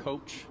mental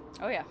coach?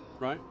 Oh, yeah.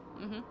 Right?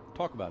 Mm-hmm.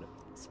 Talk about it.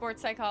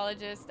 Sports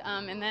psychologist,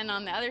 and then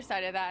on the other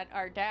side of that,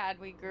 our dad.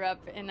 We grew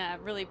up in a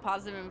really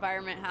positive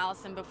environment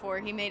house, and before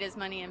he made his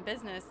money in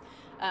business,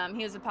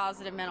 he was a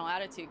positive mental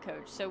attitude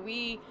coach. So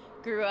we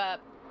grew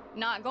up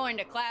not going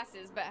to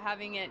classes, but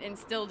having it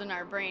instilled in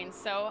our brains.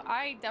 So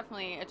I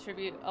definitely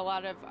attribute a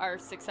lot of our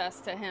success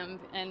to him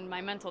and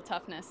my mental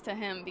toughness to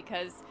him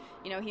because,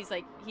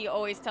 he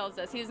always tells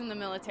us, he was in the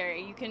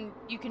military,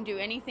 you can do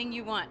anything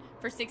you want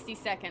for 60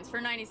 seconds, for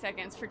 90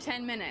 seconds, for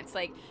 10 minutes.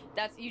 Like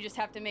you just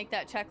have to make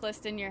that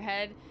checklist in your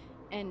head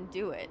and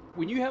do it.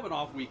 When you have an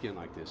off weekend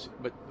like this,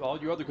 but all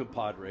your other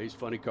compadres,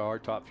 Funny Car,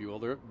 Top Fuel,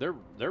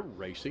 they're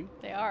racing.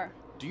 They are.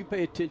 Do you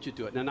pay attention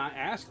to it? And I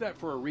ask that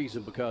for a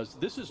reason because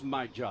this is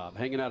my job,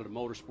 hanging out at a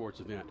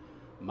motorsports event.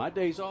 My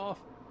days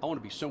off, I want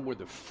to be somewhere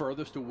the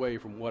furthest away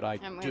from what I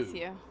do. I'm with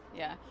you.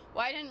 Yeah.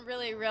 Well, I didn't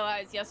really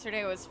realize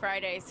yesterday was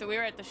Friday, so we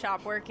were at the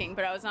shop working,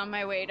 but I was on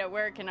my way to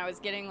work and I was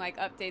getting like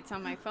updates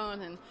on my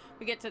phone, and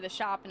we get to the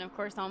shop and of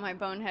course all my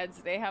boneheads,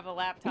 they have a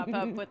laptop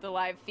up with the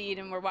live feed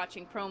and we're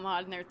watching Pro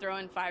Mod and they're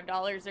throwing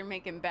 $5, they're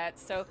making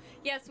bets. So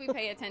yes, we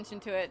pay attention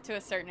to it to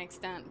a certain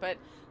extent, but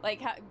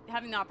like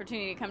having the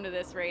opportunity to come to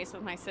this race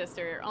with my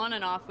sister on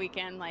an off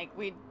weekend, like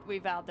we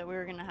vowed that we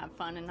were going to have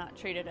fun and not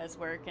treat it as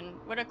work. And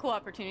what a cool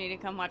opportunity to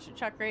come watch the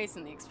truck race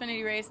and the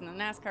Xfinity race and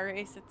the NASCAR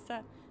race.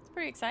 It's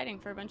pretty exciting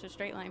for a bunch of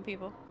straight line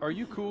people. Are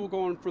you cool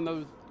going from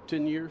those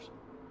 10 years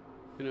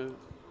in a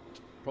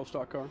pro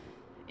stock car?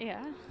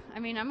 Yeah, I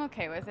mean, I'm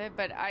okay with it,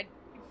 but I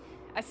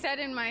said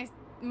in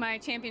my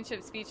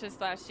championship speech this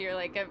last year,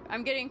 like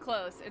I'm getting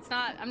close.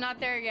 I'm not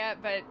there yet,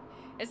 but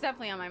it's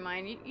definitely on my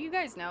mind. You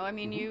guys know, I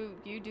mean,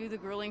 you do the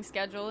grueling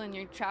schedule and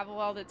you travel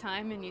all the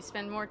time and you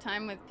spend more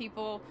time with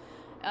people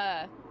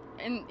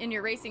in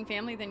your racing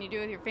family than you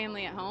do with your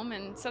family at home,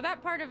 and so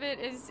that part of it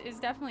is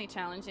definitely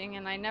challenging.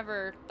 And I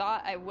never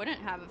thought I wouldn't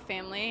have a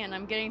family, and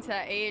I'm getting to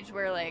that age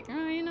where like,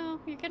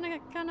 you're getting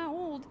kind of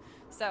old.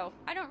 So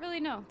I don't really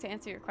know, to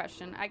answer your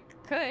question. I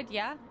could,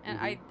 yeah, and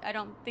I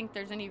don't think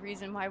there's any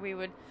reason why we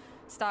would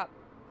stop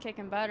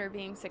kicking butt or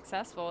being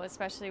successful,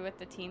 especially with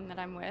the team that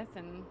I'm with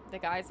and the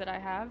guys that I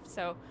have.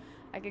 So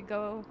I could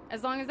go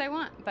as long as I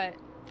want, but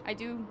I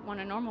do want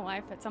a normal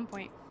life at some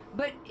point.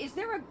 But is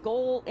there a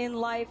goal in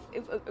life,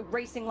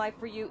 racing life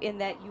for you, in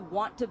that you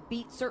want to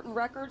beat certain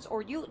records,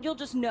 or you'll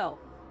just know,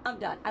 I'm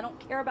done. I don't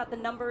care about the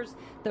numbers,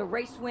 the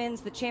race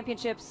wins, the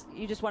championships.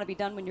 You just want to be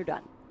done when you're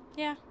done.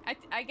 Yeah,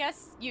 I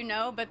guess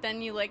but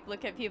then you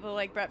look at people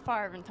like Brett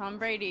Favre and Tom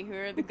Brady, who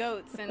are the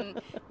GOATs,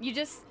 and you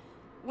just,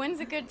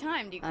 when's a good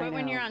time? Do you quit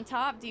when you're on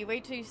top? Do you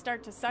wait till you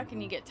start to suck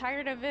and you get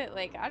tired of it?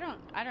 Like, I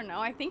don't know.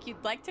 I think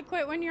you'd like to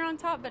quit when you're on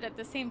top, but at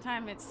the same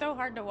time, it's so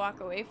hard to walk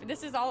away.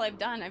 This is all I've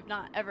done. I've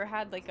not ever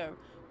had like a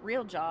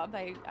real job.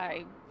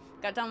 I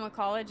got done with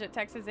college at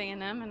Texas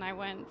A&M and I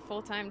went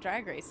full-time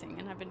drag racing,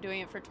 and I've been doing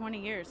it for 20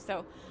 years.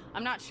 So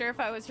I'm not sure if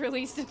I was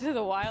released into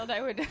the wild,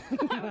 I would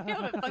be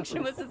able to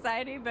function with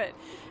society, but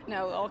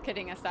no, all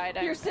kidding aside.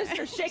 Your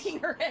sister's shaking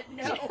her head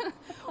no.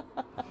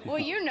 Well,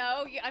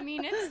 I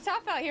mean, it's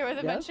tough out here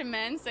with a bunch of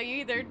men, so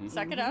you either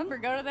suck it up or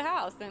go to the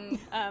house. And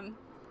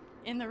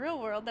in the real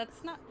world,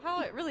 that's not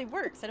how it really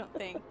works, I don't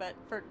think, but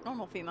for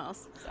normal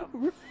females.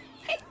 So.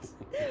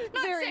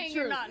 Not Very saying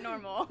true. You're not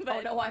normal,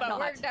 but, I'm not.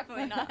 We're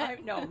definitely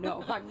not.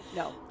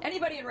 No.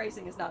 Anybody in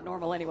racing is not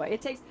normal anyway.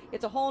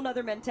 It's a whole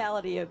nother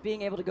mentality of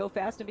being able to go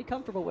fast and be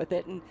comfortable with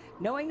it, and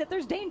knowing that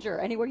there's danger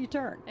anywhere you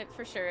turn. It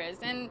for sure is.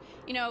 And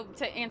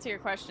to answer your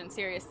question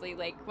seriously,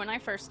 like when I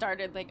first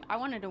started, like I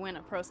wanted to win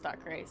a pro stock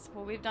race.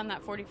 Well, we've done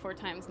that 44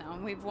 times now,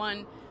 and we've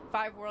won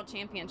 5 world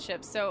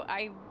championships. So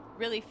I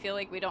really feel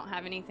like we don't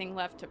have anything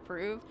left to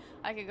prove.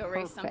 I could go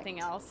race something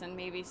else and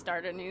maybe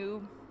start a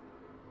new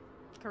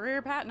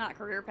not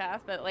career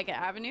path, but like an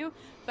avenue.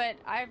 But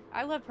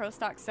I love pro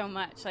stock so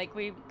much. Like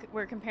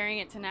we're comparing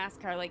it to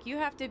NASCAR. Like you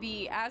have to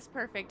be as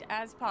perfect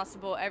as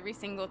possible every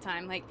single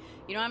time. Like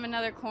you don't have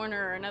another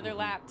corner or another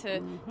lap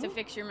to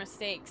fix your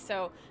mistakes.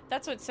 So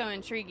that's what's so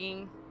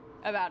intriguing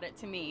about it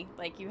to me.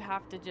 Like you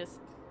have to just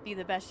be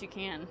the best you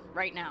can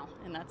right now,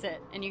 and that's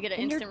it. And you get an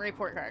instant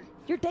report card.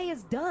 Your day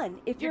is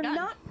done if you're done.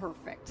 not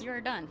perfect.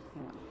 You're done.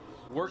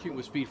 Working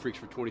with Speed Freaks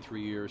for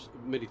 23 years,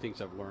 many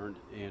things I've learned,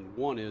 and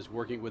one is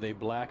working with a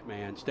black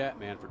man, stat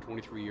man, for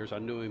 23 years. I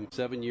knew him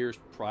 7 years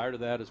prior to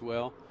that as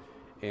well,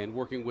 and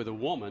working with a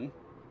woman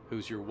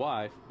who's your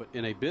wife, but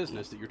in a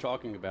business that you're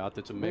talking about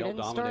that's a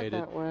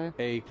male-dominated,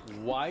 a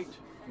white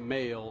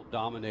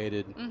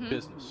male-dominated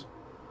business.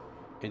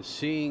 And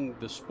seeing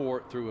the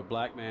sport through a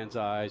black man's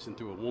eyes and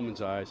through a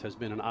woman's eyes has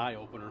been an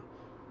eye-opener,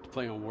 to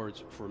play on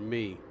words, for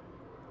me.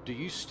 Do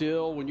you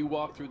still, when you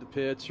walk through the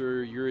pits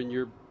or you're in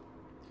your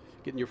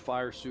getting your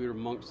fire suit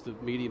amongst the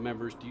media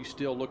members, do you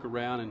still look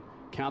around and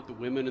count the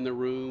women in the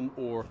room,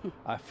 or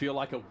I feel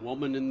like a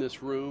woman in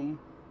this room?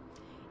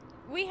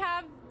 We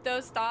have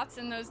those thoughts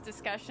and those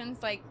discussions,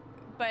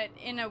 but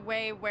in a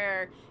way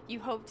where you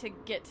hope to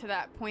get to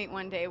that point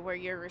one day where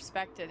you're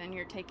respected and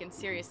you're taken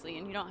seriously,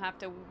 and you don't have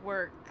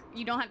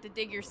to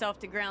dig yourself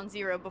to ground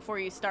zero before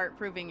you start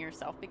proving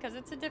yourself, because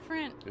it's a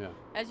different,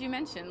 as you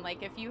mentioned,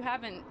 like if you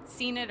haven't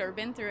seen it or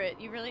been through it,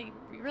 you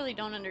really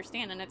don't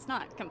understand. And it's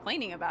not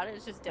complaining about it,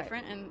 it's just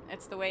different, and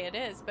it's the way it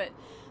is. But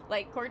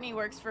like Courtney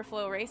works for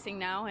Flow Racing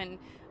now, and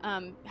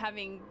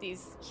having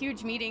these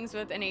huge meetings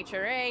with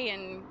NHRA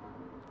and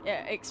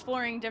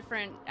exploring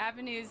different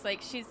avenues.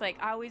 Like she's like,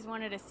 I always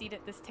wanted a seat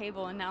at this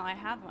table, and now I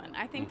have one.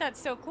 I think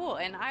that's so cool.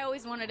 And I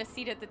always wanted a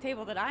seat at the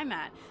table that I'm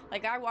at.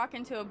 Like I walk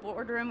into a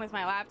boardroom with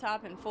my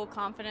laptop in full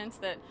confidence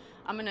that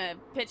I'm gonna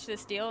pitch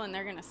this deal and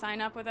they're gonna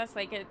sign up with us.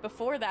 Like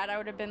before that, I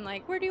would have been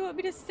like, where do you want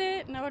me to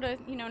sit? And I would have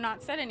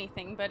not said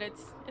anything. But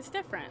it's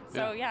different.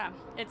 So yeah,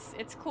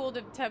 it's cool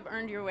to have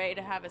earned your way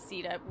to have a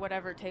seat at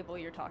whatever table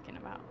you're talking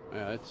about.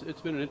 Yeah, it's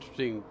been an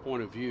interesting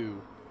point of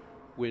view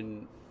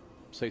when,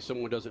 say,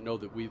 someone doesn't know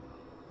that we've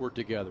worked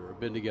together or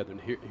been together,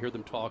 and hear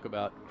them talk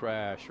about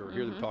Crash or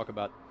hear them talk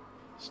about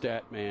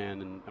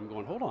Statman, and I'm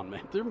going, hold on,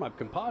 man, they're my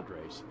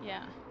compadres.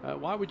 Yeah.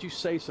 Why would you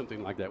say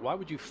something like that? Why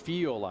would you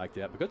feel like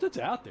that? Because it's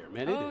out there,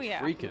 man. It is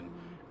freaking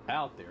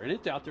out there, and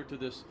it's out there to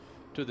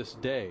this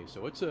day.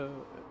 So it's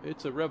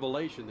a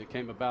revelation that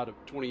came about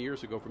 20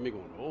 years ago for me,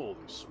 going, holy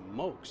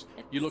smokes.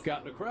 You look out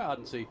in the crowd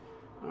and see,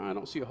 I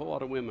don't see a whole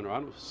lot of women, or I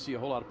don't see a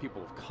whole lot of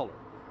people of color.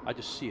 I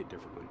just see it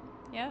differently.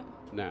 Yeah.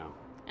 Now.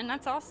 And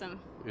that's awesome.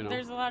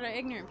 There's a lot of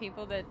ignorant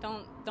people that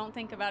don't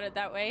think about it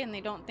that way, and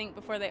they don't think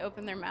before they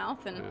open their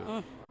mouth,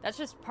 and that's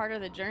just part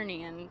of the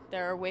journey. And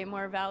there are way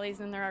more valleys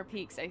than there are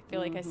peaks. I feel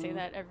like I say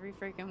that every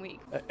freaking week.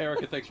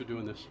 Erica, thanks for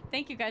doing this.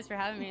 Thank you guys for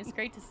having me. It's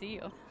great to see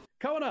you.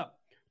 Coming up,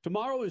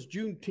 tomorrow is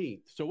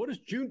Juneteenth. So what does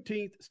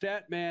Juneteenth,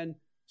 Statman,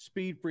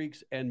 Speed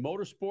Freaks, and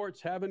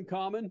motorsports have in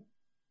common?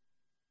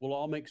 We'll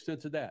all make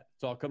sense of that.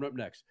 It's all coming up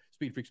next.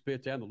 Speed Freaks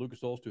Pits and the Lucas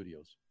Oil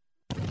Studios.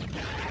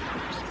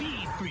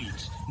 Speed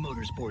Freaks,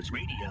 Motorsports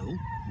Radio,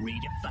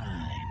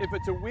 redefined. If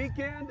it's a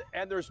weekend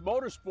and there's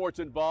motorsports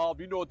involved,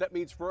 you know what that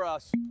means for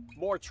us.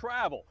 More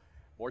travel.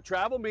 More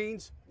travel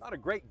means not a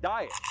great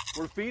diet.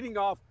 We're feeding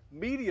off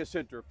media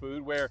center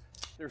food where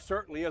there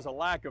certainly is a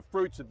lack of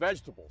fruits and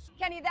vegetables.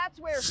 Kenny, that's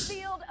where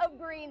Field of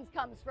Greens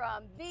comes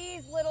from.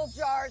 These little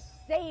jars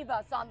save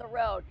us on the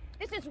road.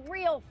 This is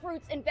real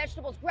fruits and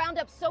vegetables ground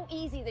up so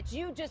easy that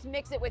you just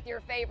mix it with your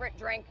favorite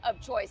drink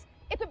of choice.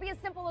 It could be as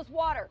simple as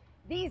water.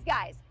 These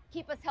guys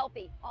keep us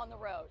healthy on the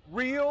road.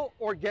 Real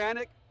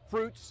organic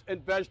fruits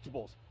and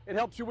vegetables. It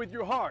helps you with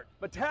your heart,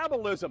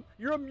 metabolism,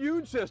 your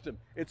immune system.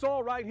 It's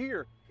all right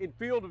here in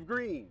Field of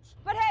Greens.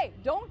 But hey,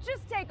 don't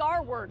just take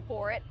our word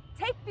for it.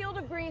 Take Field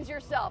of Greens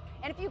yourself.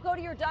 And if you go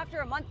to your doctor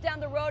a month down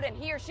the road and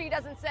he or she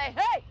doesn't say,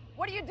 hey,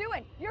 what are you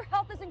doing? Your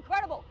health is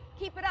incredible.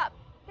 Keep it up.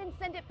 Then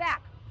send it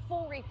back.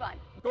 Full refund.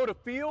 Go to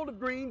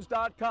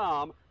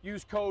fieldofgreens.com.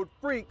 Use code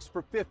FREAKS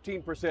for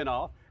 15%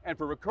 off. And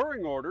for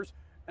recurring orders,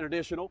 an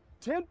additional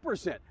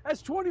 10%.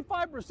 That's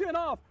 25%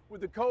 off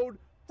with the code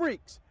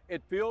FREAKS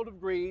at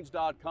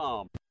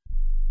fieldofgreens.com.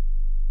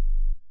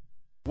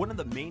 One of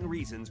the main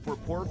reasons for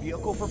poor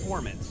vehicle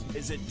performance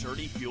is a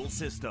dirty fuel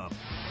system.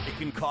 It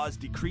can cause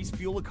decreased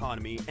fuel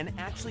economy and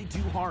actually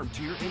do harm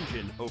to your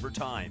engine over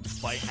time.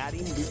 By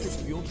adding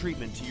Lucas Fuel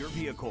Treatment to your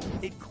vehicle,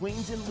 it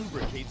cleans and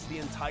lubricates the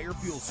entire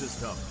fuel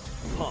system,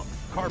 pump,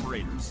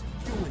 carburetors,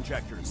 fuel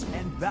injectors,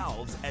 and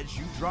valves as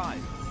you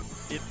drive.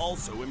 It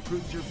also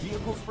improves your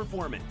vehicle's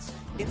performance.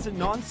 It's a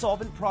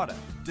non-solvent product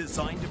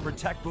designed to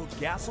protect both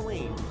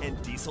gasoline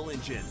and diesel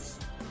engines.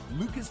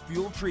 Lucas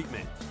Fuel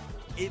Treatment.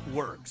 It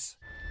works.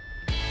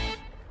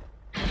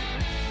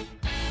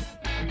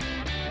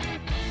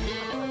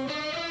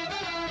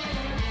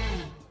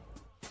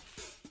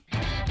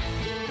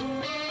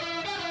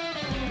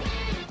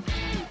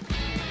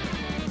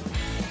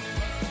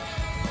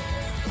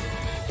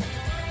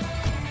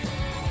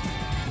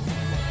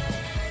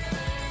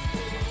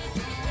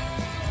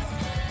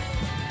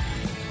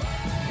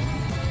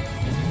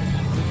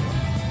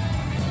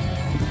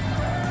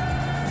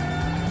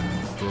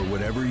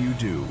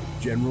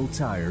 General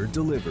Tire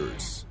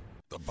delivers.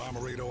 The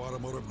Bommarito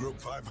Automotive Group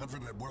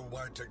 500 at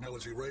Worldwide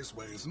Technology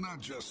Raceway is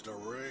not just a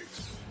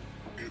race,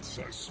 it's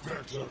a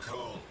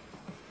spectacle.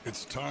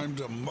 It's time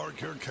to mark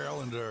your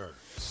calendar.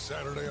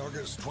 Saturday,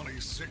 August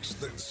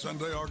 26th and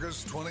Sunday,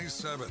 August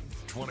 27th.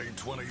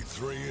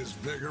 2023 is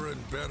bigger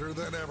and better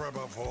than ever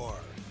before.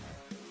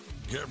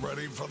 Get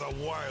ready for the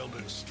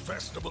wildest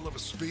festival of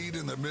speed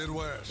in the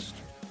Midwest.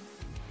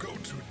 Go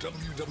to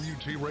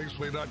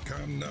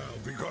WWTRaceway.com now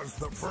because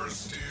the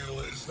first deal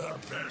is the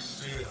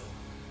best deal.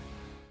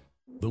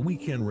 The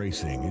weekend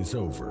racing is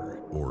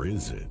over, or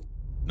is it?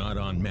 Not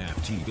on MAV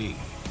TV.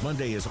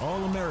 Monday is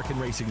All-American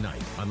Racing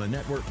Night on the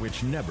network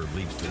which never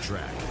leaves the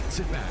track.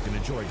 Sit back and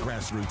enjoy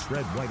grassroots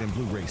red, white, and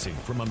blue racing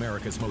from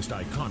America's most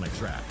iconic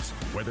tracks.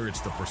 Whether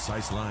it's the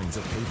precise lines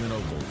of pavement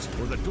ovals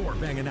or the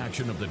door-banging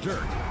action of the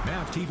dirt,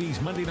 MAV TV's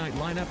Monday night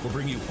lineup will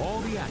bring you all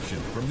the action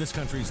from this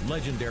country's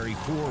legendary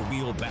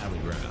four-wheel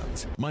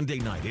battlegrounds. Monday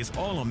night is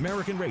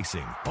All-American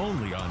Racing,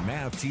 only on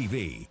MAV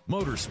TV,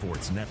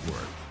 Motorsports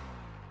Network.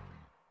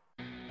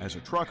 As a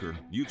trucker,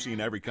 you've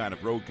seen every kind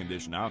of road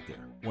condition out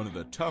there. One of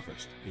the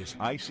toughest is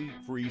icy,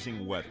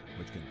 freezing weather,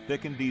 which can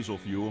thicken diesel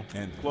fuel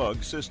and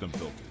plug system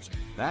filters.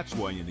 That's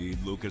why you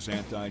need Lucas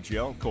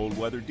Anti-Gel Cold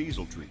Weather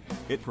Diesel Treatment.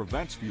 It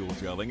prevents fuel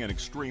gelling at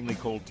extremely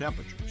cold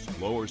temperatures,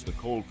 lowers the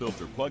cold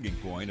filter plugging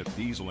point of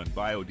diesel and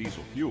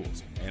biodiesel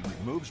fuels, and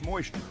removes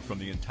moisture from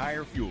the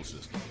entire fuel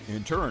system.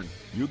 In turn,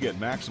 you get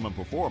maximum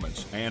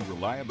performance and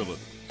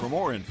reliability. For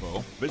more info,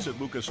 visit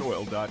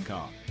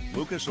lucasoil.com.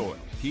 Lucas Oil,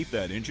 keep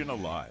that engine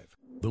alive.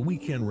 The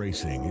weekend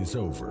racing is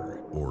over,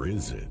 or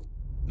is it?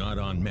 Not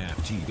on MAV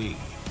TV.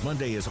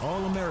 Monday is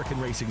All-American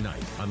Racing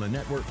Night on the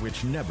network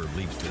which never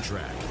leaves the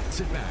track.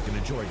 Sit back and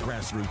enjoy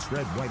grassroots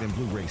red, white, and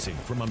blue racing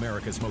from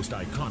America's most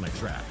iconic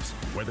tracks.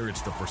 Whether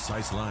it's the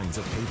precise lines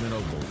of pavement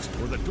ovals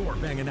or the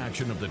door-banging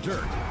action of the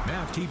dirt,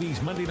 MAV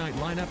TV's Monday night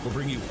lineup will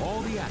bring you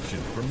all the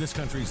action from this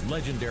country's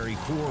legendary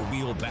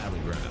four-wheel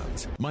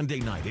battlegrounds.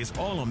 Monday night is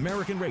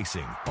All-American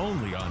Racing,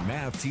 only on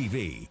MAV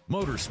TV,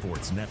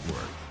 Motorsports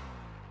Network.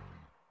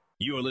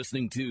 You're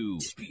listening to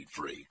Speed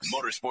Freaks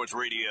Motorsports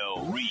Radio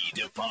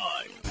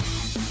Redefined.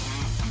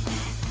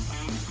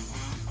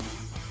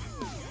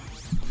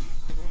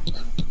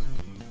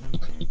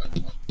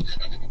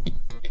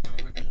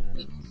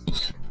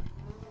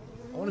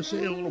 I want to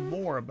say a little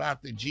more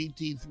about the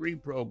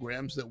GT3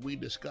 programs that we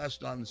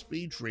discussed on the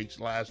Speed Freaks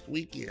last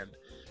weekend.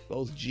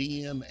 Both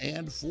GM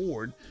and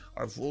Ford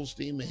are full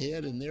steam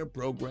ahead in their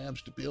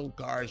programs to build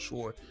cars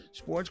for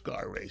sports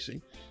car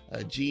racing.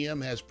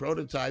 GM has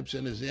prototypes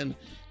and is in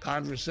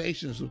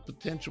conversations with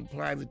potential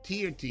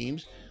privateer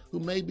teams who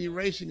may be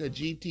racing a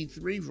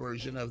GT3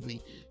 version of the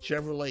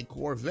Chevrolet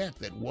Corvette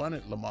that won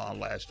at Le Mans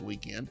last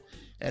weekend.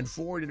 And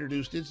Ford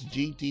introduced its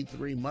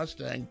GT3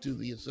 Mustang to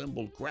the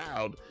assembled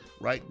crowd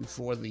right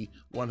before the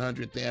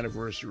 100th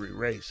anniversary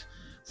race.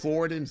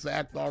 Ford, in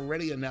fact,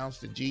 already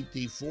announced a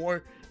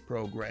GT4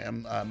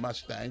 program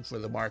Mustang for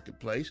the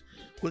marketplace.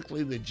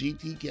 Quickly, the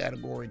GT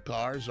category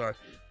cars are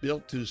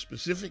built to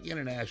specific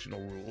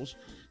international rules.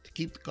 To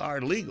keep the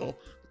car legal,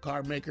 the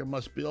car maker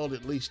must build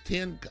at least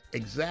 10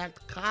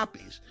 exact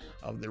copies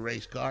of the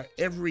race car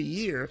every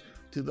year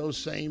to those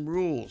same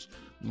rules.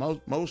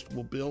 Most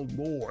will build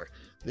more.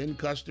 Then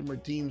customer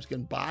teams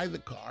can buy the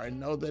car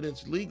and know that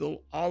it's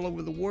legal all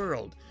over the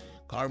world.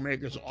 Car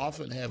makers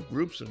often have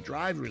groups of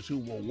drivers who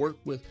will work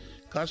with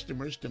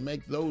customers to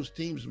make those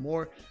teams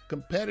more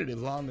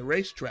competitive on the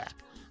racetrack.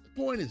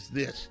 The point is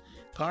this: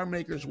 car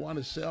makers want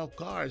to sell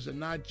cars and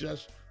not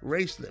just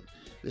race them.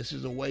 This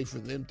is a way for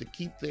them to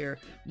keep their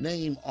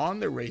name on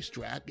the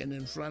racetrack and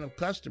in front of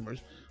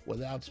customers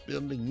without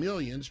spending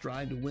millions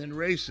trying to win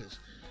races.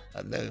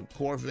 The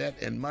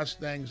Corvette and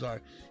Mustangs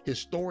are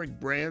historic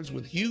brands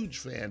with huge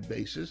fan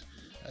bases.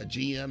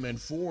 GM and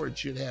Ford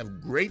should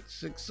have great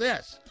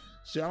success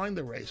selling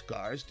the race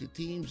cars to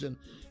teams and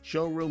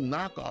showroom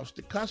knockoffs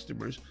to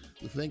customers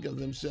who think of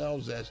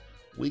themselves as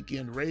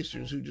weekend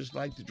racers who just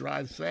like to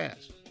drive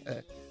fast.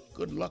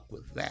 Good luck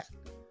with that.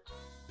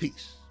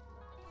 Peace.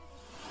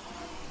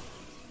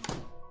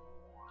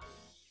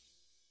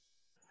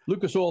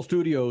 Lucas Oil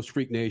Studios,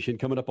 Freak Nation,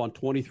 coming up on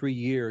 23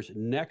 years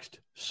next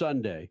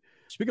Sunday.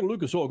 Speaking of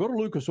Lucas Oil, go to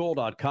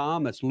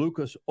lucasoil.com. That's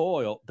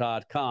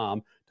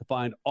lucasoil.com to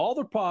find all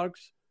the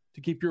products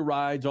to keep your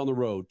rides on the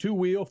road.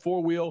 2-wheel,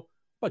 4-wheel,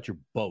 but your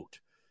boat.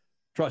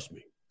 Trust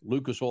me,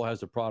 Lucas Oil has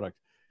the product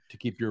to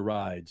keep your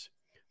rides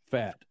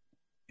fat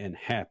and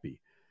happy.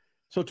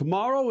 So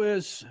tomorrow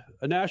is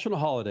a national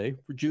holiday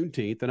for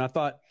Juneteenth, and I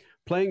thought,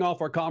 playing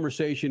off our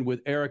conversation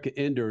with Erica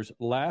Enders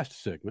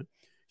last segment,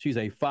 she's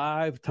a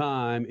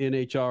 5-time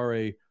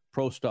NHRA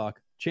Pro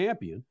Stock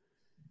champion.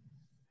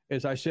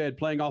 As I said,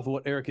 playing off of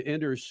what Erica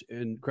Enders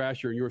and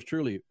Crasher and yours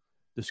truly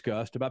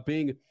discussed about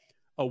being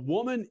a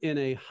woman in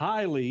a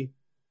highly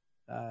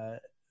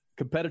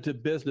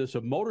competitive business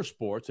of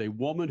motorsports, a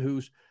woman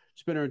who's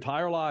spent her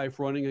entire life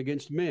running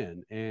against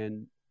men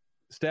and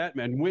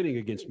Statman winning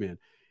against men,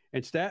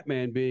 and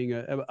Statman being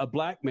a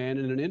black man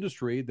in an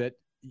industry that,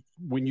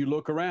 when you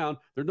look around,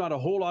 there's not a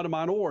whole lot of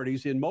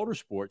minorities in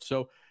motorsports.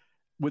 So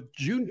with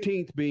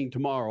Juneteenth being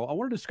tomorrow, I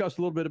want to discuss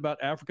a little bit about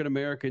African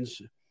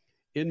Americans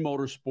in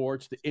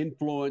motorsports, the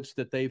influence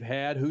that they've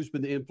had, who's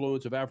been the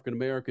influence of African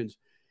Americans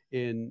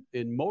in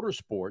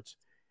motorsports,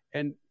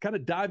 and kind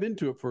of dive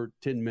into it for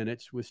 10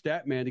 minutes with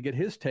Statman to get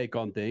his take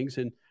on things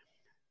and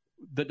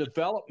the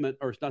development,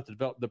 or it's not the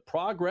development, the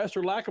progress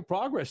or lack of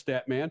progress,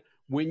 Statman,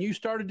 when you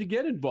started to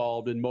get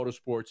involved in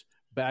motorsports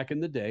back in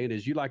the day. And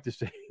as you like to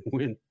say,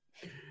 when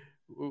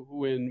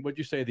what'd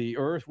you say, the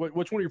earth,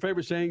 what's one of your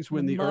favorite sayings?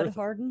 When the mud earth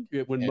hardened?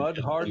 When mud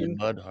hardened?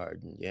 Mud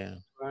hardened, yeah.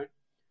 Right.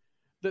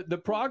 The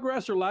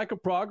progress or lack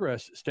of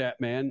progress,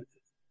 Statman,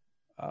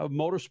 of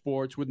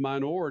motorsports with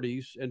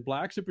minorities and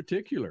blacks in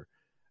particular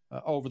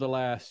over the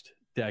last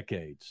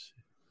decades.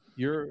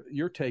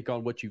 Your take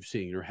on what you've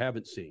seen or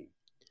haven't seen.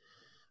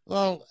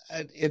 Well,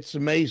 it's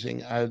amazing.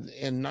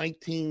 In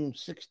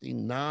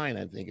 1969,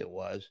 I think it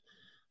was,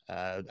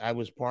 I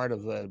was part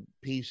of a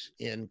piece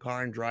in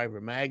Car and Driver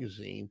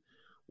magazine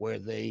where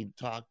they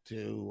talked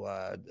to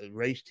the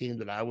race team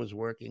that I was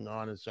working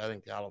on in Southern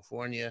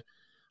California,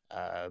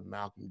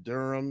 Malcolm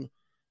Durham,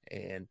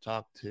 and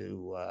talked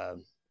to,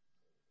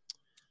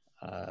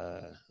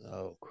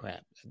 oh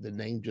crap, the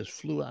name just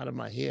flew out of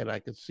my head. I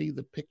could see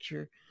the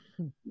picture.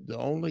 The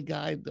only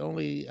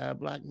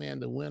black man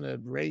to win a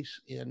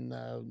race in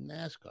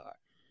NASCAR.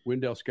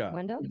 Wendell Scott.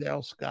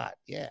 Wendell Scott,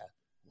 yeah.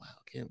 Wow,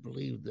 can't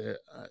believe the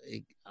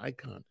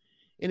icon.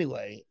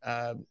 Anyway,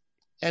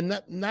 and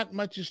not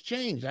much has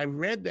changed. I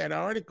read that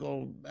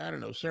article, I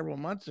don't know, several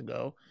months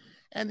ago,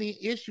 and the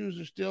issues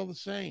are still the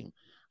same.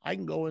 I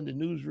can go into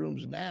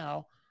newsrooms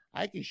now.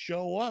 I can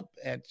show up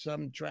at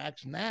some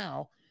tracks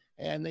now,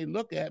 and they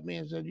look at me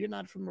and say, "You're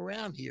not from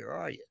around here,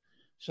 are you?"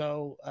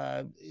 So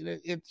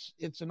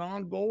it's an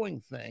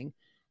ongoing thing,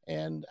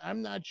 and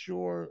I'm not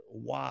sure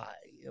why.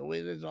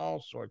 There's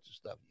all sorts of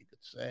stuff you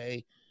could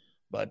say,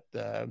 but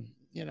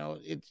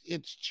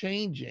it's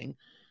changing.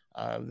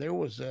 There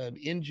was an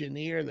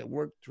engineer that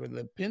worked for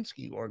the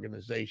Penske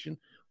organization,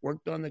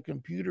 worked on the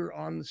computer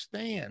on the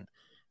stand.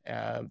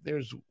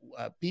 There's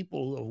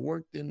people who have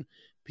worked in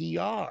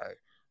PR.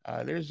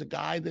 There's a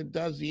guy that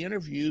does the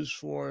interviews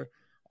for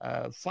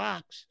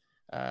Fox.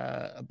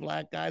 A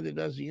black guy that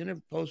does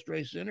the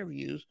post-race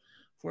interviews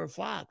for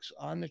Fox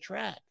on the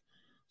track.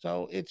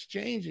 So it's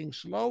changing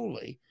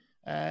slowly.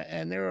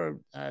 And there are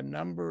a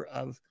number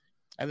of,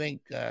 I think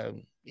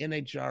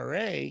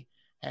NHRA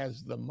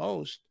has the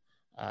most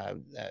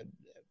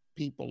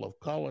people of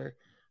color.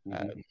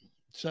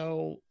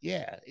 So,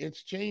 yeah,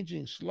 it's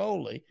changing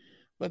slowly.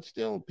 But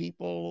still,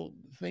 people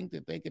think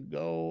that they could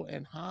go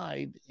and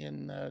hide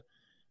in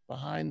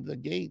behind the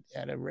gate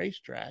at a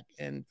racetrack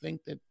and think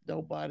that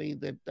nobody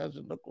that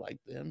doesn't look like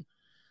them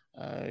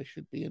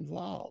should be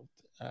involved.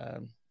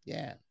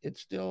 Yeah,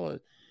 it's still a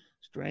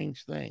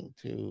strange thing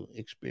to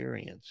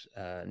experience.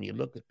 And you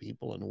look at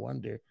people and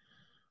wonder,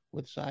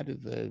 what side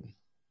of the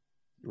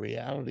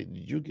reality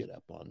did you get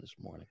up on this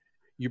morning?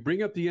 You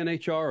bring up the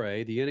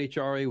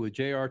NHRA with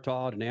J.R.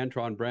 Todd and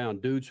Antron Brown,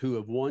 dudes who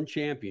have won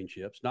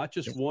championships, not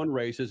just won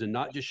races and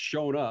not just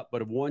shown up,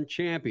 but have won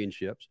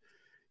championships.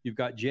 You've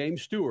got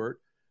James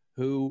Stewart,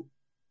 who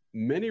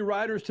many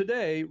riders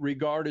today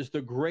regard as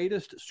the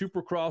greatest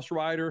Supercross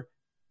rider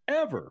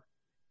ever,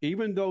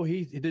 even though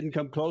he didn't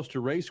come close to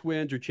race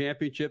wins or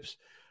championships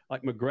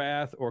like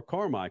McGrath or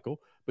Carmichael.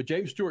 But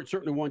James Stewart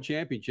certainly won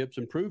championships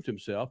and proved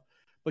himself.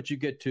 But you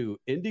get to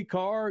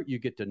IndyCar, you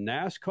get to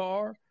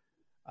NASCAR,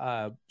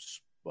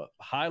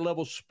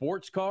 high-level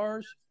sports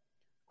cars.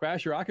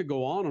 Crasher, I could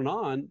go on and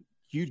on.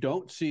 You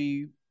don't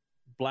see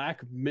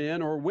black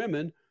men or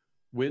women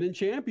winning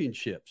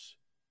championships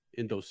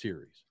in those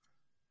series.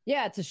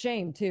 Yeah, it's a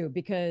shame, too,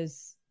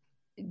 because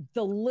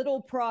the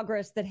little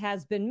progress that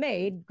has been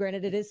made,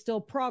 granted, it is still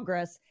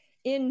progress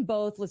in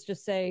both, let's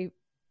just say,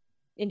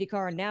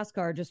 IndyCar and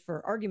NASCAR, just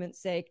for argument's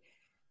sake,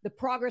 the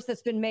progress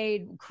that's been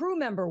made crew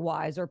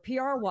member-wise or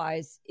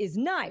PR-wise is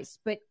nice,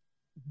 but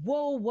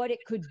whoa, what it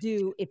could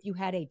do if you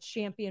had a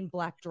champion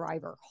black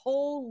driver.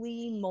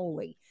 Holy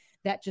moly,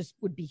 that just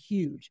would be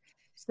huge.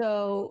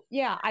 So,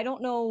 yeah, I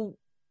don't know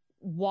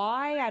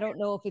why. I don't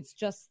know if it's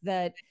just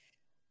that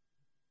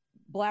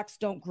blacks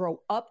don't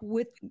grow up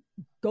with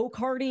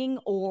go-karting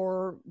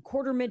or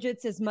quarter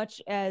midgets as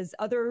much as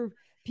other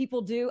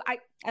people do. I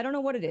don't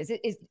know what it is.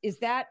 Is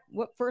that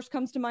what first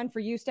comes to mind for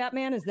you,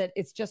 Statman? Is that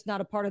it's just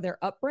not a part of their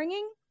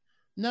upbringing?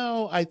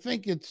 No, I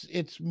think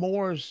it's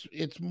more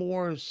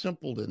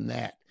simple than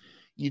that.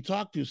 You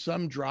talk to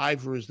some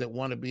drivers that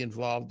want to be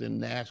involved in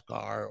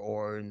NASCAR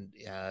or in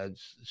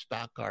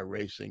stock car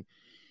racing,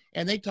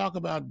 and they talk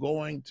about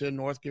going to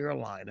North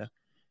Carolina,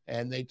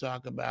 and they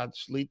talk about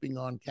sleeping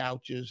on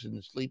couches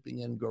and sleeping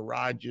in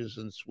garages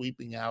and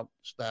sweeping out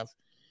stuff.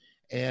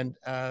 And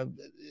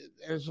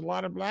there's a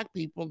lot of black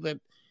people that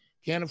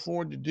can't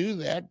afford to do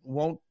that,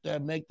 won't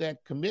make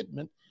that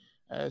commitment,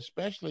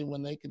 especially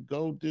when they could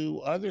go do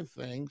other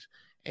things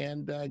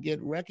and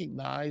get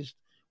recognized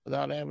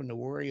without having to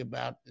worry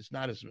about, it's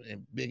not as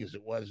big as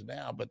it was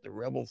now, but the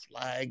rebel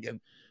flag,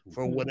 and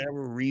for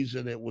whatever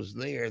reason it was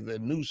there, the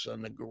noose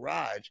on the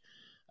garage.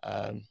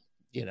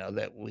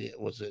 that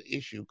was an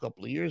issue a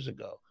couple of years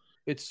ago.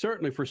 It's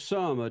certainly for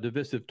some a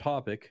divisive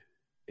topic,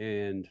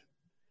 and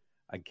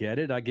I get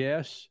it, I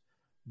guess.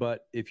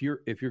 But if you're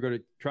going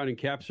to try to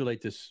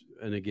encapsulate this,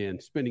 and again,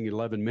 spending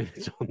 11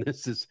 minutes on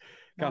this is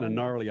kind of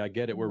gnarly. I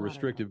get it. We're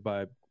restricted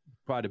by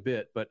quite a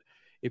bit. But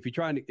if you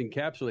try to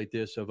encapsulate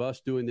this of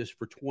us doing this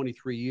for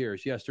 23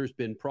 years, yes, there's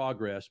been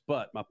progress.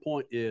 But my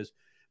point is,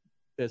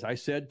 as I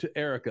said to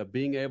Erica,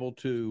 being able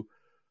to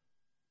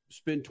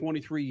spend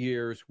 23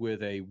 years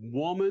with a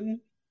woman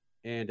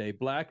and a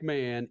black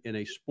man in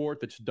a sport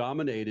that's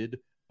dominated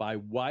by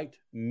white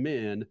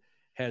men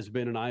has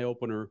been an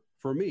eye-opener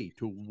for me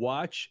to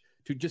watch,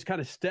 to just kind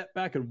of step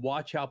back and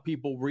watch how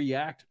people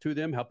react to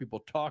them, how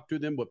people talk to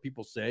them, what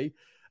people say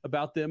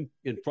about them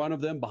in front of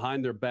them,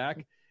 behind their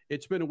back.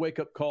 It's been a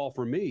wake-up call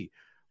for me.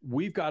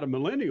 We've got a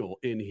millennial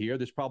in here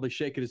that's probably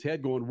shaking his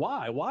head going,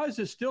 why? Why is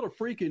this still a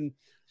freaking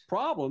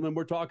problem? And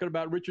we're talking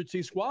about Richard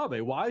C.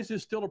 Suave. Why is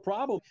this still a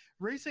problem?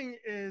 Racing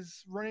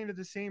is running into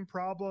the same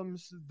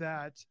problems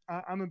that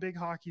I'm a big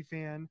hockey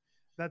fan,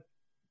 that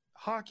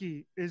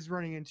hockey is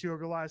running into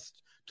over the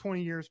last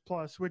 20 years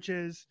plus, which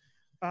is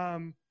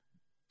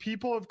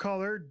people of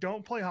color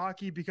don't play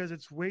hockey because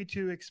it's way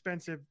too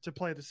expensive to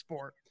play the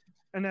sport.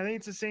 And I think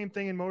it's the same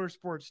thing in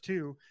motorsports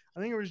too. I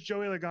think it was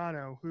Joey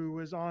Logano who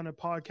was on a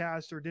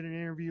podcast or did an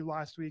interview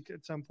last week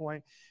at some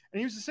point, and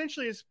he was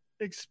essentially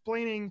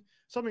explaining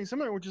something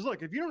similar, which is,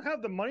 look, if you don't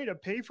have the money to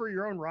pay for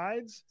your own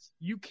rides,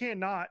 you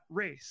cannot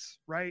race,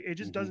 right? It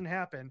just doesn't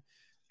happen.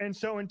 And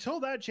so until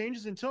that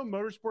changes, until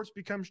motorsports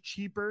becomes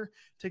cheaper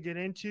to get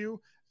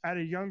into at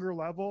a younger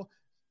level,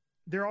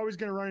 they're always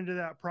going to run into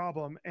that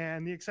problem.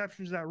 And the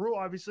exceptions to that rule,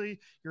 obviously,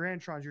 your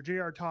Antrons, your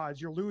J.R. Todds,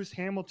 your Lewis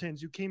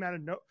Hamiltons, who came out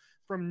of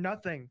from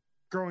nothing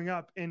growing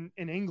up in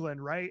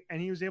England, right?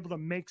 And he was able to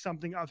make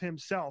something of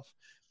himself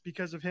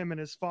because of him and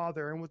his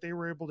father and what they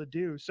were able to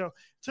do. So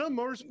until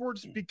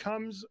motorsports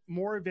becomes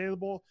more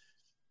available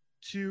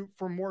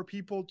for more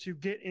people to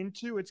get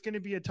into, it's going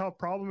to be a tough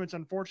problem. It's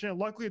unfortunate.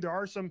 Luckily, there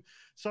are some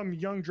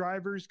young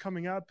drivers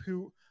coming up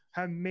who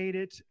have made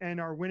it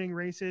and are winning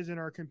races and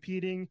are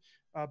competing.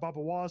 Bubba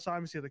Wallace,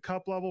 obviously, at the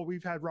Cup level.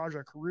 We've had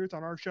Raja Carruth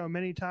on our show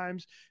many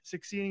times,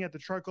 succeeding at the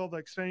truck level,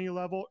 Xfinity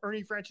level.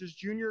 Ernie Francis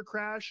Jr.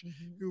 Crash,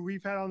 who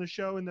we've had on the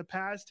show in the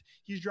past.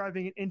 He's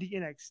driving an Indy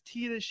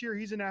NXT this year.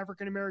 He's an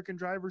African-American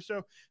driver.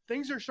 So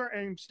things are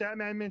starting.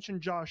 Statman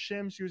mentioned Josh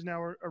Sims, who's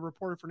now a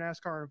reporter for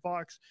NASCAR and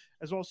Fox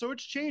as well. So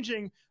it's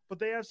changing, but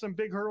they have some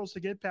big hurdles to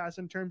get past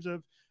in terms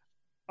of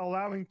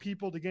allowing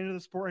people to get into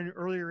the sport at an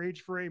earlier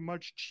age for a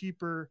much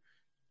cheaper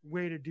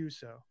way to do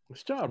so.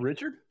 Good job,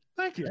 Richard.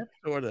 Thank you. That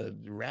sort of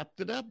wrapped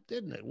it up,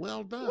 didn't it?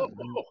 Well done.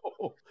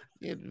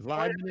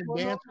 Vibing and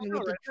dancing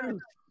with the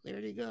truth. There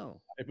you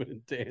go. Vibing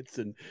and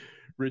dancing.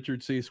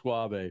 Richard C.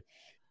 Suave.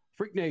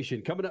 Freak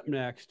Nation, coming up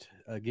next,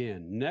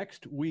 again,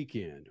 next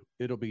weekend,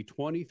 it'll be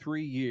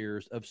 23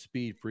 years of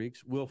Speed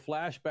Freaks. We'll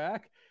flash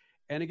back.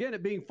 And again,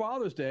 it being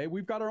Father's Day,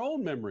 we've got our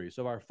own memories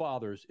of our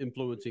fathers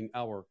influencing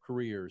our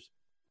careers.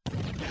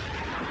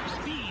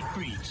 Speed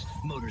Freaks,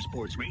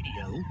 Motorsports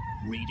Radio,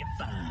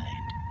 redefined.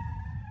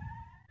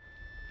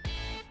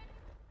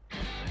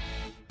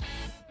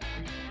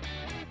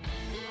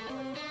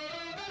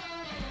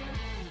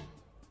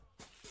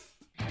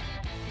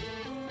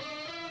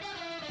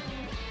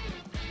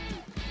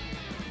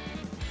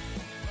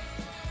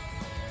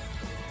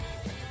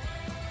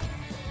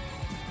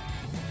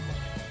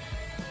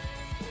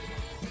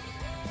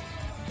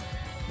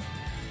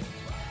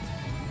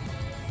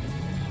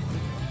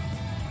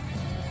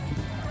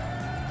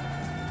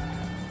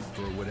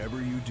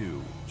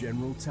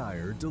 General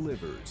Tire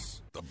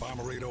delivers. The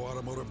Bommarito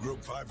Automotive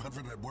Group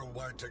 500 at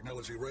Worldwide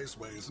Technology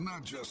Raceway is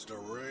not just a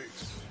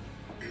race,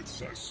 it's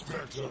a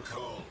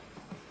spectacle.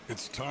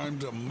 It's time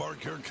to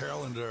mark your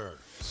calendar.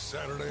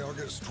 Saturday,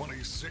 August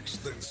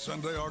 26th and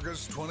Sunday,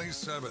 August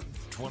 27th.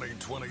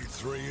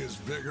 2023 is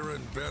bigger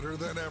and better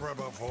than ever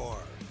before.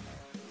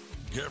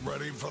 Get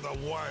ready for the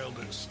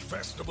wildest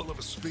festival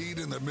of speed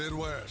in the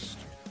Midwest.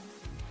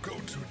 Go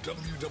to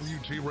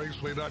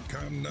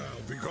WWTRaceway.com now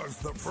because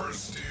the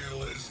first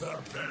deal is the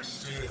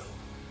best deal.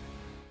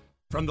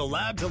 From the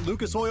labs at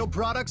Lucas Oil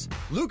Products,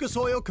 Lucas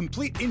Oil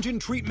Complete Engine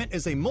Treatment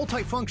is a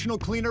multifunctional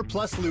cleaner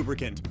plus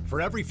lubricant.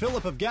 For every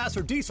fill-up of gas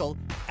or diesel,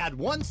 add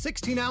one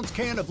 16-ounce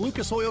can of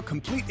Lucas Oil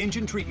Complete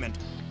Engine Treatment.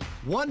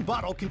 One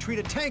bottle can treat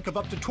a tank of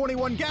up to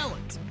 21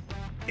 gallons.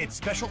 Its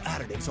special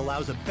additives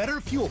allows a better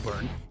fuel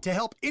burn to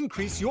help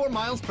increase your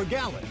miles per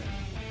gallon.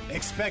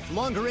 Expect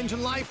longer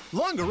engine life,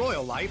 longer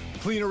oil life,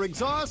 cleaner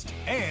exhaust,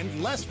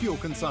 and less fuel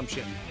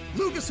consumption.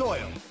 Lucas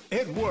Oil,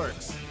 it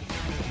works.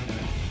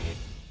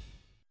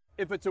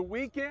 If it's a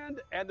weekend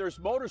and there's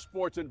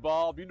motorsports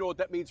involved, you know what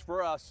that means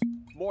for us.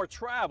 More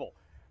travel.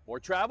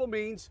 More travel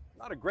means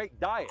not a great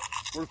diet.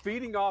 We're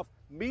feeding off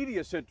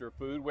media center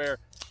food where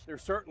there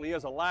certainly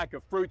is a lack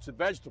of fruits and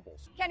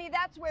vegetables. Kenny,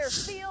 that's where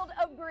Field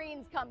of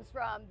Greens comes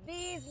from.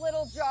 These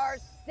little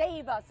jars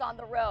save us on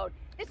the road.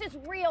 This is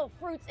real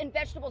fruits and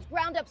vegetables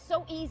ground up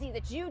so easy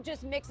that you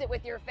just mix it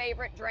with your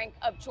favorite drink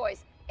of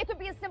choice. It could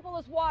be as simple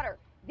as water.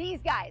 These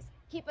guys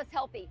keep us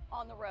healthy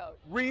on the road.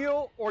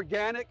 Real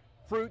organic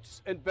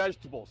fruits and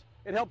vegetables.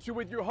 It helps you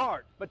with your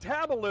heart,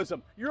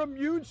 metabolism, your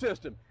immune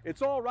system.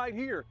 It's all right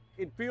here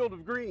in Field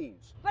of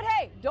Greens. But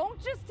hey,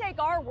 don't just take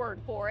our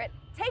word for it.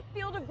 Take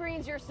Field of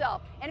Greens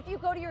yourself. And if you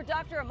go to your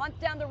doctor a month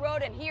down the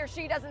road and he or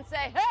she doesn't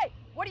say, hey,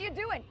 what are you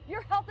doing?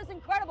 Your health is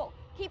incredible.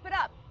 Keep it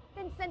up.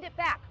 Then send it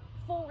back.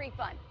 Full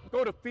refund.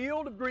 Go to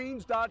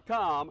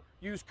fieldofgreens.com,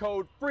 use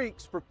code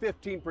FREAKS for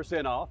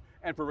 15% off,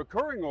 and for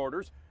recurring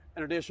orders,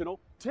 an additional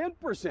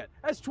 10%.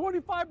 That's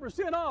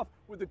 25% off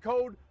with the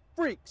code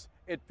FREAKS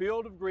at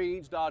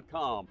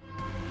fieldofgreens.com.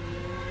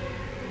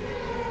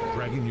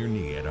 Dragging your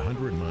knee at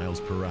 100 miles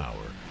per hour,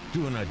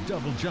 doing a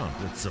double jump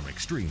with some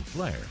extreme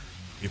flair.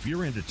 If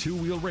you're into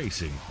two-wheel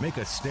racing, make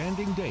a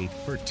standing date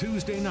for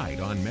Tuesday night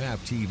on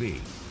MAV TV.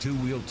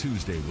 Two-Wheel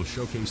Tuesday will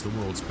showcase the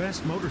world's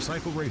best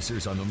motorcycle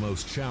racers on the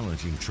most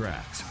challenging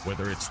tracks.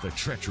 Whether it's the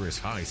treacherous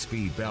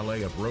high-speed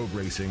ballet of road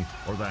racing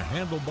or the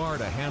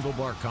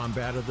handlebar-to-handlebar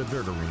combat of the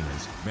dirt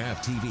arenas,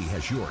 MAV TV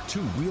has your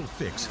two-wheel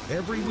fix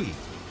every week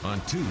on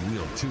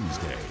Two-Wheel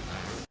Tuesday.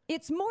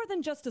 It's more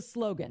than just a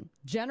slogan.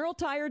 General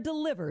Tire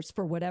delivers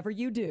for whatever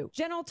you do.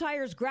 General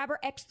Tire's Grabber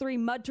X3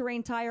 mud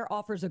terrain tire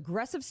offers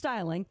aggressive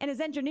styling and is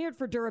engineered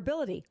for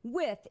durability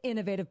with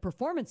innovative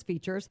performance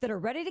features that are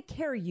ready to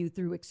carry you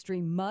through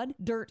extreme mud,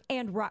 dirt,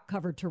 and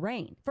rock-covered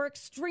terrain. For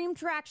extreme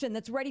traction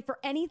that's ready for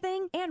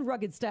anything and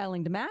rugged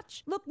styling to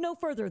match, look no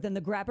further than the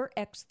Grabber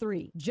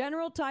X3.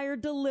 General Tire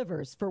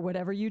delivers for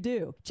whatever you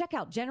do. Check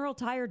out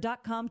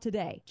GeneralTire.com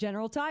today.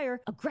 General Tire,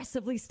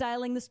 aggressively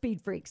styling the speed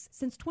freaks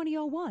since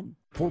 2001.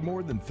 For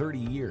more than 30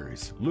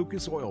 years,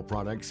 Lucas Oil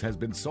Products has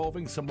been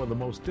solving some of the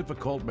most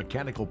difficult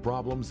mechanical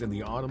problems in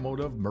the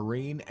automotive,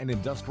 marine, and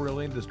industrial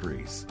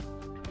industries.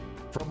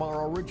 From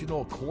our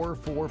original Core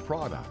 4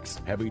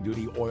 products,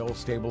 heavy-duty oil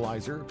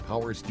stabilizer,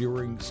 power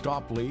steering,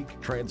 stop leak,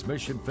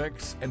 transmission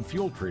fix, and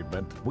fuel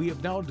treatment, we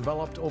have now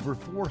developed over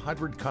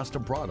 400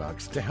 custom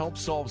products to help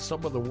solve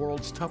some of the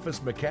world's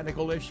toughest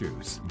mechanical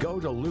issues. Go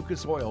to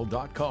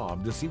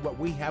lucasoil.com to see what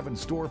we have in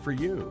store for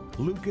you.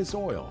 Lucas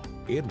Oil,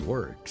 it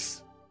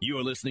works.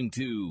 You're listening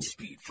to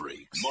Speed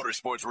Freaks,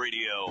 Motorsports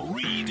Radio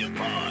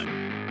Redefined.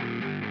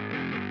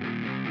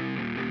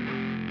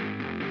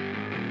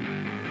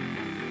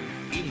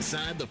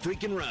 Inside the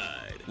Freaking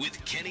Ride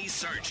with Kenny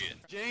Sargent.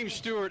 James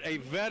Stewart, a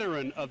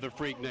veteran of the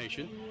Freak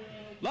Nation.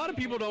 A lot of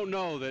people don't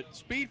know that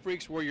Speed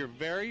Freaks were your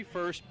very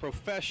first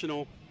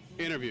professional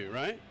interview,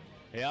 right?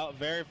 Yeah,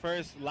 very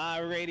first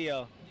live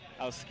radio.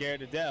 I was scared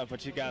to death,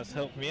 but you guys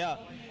helped me out.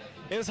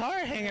 It was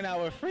hard hanging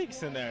out with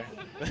freaks in there.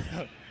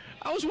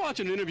 I was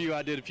watching an interview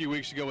I did a few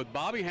weeks ago with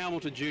Bobby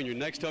Hamilton Jr.,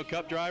 Nextel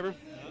Cup driver.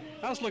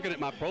 I was looking at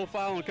my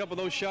profile on a couple of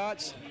those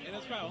shots,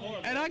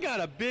 and I got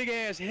a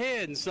big-ass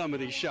head in some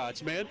of these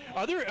shots, man.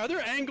 Are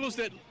there angles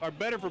that are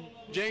better for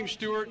James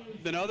Stewart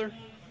than other?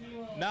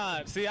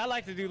 Nah, see, I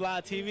like to do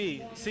live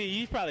TV. See,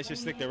 you probably should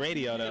stick to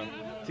radio, though.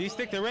 So you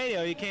stick to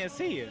radio, you can't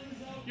see you.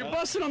 You're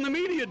busting on the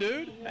media,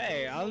 dude.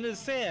 Hey, I'm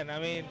just saying, I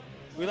mean,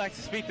 we like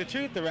to speak the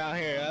truth around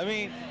here. I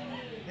mean,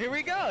 here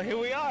we go. Here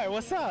we are.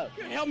 What's up?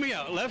 Help me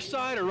out. Left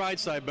side or right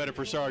side better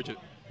for Sargent?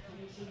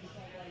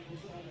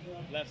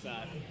 Left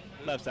side.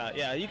 Left side.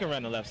 Yeah, you can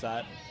run the left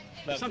side.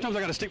 Sometimes I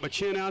got to stick my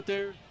chin out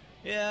there.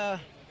 Yeah.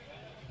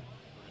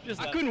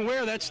 I couldn't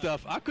wear that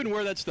stuff. I couldn't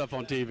wear that stuff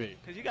on TV.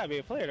 Because you got to be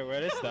a player to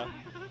wear this stuff.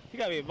 You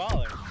got to be a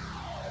baller.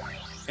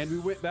 And we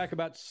went back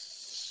about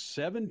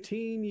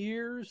 17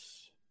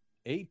 years,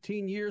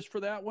 18 years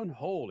for that one.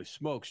 Holy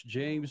smokes,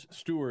 James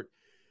Stewart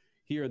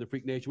here in the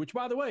Freak Nation, which,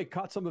 by the way,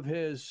 caught some of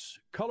his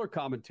color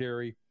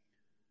commentary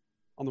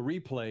on the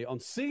replay on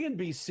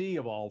CNBC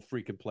of all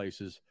freaking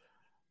places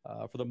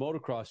for the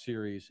motocross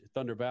series at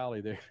Thunder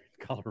Valley there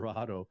in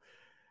Colorado.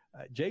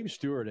 James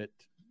Stewart,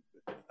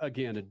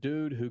 again, a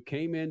dude who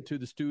came into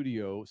the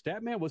studio.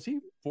 Statman, was he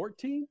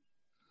 14?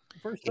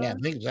 First time? Yeah, I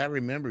think as I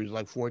remember, he was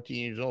like 14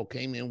 years old,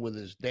 came in with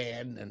his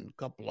dad and a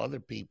couple other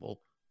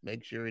people,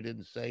 make sure he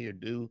didn't say or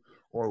do,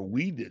 or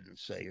we didn't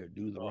say or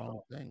do the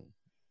wrong thing.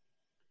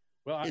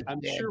 Well, I'm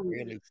dad sure we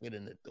really fit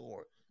in the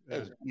door.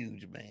 That's a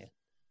huge man.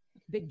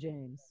 Big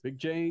James. Big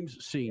James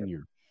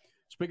Sr.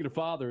 Speaking of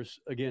fathers,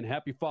 again,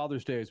 happy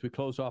Father's Day as we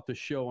close off the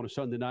show on a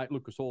Sunday night.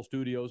 Lucas Oil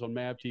Studios on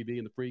MAV TV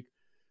and the Freak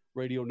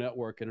Radio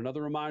Network. And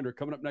another reminder,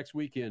 coming up next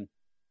weekend,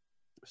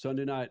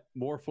 Sunday night,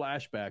 more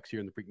flashbacks here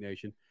in the Freak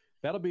Nation.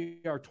 That'll be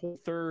our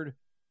 23rd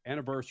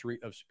anniversary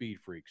of Speed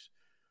Freaks.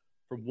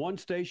 From one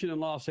station in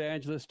Los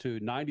Angeles to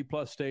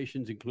 90-plus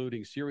stations,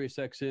 including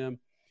SiriusXM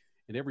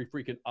and every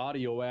freaking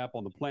audio app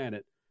on the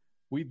planet.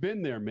 We've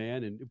been there,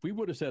 man. And if we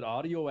would have said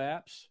audio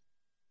apps,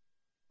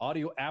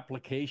 audio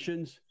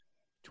applications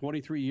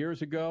 23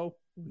 years ago,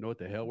 you know what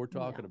the hell we're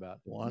talking about.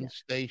 One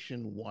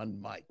station,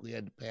 one mic. We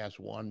had to pass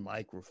one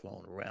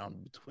microphone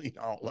around between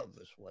all of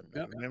us.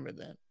 Remember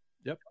that?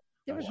 Yep.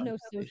 There was no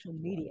social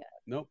media.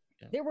 Nope.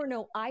 There were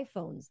no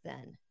iPhones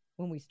then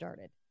when we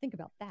started. Think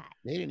about that.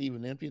 They didn't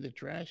even empty the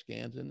trash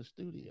cans in the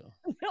studio.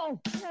 No,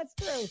 that's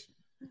true.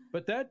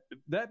 But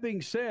that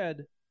being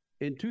said,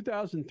 in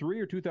 2003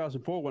 or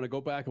 2004, when I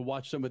go back and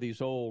watch some of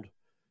these old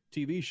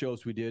TV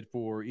shows we did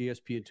for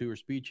ESPN2 or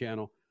Speed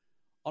Channel.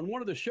 On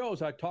one of the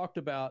shows, I talked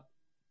about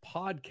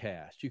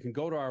podcasts. You can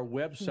go to our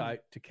website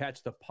to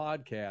catch the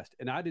podcast,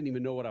 and I didn't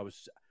even know what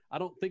I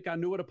don't think I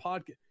knew what a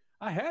podcast.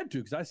 I had to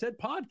because I said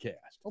podcast.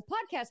 Well,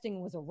 podcasting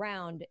was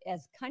around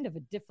as kind of a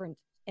different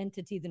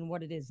entity than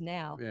what it is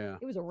now. Yeah.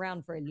 It was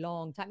around for a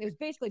long time. It was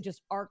basically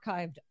just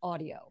archived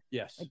audio.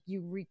 Yes. Like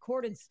you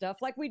recorded stuff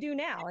like we do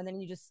now, and then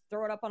you just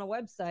throw it up on a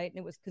website, and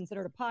it was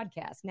considered a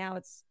podcast. Now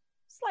it's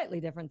slightly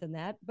different than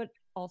that, but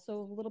also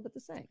a little bit the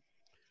same.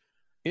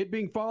 It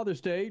being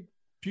Father's Day, a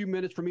few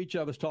minutes from each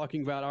of us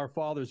talking about our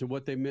fathers and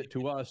what they meant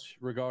to us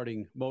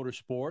regarding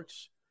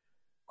motorsports.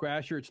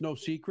 Crasher, it's no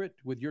secret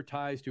with your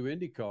ties to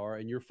IndyCar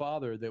and your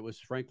father that was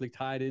frankly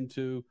tied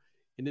into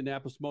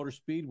Indianapolis Motor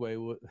Speedway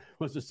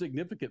was a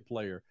significant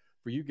player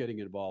for you getting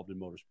involved in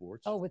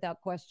motorsports. Oh,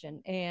 without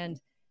question. And,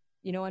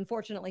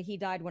 unfortunately, he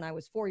died when I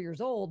was 4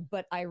 years old,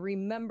 but I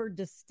remember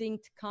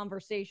distinct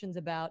conversations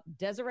about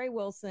Desiree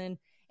Wilson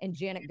and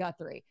Janet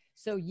Guthrie.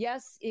 So,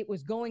 yes, it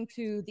was going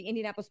to the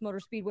Indianapolis Motor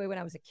Speedway when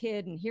I was a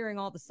kid and hearing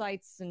all the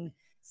sights and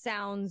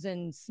sounds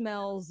and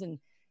smells and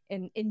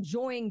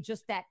enjoying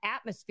just that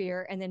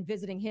atmosphere, and then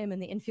visiting him in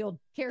the infield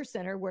care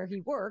center where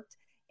he worked.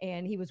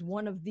 And he was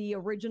one of the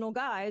original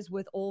guys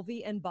with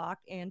Olvey and Bach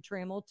and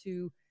Trammell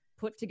to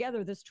put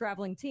together this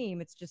traveling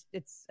team.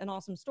 It's an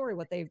awesome story,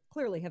 what they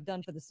clearly have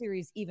done for the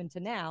series even to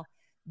now.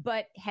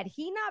 But had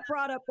he not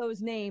brought up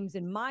those names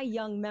in my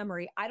young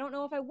memory, I don't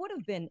know if I would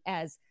have been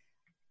as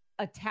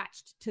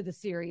attached to the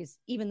series,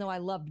 even though I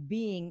loved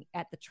being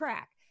at the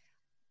track.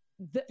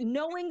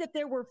 Knowing that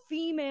there were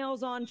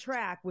females on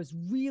track was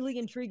really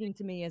intriguing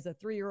to me as a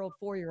 3-year-old,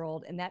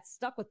 4-year-old, and that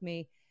stuck with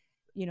me.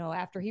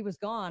 After he was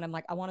gone, I'm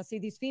like, I want to see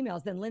these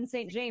females. Then Lynn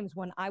St. James,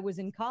 when I was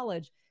in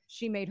college,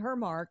 she made her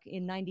mark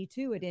in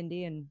 '92 at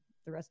Indy, and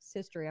the rest is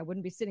history. I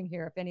wouldn't be sitting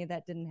here if any of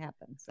that didn't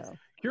happen. So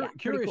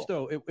curious, cool.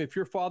 though, if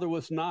your father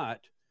was not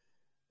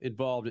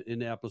involved in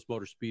Indianapolis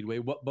Motor Speedway,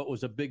 but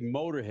was a big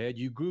motorhead,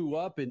 you grew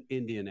up in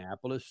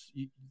Indianapolis,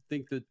 you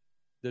think that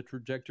the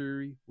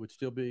trajectory would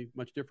still be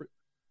much different?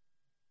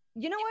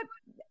 You know what?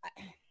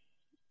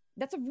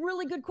 That's a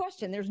really good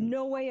question. There's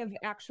no way of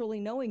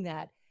actually knowing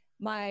that.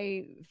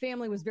 My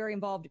family was very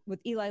involved with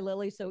Eli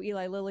Lilly. So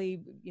Eli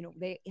Lilly,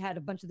 they had a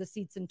bunch of the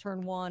seats in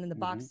turn one and the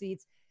box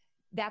seats.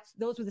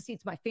 Those were the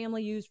seats my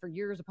family used for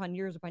years upon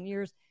years upon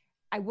years.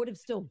 I would have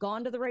still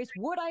gone to the race.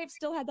 Would I have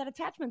still had that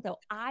attachment though?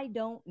 I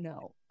don't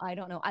know.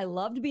 I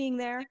loved being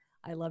there.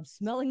 I loved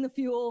smelling the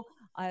fuel.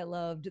 I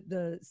loved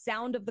the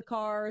sound of the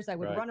cars. I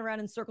would run around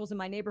in circles in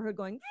my neighborhood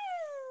going,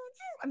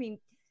 I mean,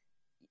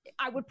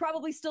 I would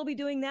probably still be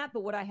doing that,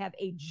 but would I have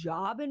a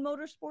job in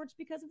motorsports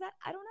because of that?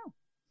 I don't know.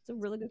 It's a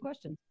really good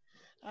question.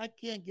 I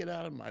can't get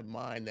out of my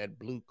mind that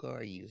blue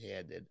car you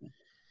had that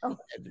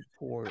had to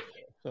pour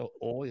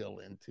oil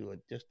into it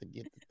just to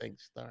get the thing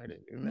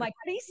started. Remember? My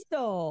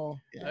Cristo.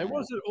 Yeah. It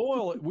wasn't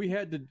oil.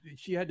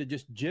 She had to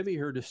just jimmy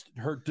her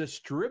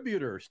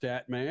distributor,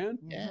 stat man.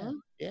 Yeah.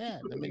 Yeah.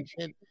 I mean,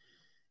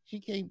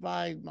 she came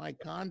by my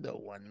condo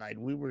one night.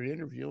 We were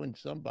interviewing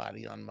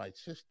somebody on my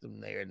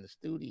system there in the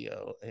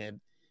studio,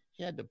 and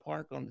she had to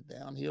park on the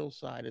downhill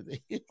side of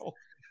the hill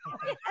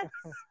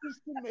just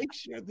to make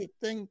sure the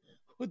thing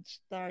would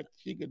start.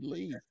 She could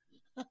leave.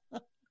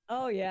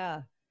 Oh,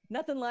 yeah.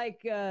 Nothing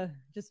like,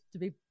 just to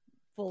be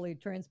fully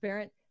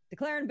transparent,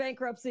 declaring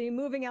bankruptcy,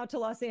 moving out to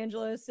Los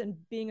Angeles, and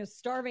being a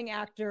starving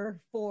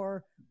actor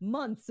for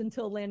months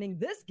until landing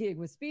this gig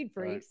with Speed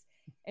Freaks. Right.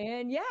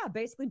 And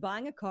basically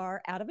buying a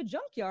car out of a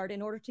junkyard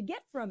in order to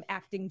get from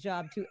acting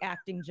job to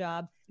acting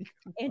job.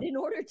 And in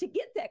order to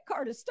get that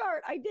car to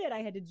start, I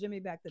had to jimmy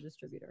back the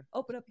distributor,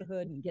 open up the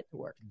hood and get to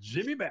work.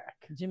 Jimmy back.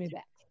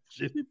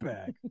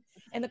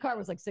 And the car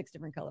was like 6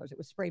 different colors. It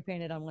was spray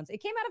painted on one side.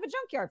 It came out of a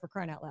junkyard, for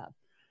crying out loud.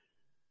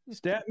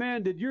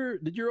 Statman, did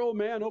your old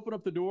man open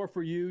up the door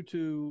for you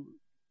to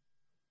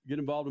get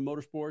involved in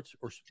motorsports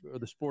or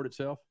the sport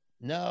itself?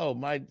 No,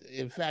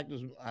 in fact,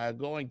 was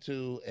going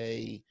to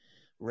a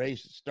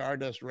race,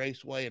 Stardust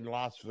Raceway in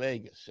Las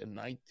Vegas in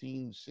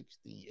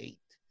 1968.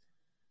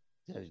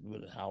 Tells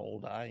you how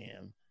old I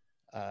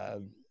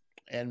am.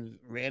 And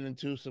ran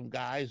into some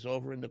guys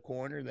over in the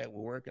corner that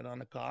were working on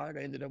the car. And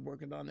I ended up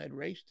working on that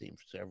race team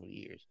for several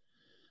years.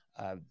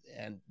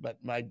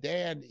 But my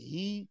dad,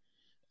 he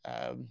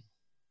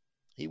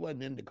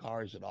wasn't into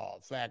cars at all.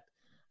 In fact,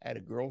 I had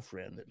a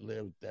girlfriend that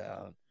lived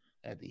down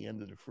at the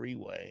end of the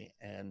freeway,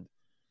 and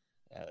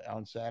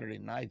on Saturday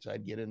nights,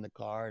 I'd get in the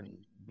car and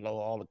blow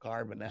all the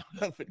carbon out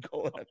of it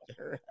going up to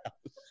her house.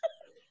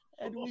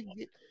 And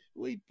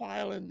we'd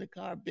pile in the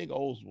car, big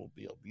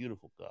Oldsmobile,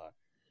 beautiful car.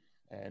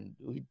 And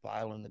we'd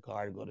pile in the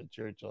car to go to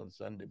church on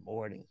Sunday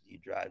mornings. You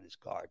drive this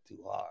car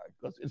too hard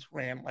because it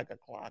ran like a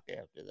clock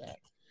after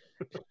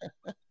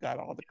that. Got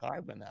all the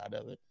carbon out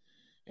of it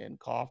and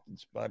coughed and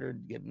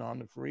sputtered getting on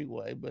the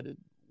freeway, but it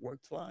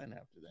worked fine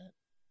after that.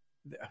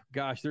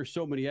 Gosh, there's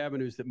so many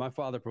avenues that my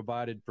father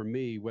provided for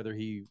me, whether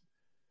he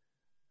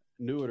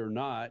knew it or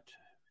not,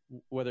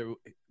 whether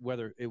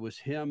it was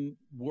him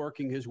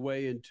working his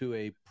way into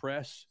a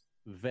press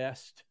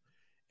vest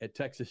at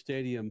Texas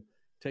Stadium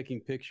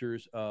taking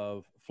pictures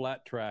of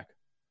flat track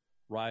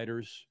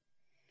riders,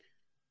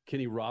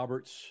 Kenny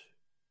Roberts,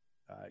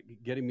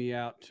 getting me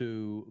out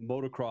to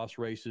motocross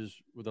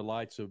races with the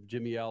lights of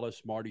Jimmy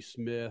Ellis, Marty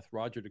Smith,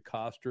 Roger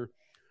DeCoster,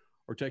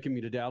 or taking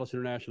me to Dallas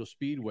International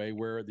Speedway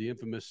where the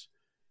infamous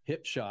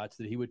hip shots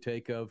that he would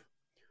take of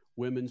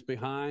women's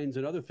behinds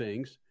and other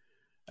things,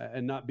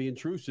 and not be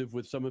intrusive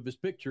with some of his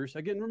pictures.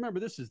 Again, remember,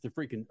 this is the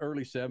freaking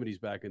early 70s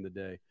back in the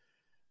day.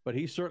 But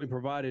he certainly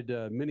provided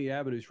many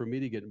avenues for me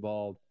to get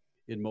involved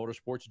in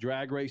motorsports.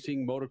 Drag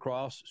racing,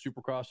 motocross,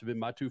 supercross have been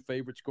my two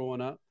favorites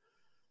growing up.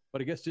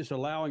 But I guess just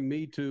allowing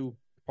me to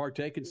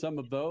partake in some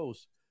of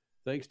those,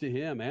 thanks to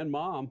him and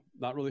Mom,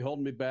 not really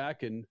holding me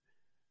back and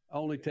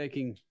only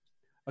taking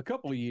a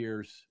couple of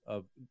years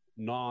of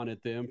gnawing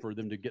at them for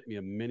them to get me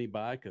a mini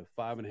bike, a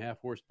 5.5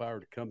 horsepower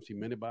Tecumseh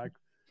mini bike.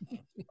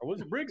 Or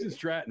was it Briggs and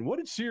Stratton? What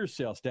did Sears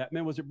sell,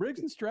 Statman? Was it Briggs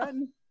and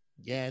Stratton?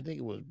 Yeah, I think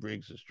it was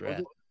Briggs and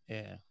Stratton.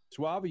 Yeah.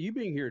 Suave, you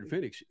being here in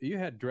Phoenix, you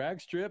had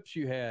drag strips,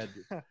 you had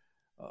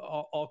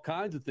all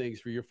kinds of things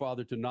for your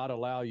father to not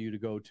allow you to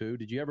go to.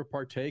 Did you ever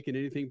partake in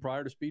anything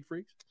prior to Speed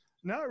Freaks?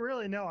 Not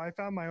really, no. I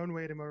found my own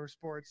way to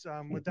motorsports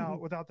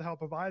without the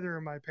help of either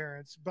of my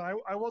parents. But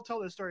I will tell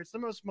this story. It's the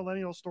most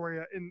millennial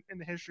story in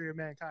the history of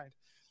mankind,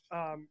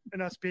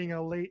 and us being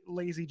a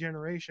lazy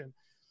generation,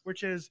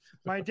 which is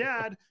my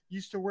dad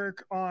used to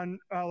work on,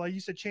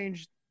 used to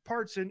change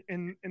parts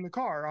in the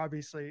car,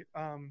 obviously,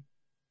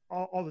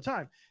 all the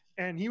time.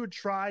 And he would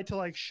try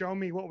to show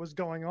me what was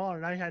going on,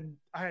 and I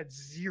had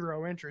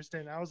zero interest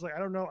in it. I was like, I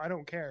don't know, I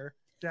don't care,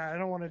 Dad. I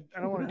don't want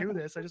to do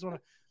this. I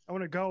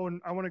want to go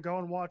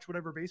and watch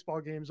whatever baseball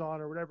games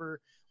on, or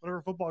whatever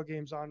football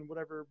games on,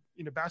 whatever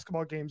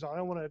basketball games on. I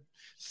don't want to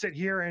sit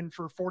here and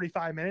for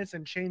 45 minutes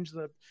and change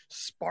the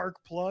spark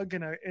plug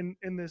in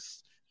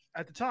this.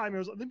 At the time,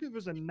 I think it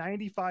was a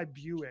 95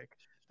 Buick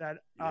that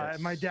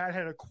my dad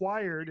had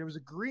acquired. It was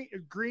a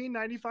green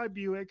 95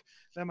 Buick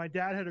that my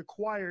dad had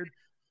acquired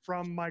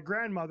from my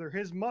grandmother,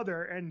 his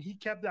mother, and he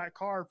kept that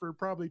car for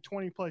probably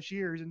 20 plus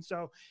years. And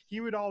so he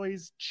would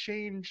always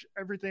change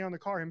everything on the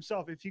car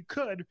himself if he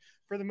could,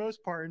 for the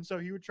most part. And so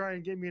he would try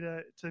and get me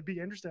to be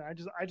interested. I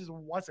just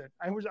wasn't.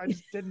 I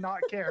just did not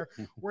care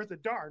worth a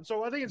darn.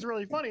 So I think it's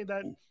really funny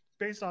that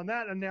based on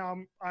that, and now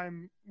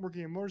I'm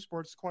working in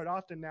motorsports quite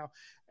often now.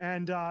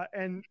 And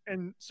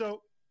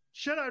so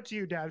shout out to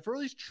you, Dad, for at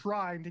least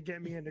trying to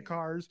get me into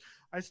cars.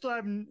 I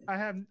don't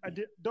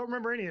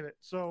remember any of it.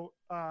 So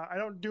I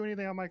don't do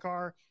anything on my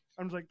car.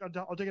 I'm just like,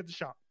 I'll take it to the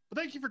shop. But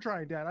thank you for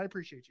trying, Dad. I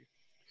appreciate you.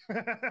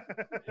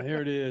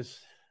 There it is.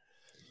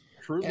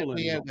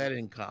 We have that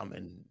in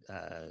common,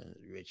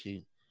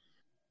 Richie.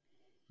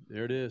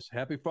 There it is.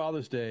 Happy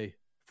Father's Day,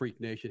 Freak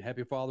Nation.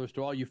 Happy Fathers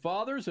to all you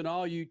fathers and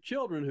all you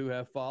children who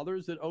have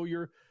fathers that owe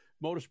your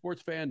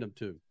motorsports fandom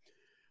to.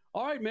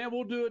 All right, man,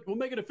 we'll do it. We'll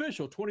make it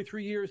official.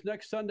 23 years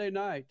next Sunday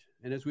night.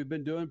 And as we've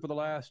been doing for the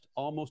last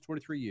almost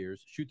 23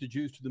 years, shoot the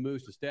juice to the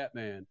moose to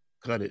Statman.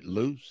 Cut it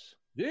loose.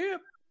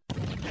 Yep.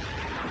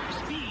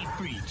 Speed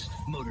Freaks,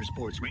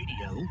 Motorsports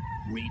Radio,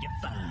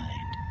 redefined.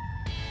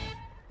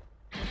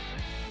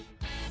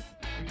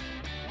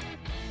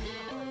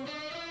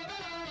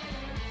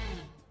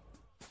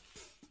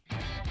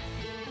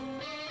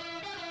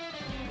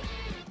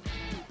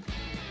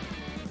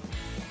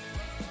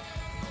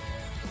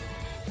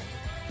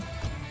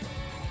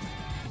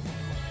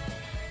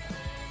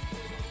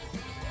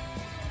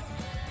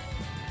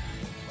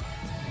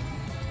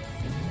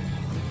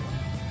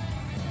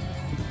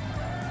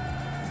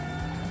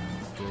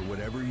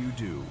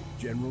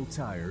 General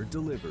Tire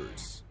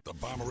delivers. The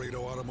Bommarito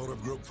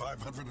Automotive Group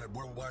 500 at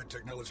Worldwide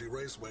Technology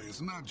Raceway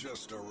is not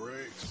just a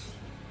race,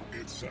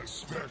 it's a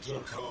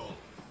spectacle.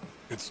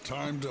 It's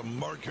time to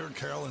mark your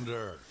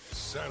calendar.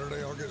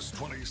 Saturday, August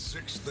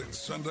 26th and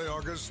Sunday,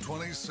 August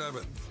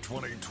 27th.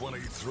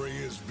 2023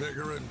 is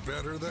bigger and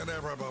better than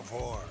ever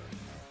before.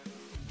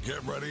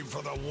 Get ready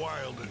for the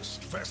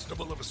wildest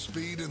festival of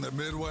speed in the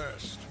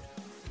Midwest.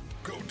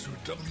 Go to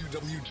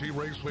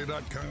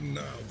WWTRaceway.com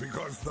now,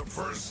 because the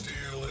first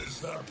deal is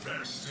the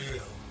best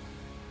deal.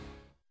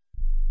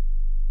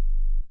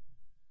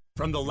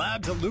 From the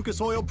labs at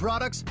Lucas Oil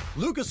Products,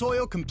 Lucas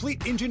Oil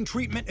Complete Engine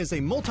Treatment is a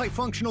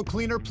multifunctional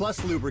cleaner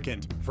plus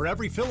lubricant. For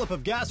every fill-up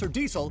of gas or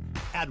diesel,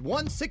 add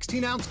one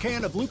 16-ounce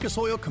can of Lucas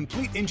Oil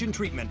Complete Engine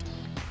Treatment.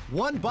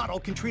 One bottle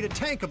can treat a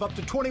tank of up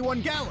to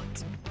 21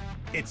 gallons.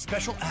 Its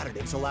special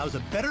additives allows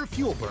a better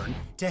fuel burn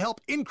to help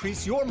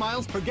increase your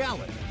miles per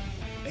gallon.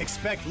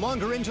 Expect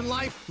longer engine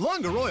life,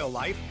 longer oil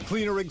life,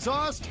 cleaner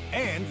exhaust,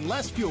 and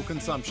less fuel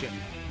consumption.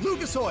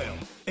 Lucas Oil,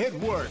 it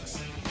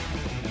works.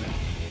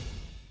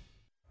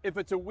 If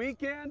it's a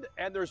weekend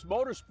and there's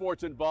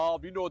motorsports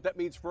involved, you know what that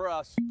means for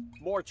us.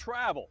 More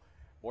travel.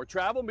 More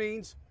travel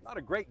means not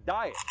a great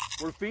diet.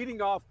 We're feeding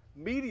off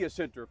media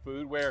center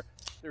food where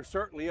there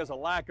certainly is a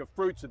lack of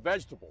fruits and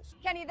vegetables.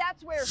 Kenny,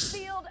 that's where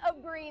Field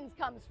of Greens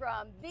comes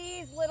from.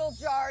 These little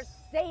jars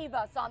save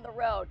us on the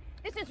road.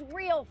 This is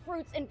real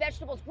fruits and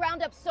vegetables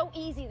ground up so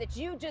easy that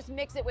you just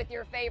mix it with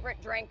your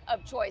favorite drink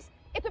of choice.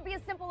 It could be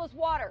as simple as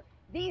water.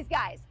 These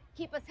guys,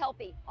 keep us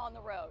healthy on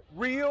the road.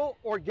 Real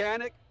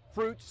organic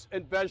fruits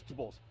and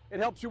vegetables. It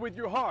helps you with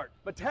your heart,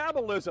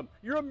 metabolism,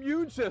 your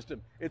immune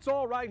system. It's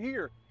all right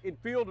here in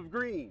Field of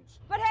Greens.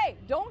 But hey,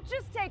 don't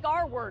just take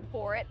our word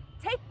for it.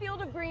 Take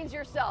Field of Greens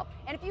yourself.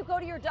 And if you go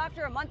to your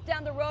doctor a month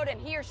down the road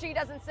and he or she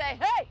doesn't say,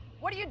 hey,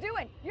 what are you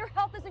doing? Your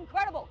health is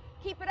incredible.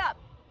 Keep it up.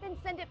 Then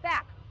send it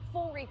back.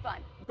 Full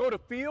refund. Go to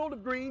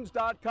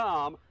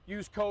fieldofgreens.com,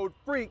 use code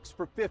FREAKS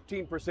for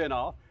 15%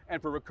 off,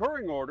 and for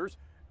recurring orders,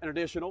 an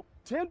additional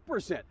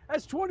 10%.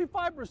 That's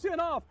 25%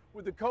 off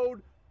with the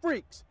code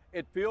FREAKS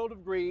at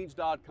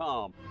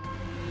fieldofgreens.com.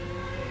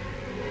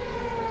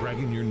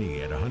 Dragging your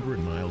knee at 100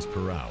 miles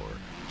per hour,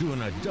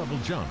 doing a double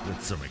jump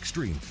with some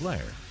extreme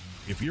flair.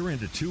 If you're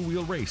into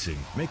two-wheel racing,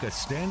 make a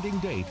standing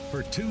date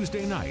for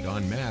Tuesday night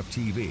on MAV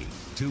TV.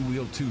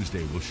 Two-Wheel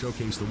Tuesday will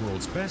showcase the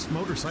world's best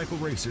motorcycle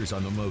racers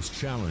on the most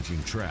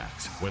challenging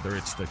tracks. Whether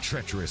it's the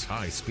treacherous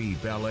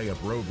high-speed ballet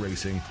of road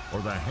racing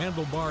or the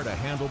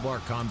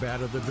handlebar-to-handlebar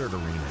combat of the dirt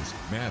arenas,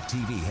 MAV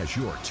TV has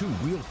your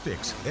two-wheel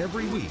fix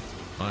every week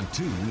on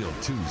Two-Wheel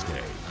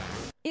Tuesday.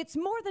 It's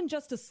more than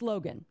just a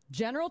slogan.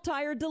 General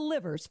Tire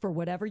delivers for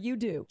whatever you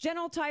do.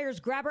 General Tire's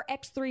Grabber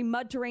X3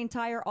 mud terrain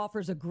tire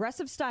offers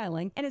aggressive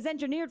styling and is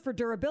engineered for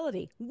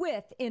durability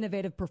with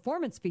innovative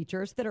performance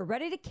features that are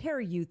ready to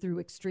carry you through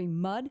extreme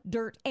mud,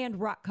 dirt,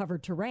 and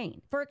rock-covered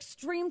terrain. For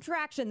extreme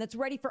traction that's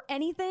ready for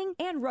anything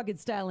and rugged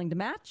styling to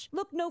match,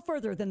 look no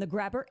further than the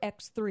Grabber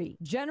X3.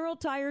 General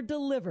Tire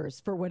delivers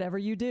for whatever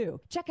you do.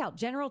 Check out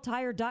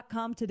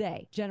GeneralTire.com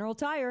today. General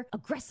Tire,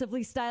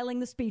 aggressively styling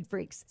the speed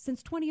freaks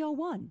since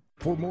 2001.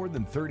 For more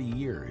than 30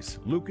 years,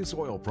 Lucas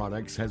Oil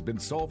Products has been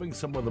solving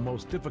some of the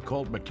most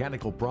difficult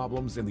mechanical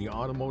problems in the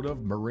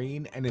automotive,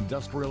 marine, and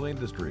industrial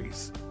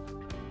industries.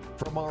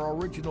 From our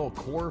original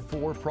Core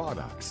 4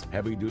 products,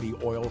 heavy-duty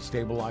oil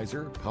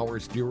stabilizer, power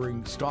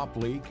steering, stop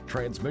leak,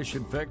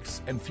 transmission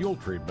fix, and fuel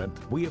treatment,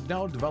 we have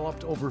now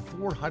developed over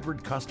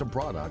 400 custom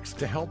products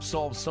to help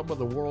solve some of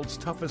the world's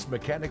toughest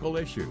mechanical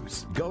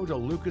issues. Go to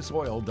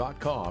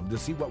lucasoil.com to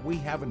see what we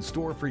have in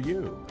store for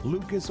you.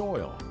 Lucas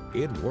Oil,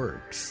 it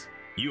works.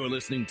 You're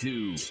listening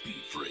to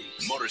Speed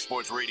Freaks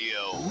Motorsports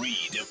Radio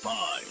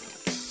Redefined.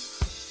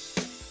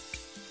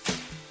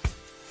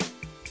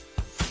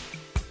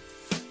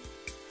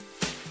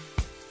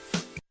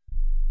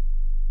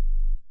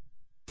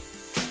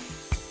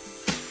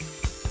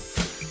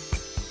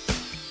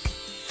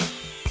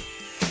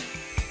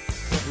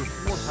 Over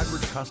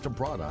 400 custom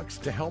products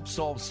to help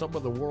solve some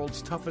of the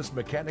world's toughest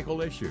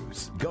mechanical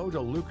issues. Go to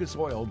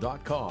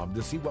lucasoil.com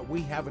to see what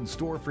we have in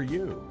store for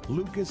you.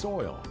 Lucas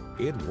Oil,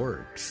 it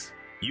works.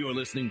 You're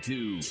listening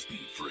to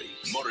Speed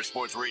Freaks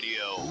Motorsports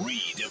Radio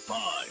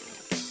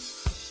Redefined.